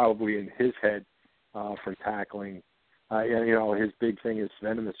that is probably in his head for tackling. His big thing is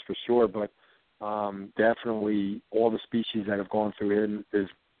venomous for sure, but definitely all the species that have gone through him is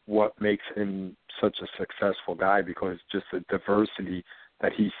what makes him such a successful guy, because just the diversity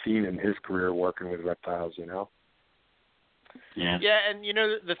that he's seen in his career working with reptiles, Yeah. Yeah, and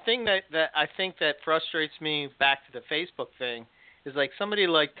the thing that I think that frustrates me, back to the Facebook thing, is like somebody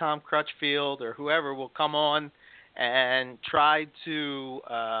like Tom Crutchfield or whoever will come on and try to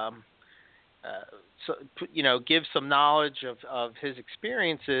give some knowledge of his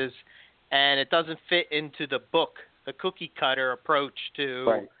experiences, and it doesn't fit into the book, the cookie cutter approach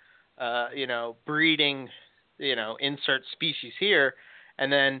to breeding, insert species here.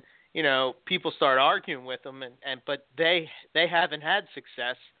 And then, people start arguing with them, but they haven't had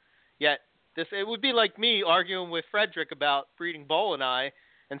success yet. It would be like me arguing with Frederick about breeding Boelen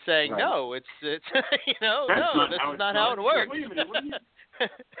and saying, no, it's this is not how it works. Wait a minute, what are you...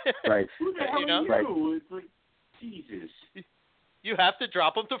 Right. Who the hell are you? It's like, Jesus. You have to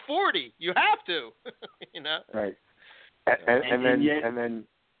drop them to 40. You have to, Right. And then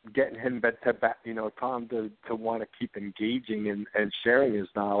getting him Tom to want to keep engaging and sharing his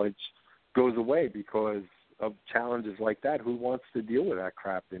knowledge goes away because of challenges like that. Who wants to deal with that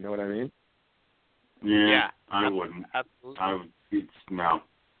crap? You know what I mean? Yeah. I wouldn't. Absolutely.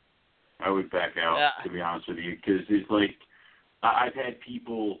 I would back out, to be honest with you, because it's like I've had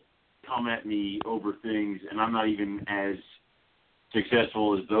people come at me over things, and I'm not even as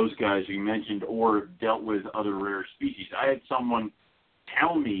successful as those guys you mentioned or dealt with other rare species. I had someone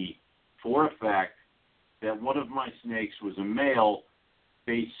tell me for a fact that one of my snakes was a male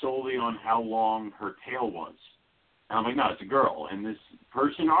based solely on how long her tail was. And I'm like, no, it's a girl. And this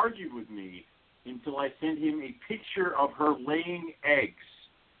person argued with me until I sent him a picture of her laying eggs.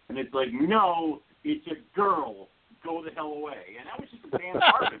 And it's like, no, it's a girl. Go the hell away. And that was just a damn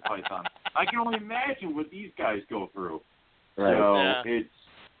carpet python. I can only imagine what these guys go through. Right. So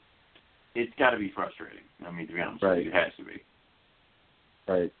it's got to be frustrating. I mean, to be honest with you, it has to be.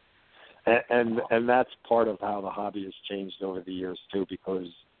 Right. And that's part of how the hobby has changed over the years too, because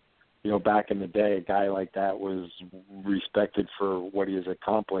back in the day, a guy like that was respected for what he has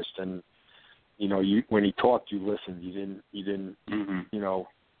accomplished, and when he talked, you listened. You didn't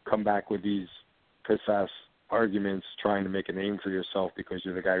come back with these piss-ass arguments trying to make a name for yourself because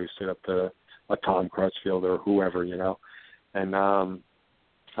you're the guy who stood up to a Tom Crutchfield or whoever, And I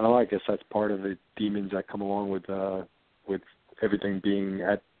don't know, I guess that's part of the demons that come along with everything being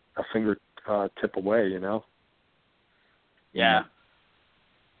at a fingertip away, Yeah.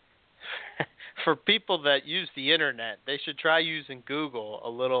 For people that use the internet, they should try using Google a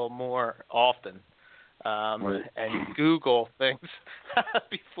little more often, and Google things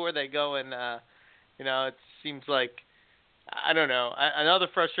before they go and, it seems like, I don't know. Another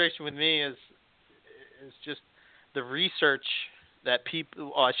frustration with me is just the research that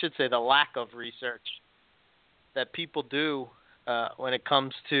people, I should say the lack of research that people do when it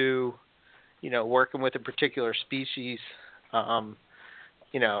comes to, working with a particular species,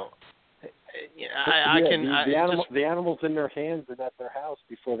 The animal's in their hands and at their house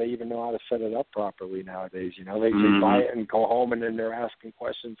before they even know how to set it up properly nowadays. You know, they just buy it and go home, and then they're asking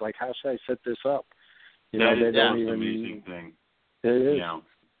questions like, "How should I set this up?" You know, they don't even. That's an amazing thing. It is.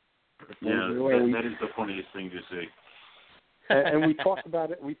 That is the funniest thing to see. And we talked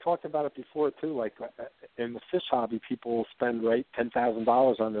about it. We talked about it before too. Like in the fish hobby, people will spend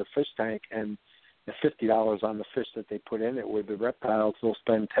 $10,000 on their fish tank and $50 on the fish that they put in it. With the reptiles, they'll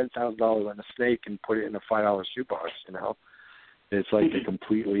spend $10,000 on a snake and put it in a $5 shoebox. You know, it's like a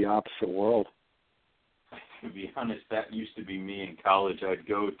completely opposite world. To be honest, that used to be me in college. I'd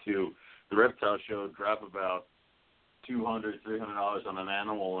go to the reptile show, drop about $200, $300 on an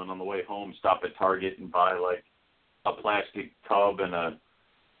animal, and on the way home, stop at Target and buy like a plastic tub and a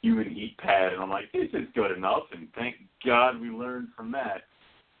human heat pad, and I'm like, this is good enough, and thank God we learned from that.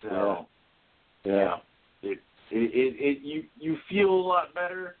 So, you feel a lot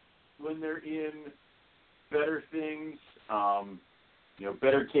better when they're in better things,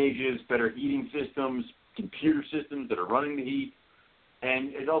 better cages, better heating systems, computer systems that are running the heat,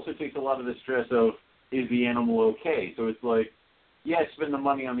 and it also takes a lot of the stress of, is the animal okay? So it's like, yes, spend the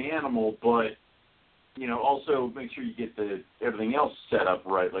money on the animal, but also make sure you get everything else set up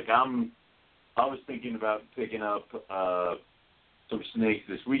right. Like I was thinking about picking up some snakes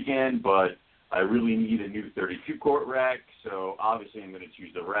this weekend, but I really need a new 32-quart rack. So obviously I'm going to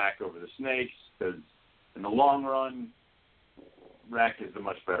choose the rack over the snakes because in the long run, rack is a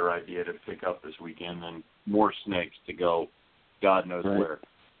much better idea to pick up this weekend than more snakes to go God knows where.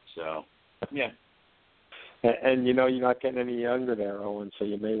 So, yeah. And you're not getting any younger there, Owen, so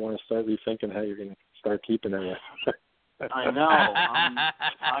you may want to start rethinking how you're going to start keeping it. I know.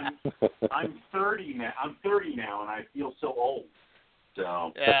 I'm 30 now. I'm 30 now, and I feel so old.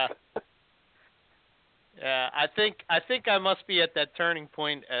 So. Yeah. Yeah, I think I must be at that turning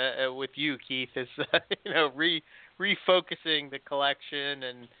point with you, Keith. Is refocusing the collection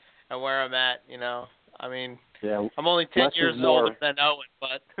and where I'm at. I mean, I'm only 10 years older than Owen,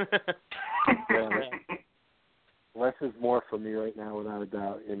 but. Less is more for me right now, without a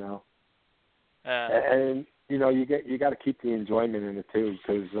doubt. And you got to keep the enjoyment in it too,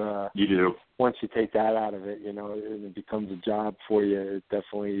 because you do. Once you take that out of it, and it becomes a job for you. It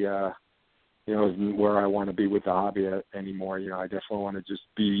definitely, isn't where I want to be with the hobby anymore. I definitely want to just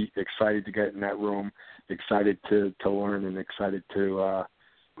be excited to get in that room, excited to learn, and excited to,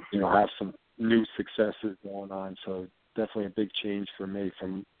 have some new successes going on. So definitely a big change for me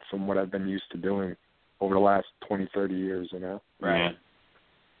from what I've been used to doing over the last 20, 30 years, Right.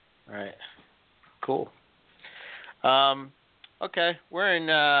 Right. Cool. Okay, we're in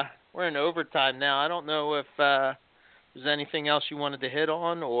overtime now. I don't know if there's anything else you wanted to hit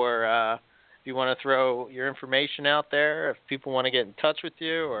on, or if you want to throw your information out there, if people want to get in touch with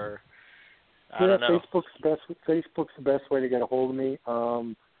you, or I don't know. Facebook's the best way to get a hold of me.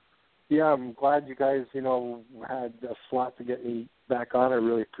 I'm glad you guys, had a slot to get me back on. I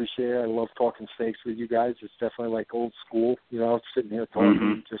really appreciate it. I love talking snakes with you guys. It's definitely like old school, sitting here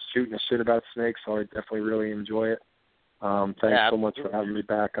talking, just shooting the shit about snakes. So I definitely really enjoy it. Thanks so much for having me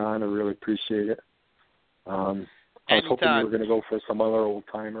back on. I really appreciate it. I was hoping you were going to go for some other old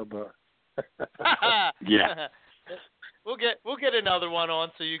timer, but yeah. We'll get another one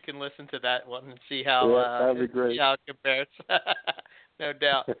on so you can listen to that one and see how that'd be great. See how it compares. No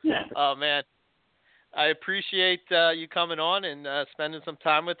doubt. Yeah. Oh man, I appreciate you coming on and spending some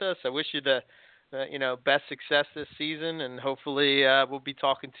time with us. I wish you the best success this season, and hopefully we'll be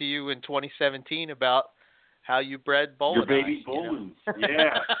talking to you in 2017 about how you bred Boelen. Your baby Boelens.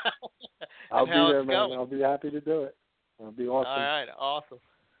 Yeah. I'll be there, man. I'll be happy to do it. It'll be awesome. All right, awesome.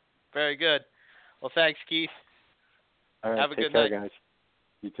 Very good. Well, thanks, Keith. All right, have a good night, guys.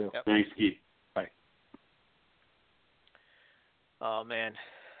 You too. Yep. Thanks, Keith. Bye. Oh man,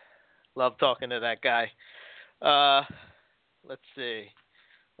 love talking to that guy. Let's see,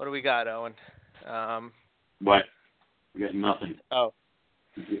 what do we got, Owen? What? We got nothing. Oh.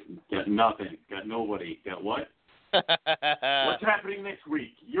 Got nothing. Got nobody. Got what? What's happening next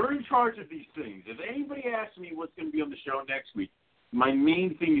week? You're in charge of these things. If anybody asks me what's going to be on the show next week, my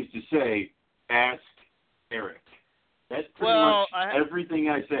main thing is to say, ask Eric. That's pretty much everything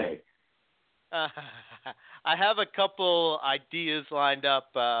I say. I have a couple ideas lined up.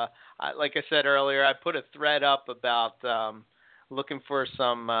 Like I said earlier, I put a thread up about looking for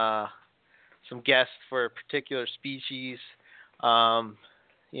some guests for a particular species.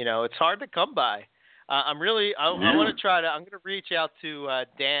 It's hard to come by. I want to I'm going to reach out to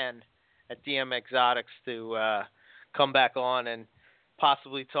Dan at DM Exotics to come back on and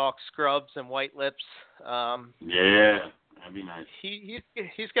possibly talk scrubs and white lips. Yeah. That'd be nice.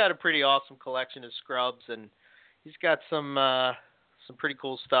 He's got a pretty awesome collection of scrubs, and he's got some pretty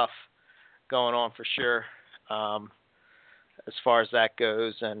cool stuff going on for sure, as far as that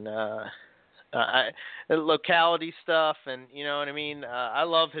goes, and locality stuff, and you know what I mean. I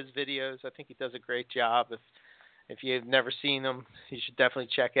love his videos. I think he does a great job. If you've never seen him, you should definitely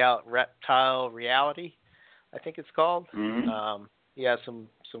check out Reptile Reality, I think it's called. Mm-hmm. He has some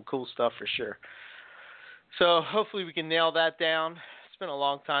cool stuff for sure. So hopefully we can nail that down. It's been a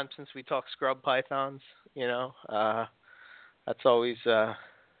long time since we talked scrub pythons, you know. That's always a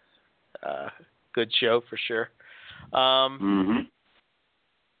good show for sure. Mm-hmm.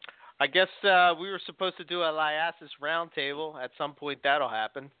 I guess we were supposed to do a Liasis roundtable. At some point that'll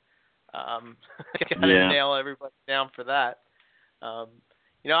happen. Gotta nail everybody down for that.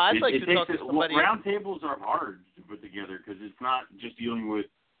 You know, I'd like to talk to somebody. Roundtables are hard to put together because it's not just dealing with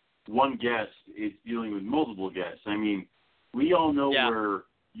one guest, it's dealing with multiple guests. I mean, we all know where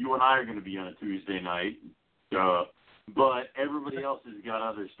you and I are going to be on a Tuesday night, but everybody else has got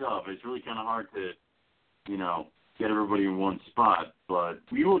other stuff. It's really kind of hard to, you know, get everybody in one spot, but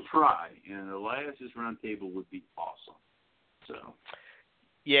we will try, and the Liasis roundtable would be awesome. So.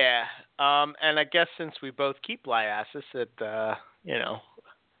 Yeah, and I guess since we both keep Liasis, it, you know,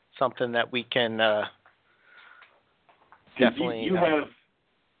 something that we can definitely.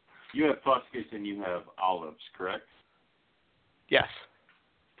 You have Fuscus and you have Olives, correct? Yes.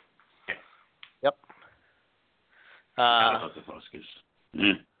 Okay. Yep. About the Fuscus.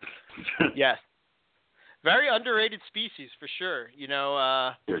 Yes. Very underrated species for sure. You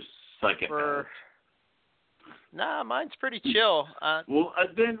know. They're psychopaths. Nah, mine's pretty chill. Well,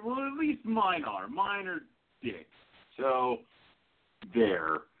 at least mine are. Mine are dicks. So,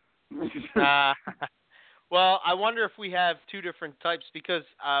 there. Well, I wonder if we have two different types because,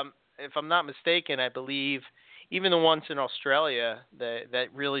 if I'm not mistaken, I believe even the ones in Australia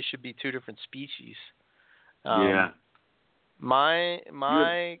that really should be two different species. My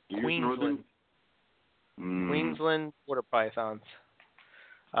Queensland water pythons.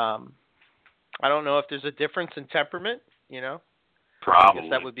 I don't know if there's a difference in temperament. You know, probably. I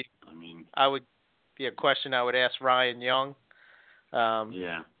guess that would be. I would be a question I would ask Ryan Young.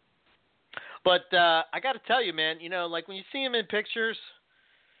 Yeah. But I got to tell you, man, you know, like when you see them in pictures,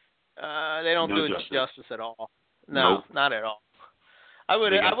 they don't do it justice at all. No, nope. Not at all. I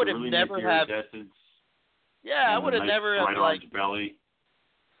would have never have. Yeah, I would have never have like belly.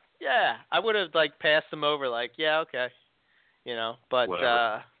 Yeah, I would have like passed them over like, yeah, okay, you know. But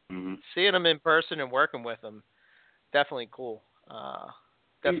seeing them in person and working with them, definitely cool.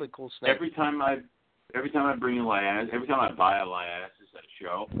 Definitely cool snake. Every time I bring a Liasis, every time I buy a Liasis at a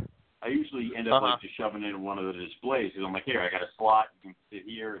show, I usually end up like just shoving it in one of the displays because I'm like, here, I got a slot, you can sit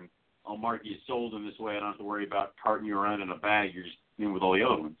here, and I'll mark you sold in this way. I don't have to worry about carting you around in a bag. You're just in with all the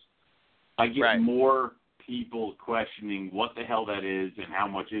other ones. I get more people questioning what the hell that is and how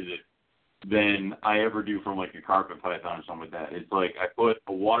much is it than I ever do from like a carpet python or something like that. It's like I put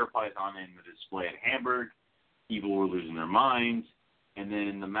a water python in the display at Hamburg. People were losing their minds. And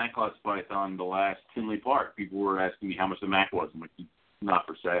then the Macklot's python, the last Tinley Park, people were asking me how much the Mac was. I'm like, it's not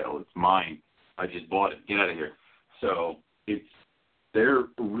for sale. It's mine. I just bought it. Get out of here. So they're a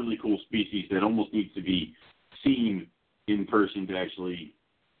really cool species that almost needs to be seen in person to actually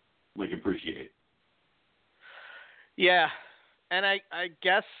like appreciate it. Yeah, and I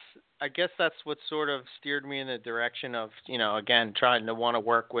guess that's what sort of steered me in the direction of, you know, again, trying to want to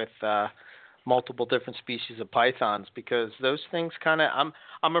work with multiple different species of pythons because those things kind of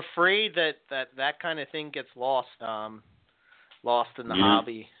I'm afraid that kind of thing gets lost in the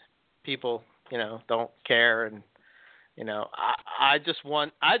hobby. People, you know, don't care, and you know, I guess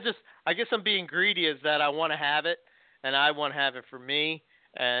I'm being greedy is that I want to have it and I want to have it for me.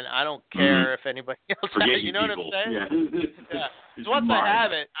 And I don't care if anybody else has it. You know people. What I'm saying? Yeah. So once I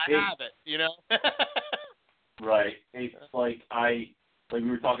have it, I have it. You know. Right. It's like we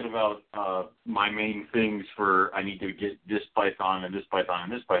were talking about my main things for I need to get this python and this python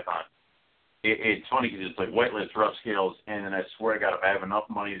and this python. It's funny because it's like white lips, rough scales, and then I swear to God, if I have enough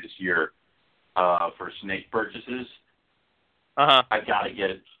money this year for snake purchases, I gotta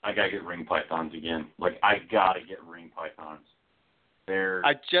get ring pythons again. Like I gotta get ring pythons.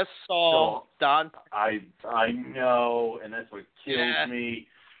 I just saw Don. I know, and that's what kills me.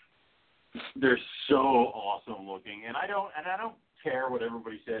 They're so awesome looking, and I don't care what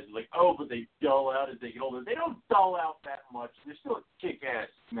everybody says. Like, oh, but they dull out as they get older. They don't dull out that much. They're still a kick-ass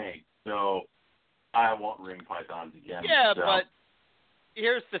snake. So I want ring pythons again. Yeah, so. But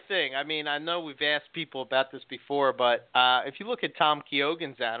here's the thing. I mean, I know we've asked people about this before, but if you look at Tom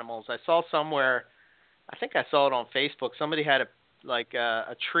Keoghan's animals, I saw somewhere. I think I saw it on Facebook. Somebody had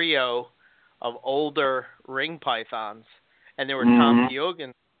a trio of older ring pythons, and they were Tom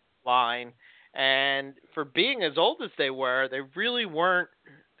Diogan's line. And for being as old as they really weren't.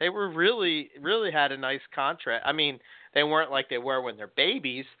 They were really had a nice contrast. I mean, they weren't like they were when they're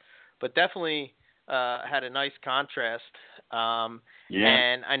babies, but definitely had a nice contrast.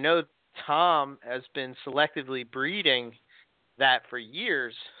 And I know Tom has been selectively breeding that for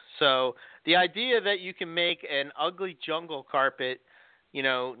years. So the idea that you can make an ugly jungle carpet,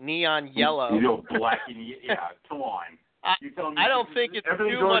 neon yellow, black and come on. You tell me I don't think it's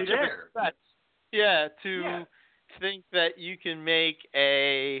too much of a stretch. Yeah, think that you can make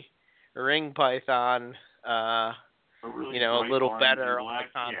a ring python, a little better on the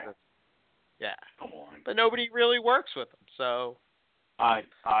concept. Yeah. Come on. But nobody really works with them, so. I've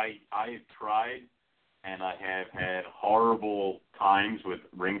tried, and I have had horrible times with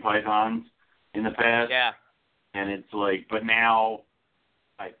ring pythons in the past. Yeah. And it's like, but now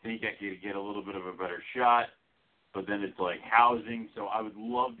I think I could get a little bit of a better shot, but then it's like housing, so I would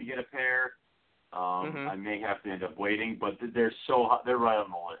love to get a pair. I may have to end up waiting, but they're right on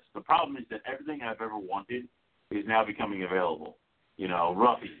the list. The problem is that everything I've ever wanted is now becoming available.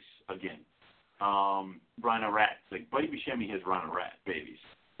 Roughies, again. Rhino rats. Like, Buddy Buscemi has rhino rat babies.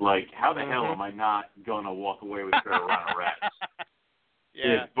 Like, how the hell am I not going to walk away with a pair of rhino rats?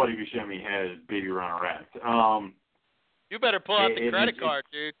 Yeah. If Buddy Buscemi has baby rhino rats. You better pull out the credit card,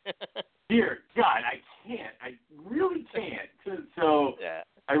 dude. Dear God, I can't. I really can't. So yeah.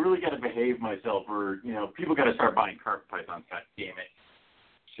 I really got to behave myself, or people got to start buying carpet pythons. God damn it.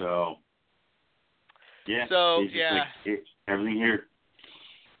 So yeah. So everything here.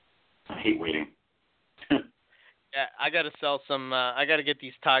 I hate waiting. Yeah, I got to sell some. I got to get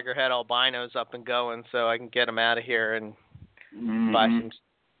these tiger head albinos up and going so I can get them out of here and buy some.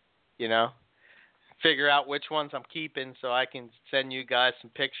 Figure out which ones I'm keeping so I can send you guys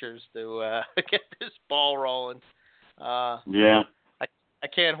some pictures to get this ball rolling. Yeah. I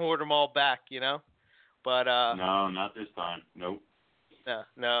can't hoard them all back, but no, not this time. Nope.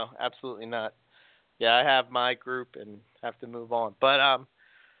 No, absolutely not. Yeah, I have my group and have to move on. But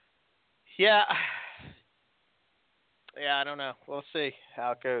yeah, I don't know. We'll see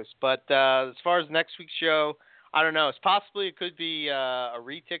how it goes. But as far as next week's show, I don't know. It could be a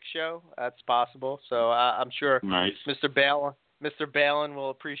retic show. That's possible. So I'm sure nice. Mr. Boelen will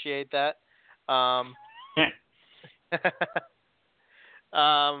appreciate that.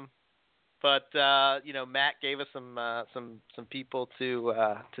 But Matt gave us some people to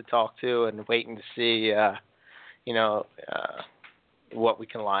talk to, and waiting to see what we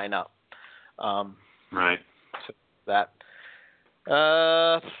can line up. Right. So that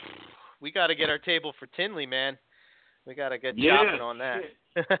we got to get our table for Tinley, man. We got to get chopping on that.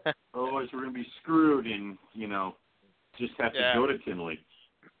 Otherwise, we're gonna be screwed, and just have to go to Tinley.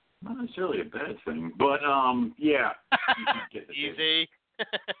 Not necessarily a bad thing, but yeah. You get the easy.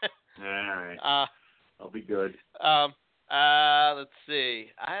 All right. I'll be good. Let's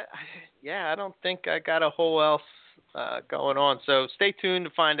see. I don't think I got a whole else going on. So stay tuned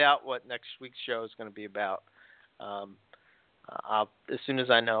to find out what next week's show is going to be about. As soon as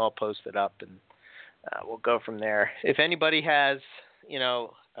I know, I'll post it up, and we'll go from there. If anybody has,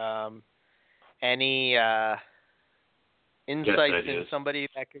 any insights in somebody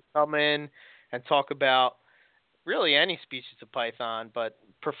that could come in and talk about really any species of python, but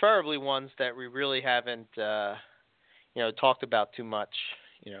preferably ones that we really haven't, talked about too much.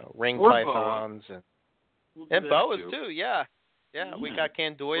 Ring or pythons boa. and boas too. Yeah, we got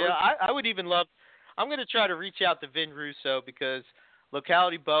Candoya. I would even love. I'm going to try to reach out to Vin Russo because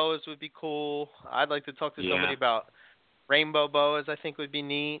locality boas would be cool. I'd like to talk to somebody about rainbow boas. I think would be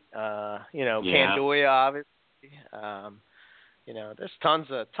neat. Candoya, obviously. There's tons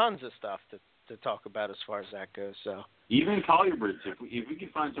of stuff to talk about as far as that goes. So even colubrids, if we can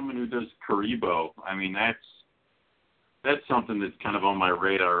find someone who does Caribo, I mean that's something that's kind of on my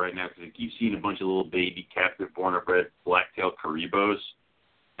radar right now because I keep seeing a bunch of little baby captive born or bred black-tailed Caribos,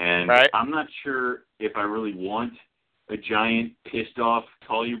 and I'm not sure if I really want a giant pissed off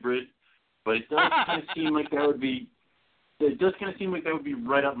colubrid, but it does kind of seem like that would be. It does kind of seem like that would be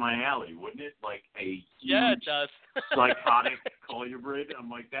right up my alley, wouldn't it? Like a huge, it does. psychotic colubrid. I'm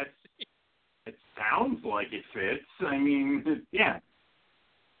like, it sounds like it fits. I mean, yeah.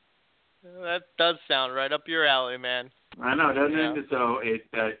 That does sound right up your alley, man. I know, doesn't it? So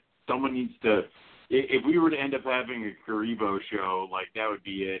someone needs to. If we were to end up having a Caribo show, like that would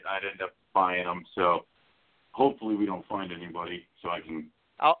be it. I'd end up buying them. So hopefully we don't find anybody, so I can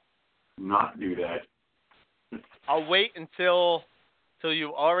not do that. I'll wait until So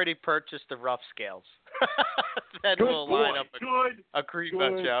you already purchased the rough scales. Then Good we'll boy. line up a creep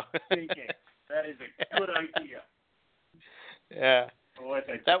show. Thinking. That is a good idea. Yeah. Boy,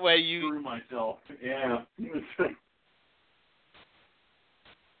 I that way you screw myself. Yeah.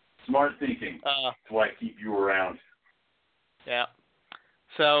 Smart thinking. That's why I keep you around. Yeah.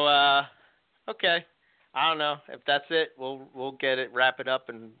 So, okay. I don't know if that's it. We'll wrap it up,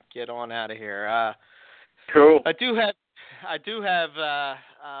 and get on out of here. Cool. I do have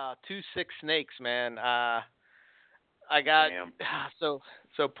 2 sick snakes, man. I got so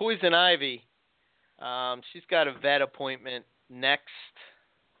Poison Ivy. She's got a vet appointment next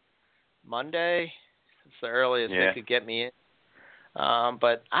Monday. It's the earliest they could get me in.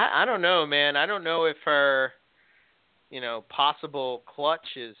 But I don't know, man. I don't know if her, possible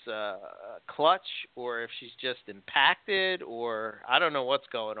clutch is clutch, or if she's just impacted, or I don't know what's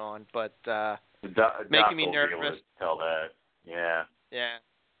going on. But making me nervous. Will be able to tell that. Yeah. Yeah.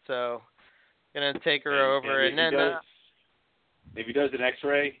 So gonna take her over, and then if he does an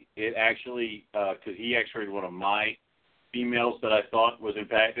X-ray, it actually because he X-rayed one of my females that I thought was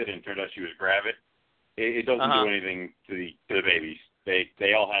impacted, and it turned out she was gravid. It doesn't do anything to the babies.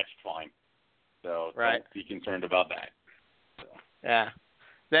 They all hatched fine. So don't be concerned about that. So. Yeah.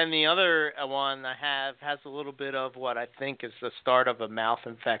 Then the other one I have has a little bit of what I think is the start of a mouth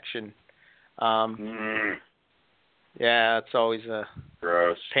infection. Yeah, it's always a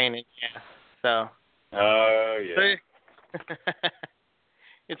gross pain in the ass. So. Oh yeah.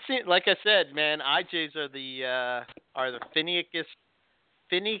 It seems, like I said, man, IJs are the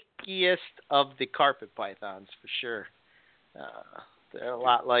finickiest of the carpet pythons for sure. They're a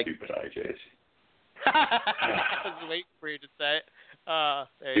lot like stupid IJs. I was waiting for you to say it.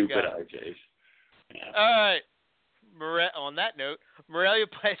 There you go. Stupid IJs. Yeah. All right. On that note,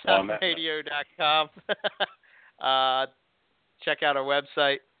 MoreliaPythonRadio.com. Check out our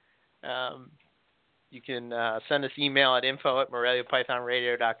website. You can send us email at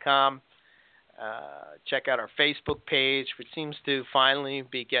info@MoreliaPythonRadio.com. Check out our Facebook page, which seems to finally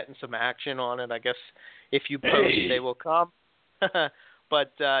be getting some action on it. I guess if you post, they will come.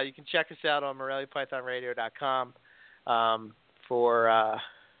 But you can check us out on MoreliaPythonRadio.com for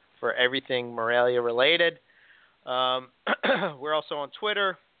everything Morelia related. We're also on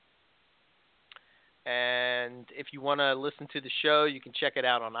Twitter. And if you want to listen to the show, you can check it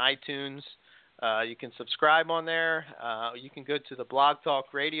out on iTunes. You can subscribe on there. You can go to the Blog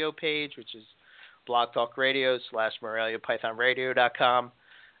Talk Radio page, which is blogtalkradio.com/MoreliaPythonRadio.com.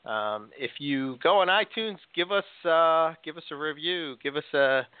 If you go on iTunes, give us a review, give us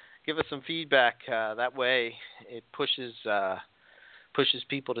some feedback. That way, it pushes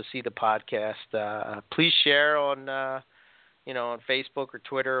people to see the podcast. Please share on on Facebook or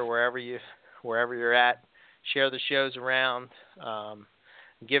Twitter or wherever you're at. Share the shows around.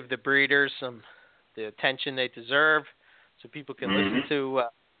 Give the breeders the attention they deserve, so people can listen to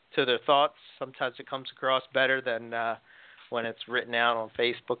their thoughts. Sometimes it comes across better than when it's written out on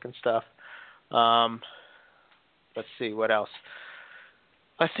Facebook and stuff. Let's see, what else?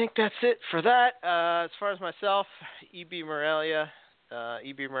 I think that's it for that. As far as myself, EB Morelia,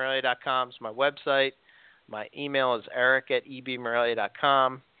 ebmorelia.com is my website. My email is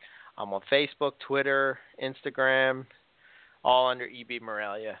eric@ebmorelia.com. I'm on Facebook, Twitter, Instagram, all under EB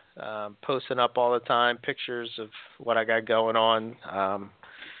Morelia. Posting up all the time, pictures of what I got going on. I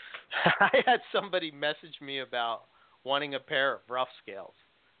had somebody message me about wanting a pair of rough scales.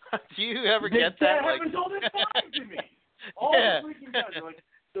 Do you ever get that? That happens all the time to me. All the freaking time.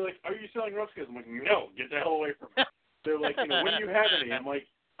 They're like, are you selling rough scales? I'm like, no, get the hell away from me. They're like, when do you have any? I'm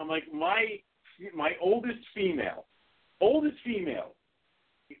like, my oldest female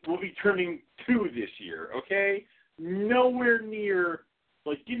will be turning 2 this year, okay? Nowhere near,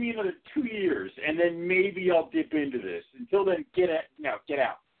 give me another 2 years, and then maybe I'll dip into this. Until then, get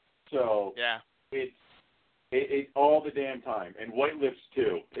out. So it's all the damn time, and white lips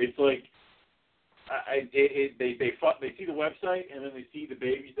too. It's like they see the website, and then they see the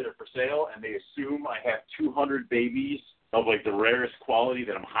babies that are for sale, and they assume I have 200 babies of the rarest quality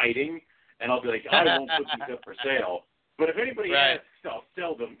that I'm hiding, and I'll be like, I won't put these up for sale. But if anybody asks, I'll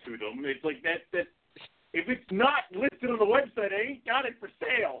sell them to them. It's like that. If it's not listed on the website, I ain't got it for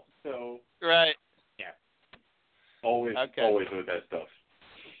sale. So yeah, always with that stuff.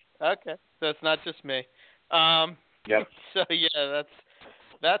 Okay, so it's not just me. Yep. So yeah,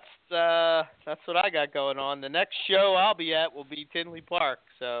 that's what I got going on. The next show I'll be at will be Tinley Park.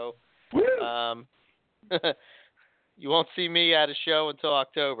 So you won't see me at a show until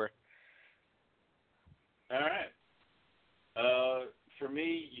October. All right. For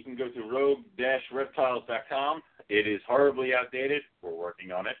me, you can go to rogue-reptiles.com. It is horribly outdated. We're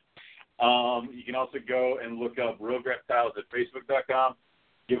working on it. You can also go and look up Rogue Reptiles at Facebook.com.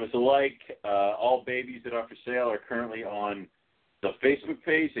 Give us a like. All babies that are for sale are currently on the Facebook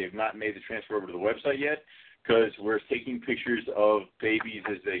page. They have not made the transfer over to the website yet because we're taking pictures of babies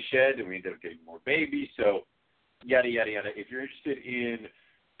as they shed, and we end up getting more babies. So yada, yada, yada. If you're interested in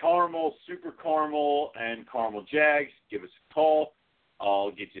caramel, super caramel, and caramel jags, give us a call.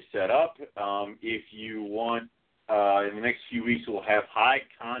 I'll get you set up. If you want, in the next few weeks, we'll have high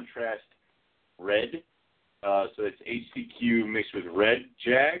contrast red. So it's HCQ mixed with red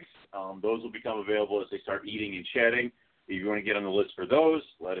jags. Those will become available as they start eating and shedding. If you want to get on the list for those,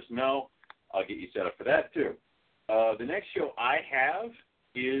 let us know. I'll get you set up for that, too. The next show I have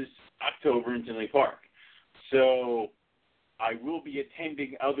is October in Tinley Park. So I will be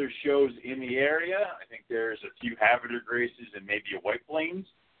attending other shows in the area. I think there's a few Havre Graces and maybe a White Plains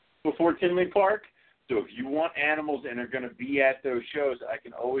before Tinley Park. So if you want animals and are going to be at those shows, I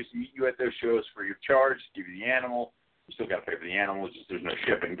can always meet you at those shows for your charge, give you the animal. You still got to pay for the animal, just there's no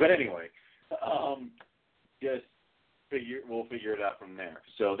shipping. But anyway, we'll figure it out from there.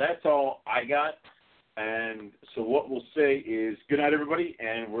 So that's all I got. And so what we'll say is good night, everybody,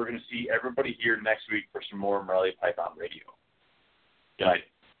 and we're going to see everybody here next week for some more Morelia Python Radio. Good night.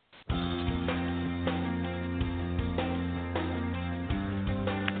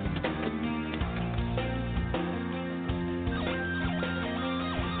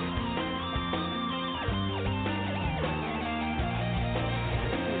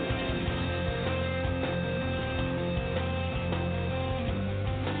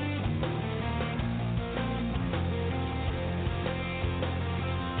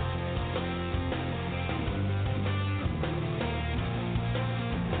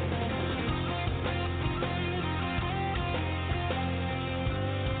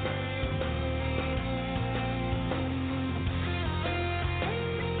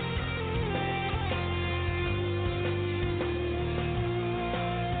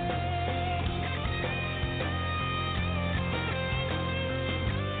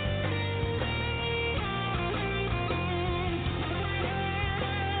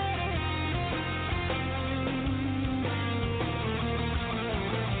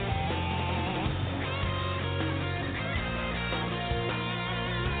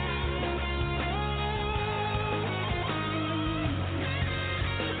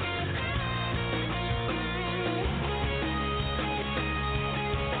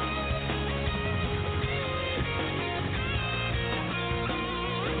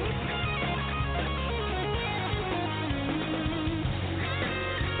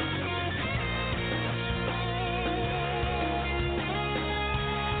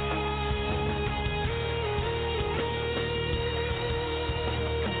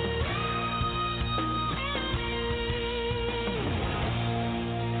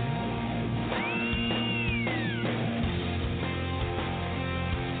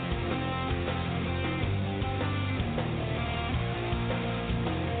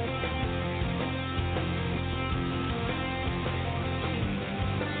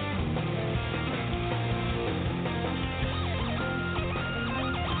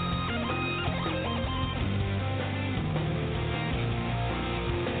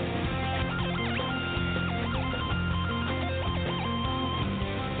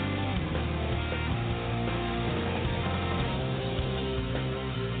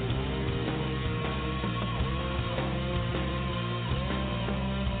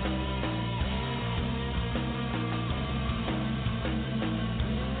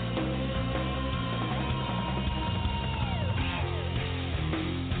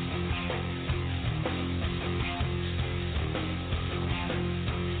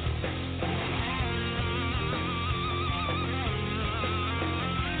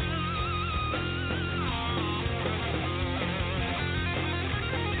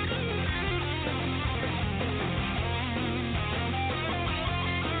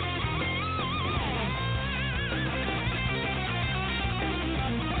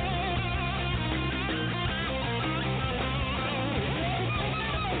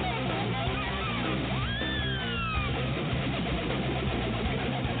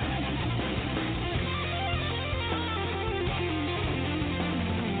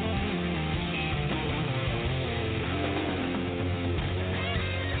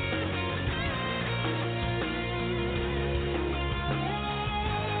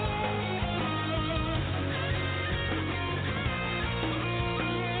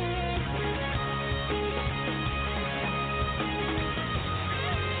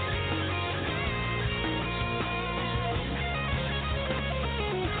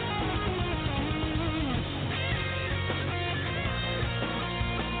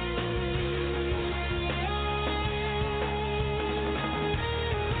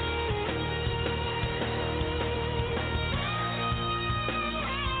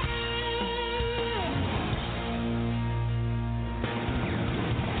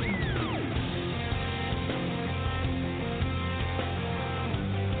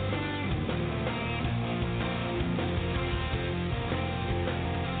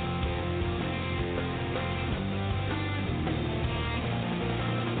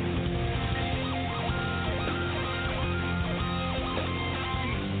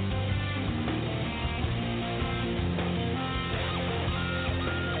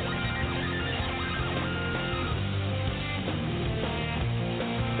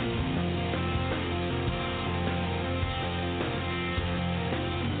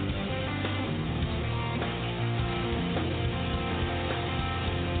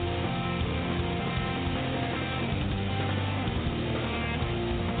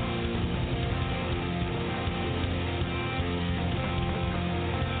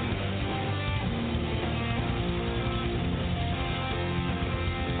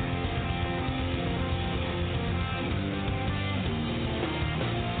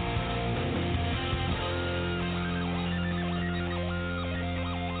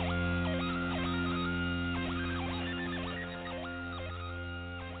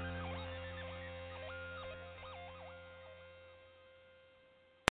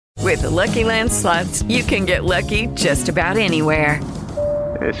 With the Lucky Land Slots, you can get lucky just about anywhere.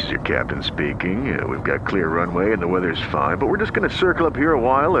 This is your captain speaking. We've got clear runway and the weather's fine, but we're just going to circle up here a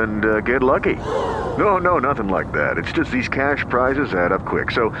while and get lucky. No, nothing like that. It's just these cash prizes add up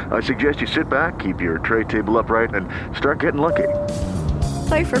quick. So I suggest you sit back, keep your tray table upright, and start getting lucky.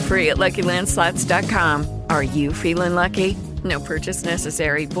 Play for free at LuckyLandSlots.com. Are you feeling lucky? No purchase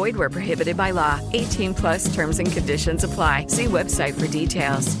necessary. Void where prohibited by law. 18+ terms and conditions apply. See website for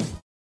details.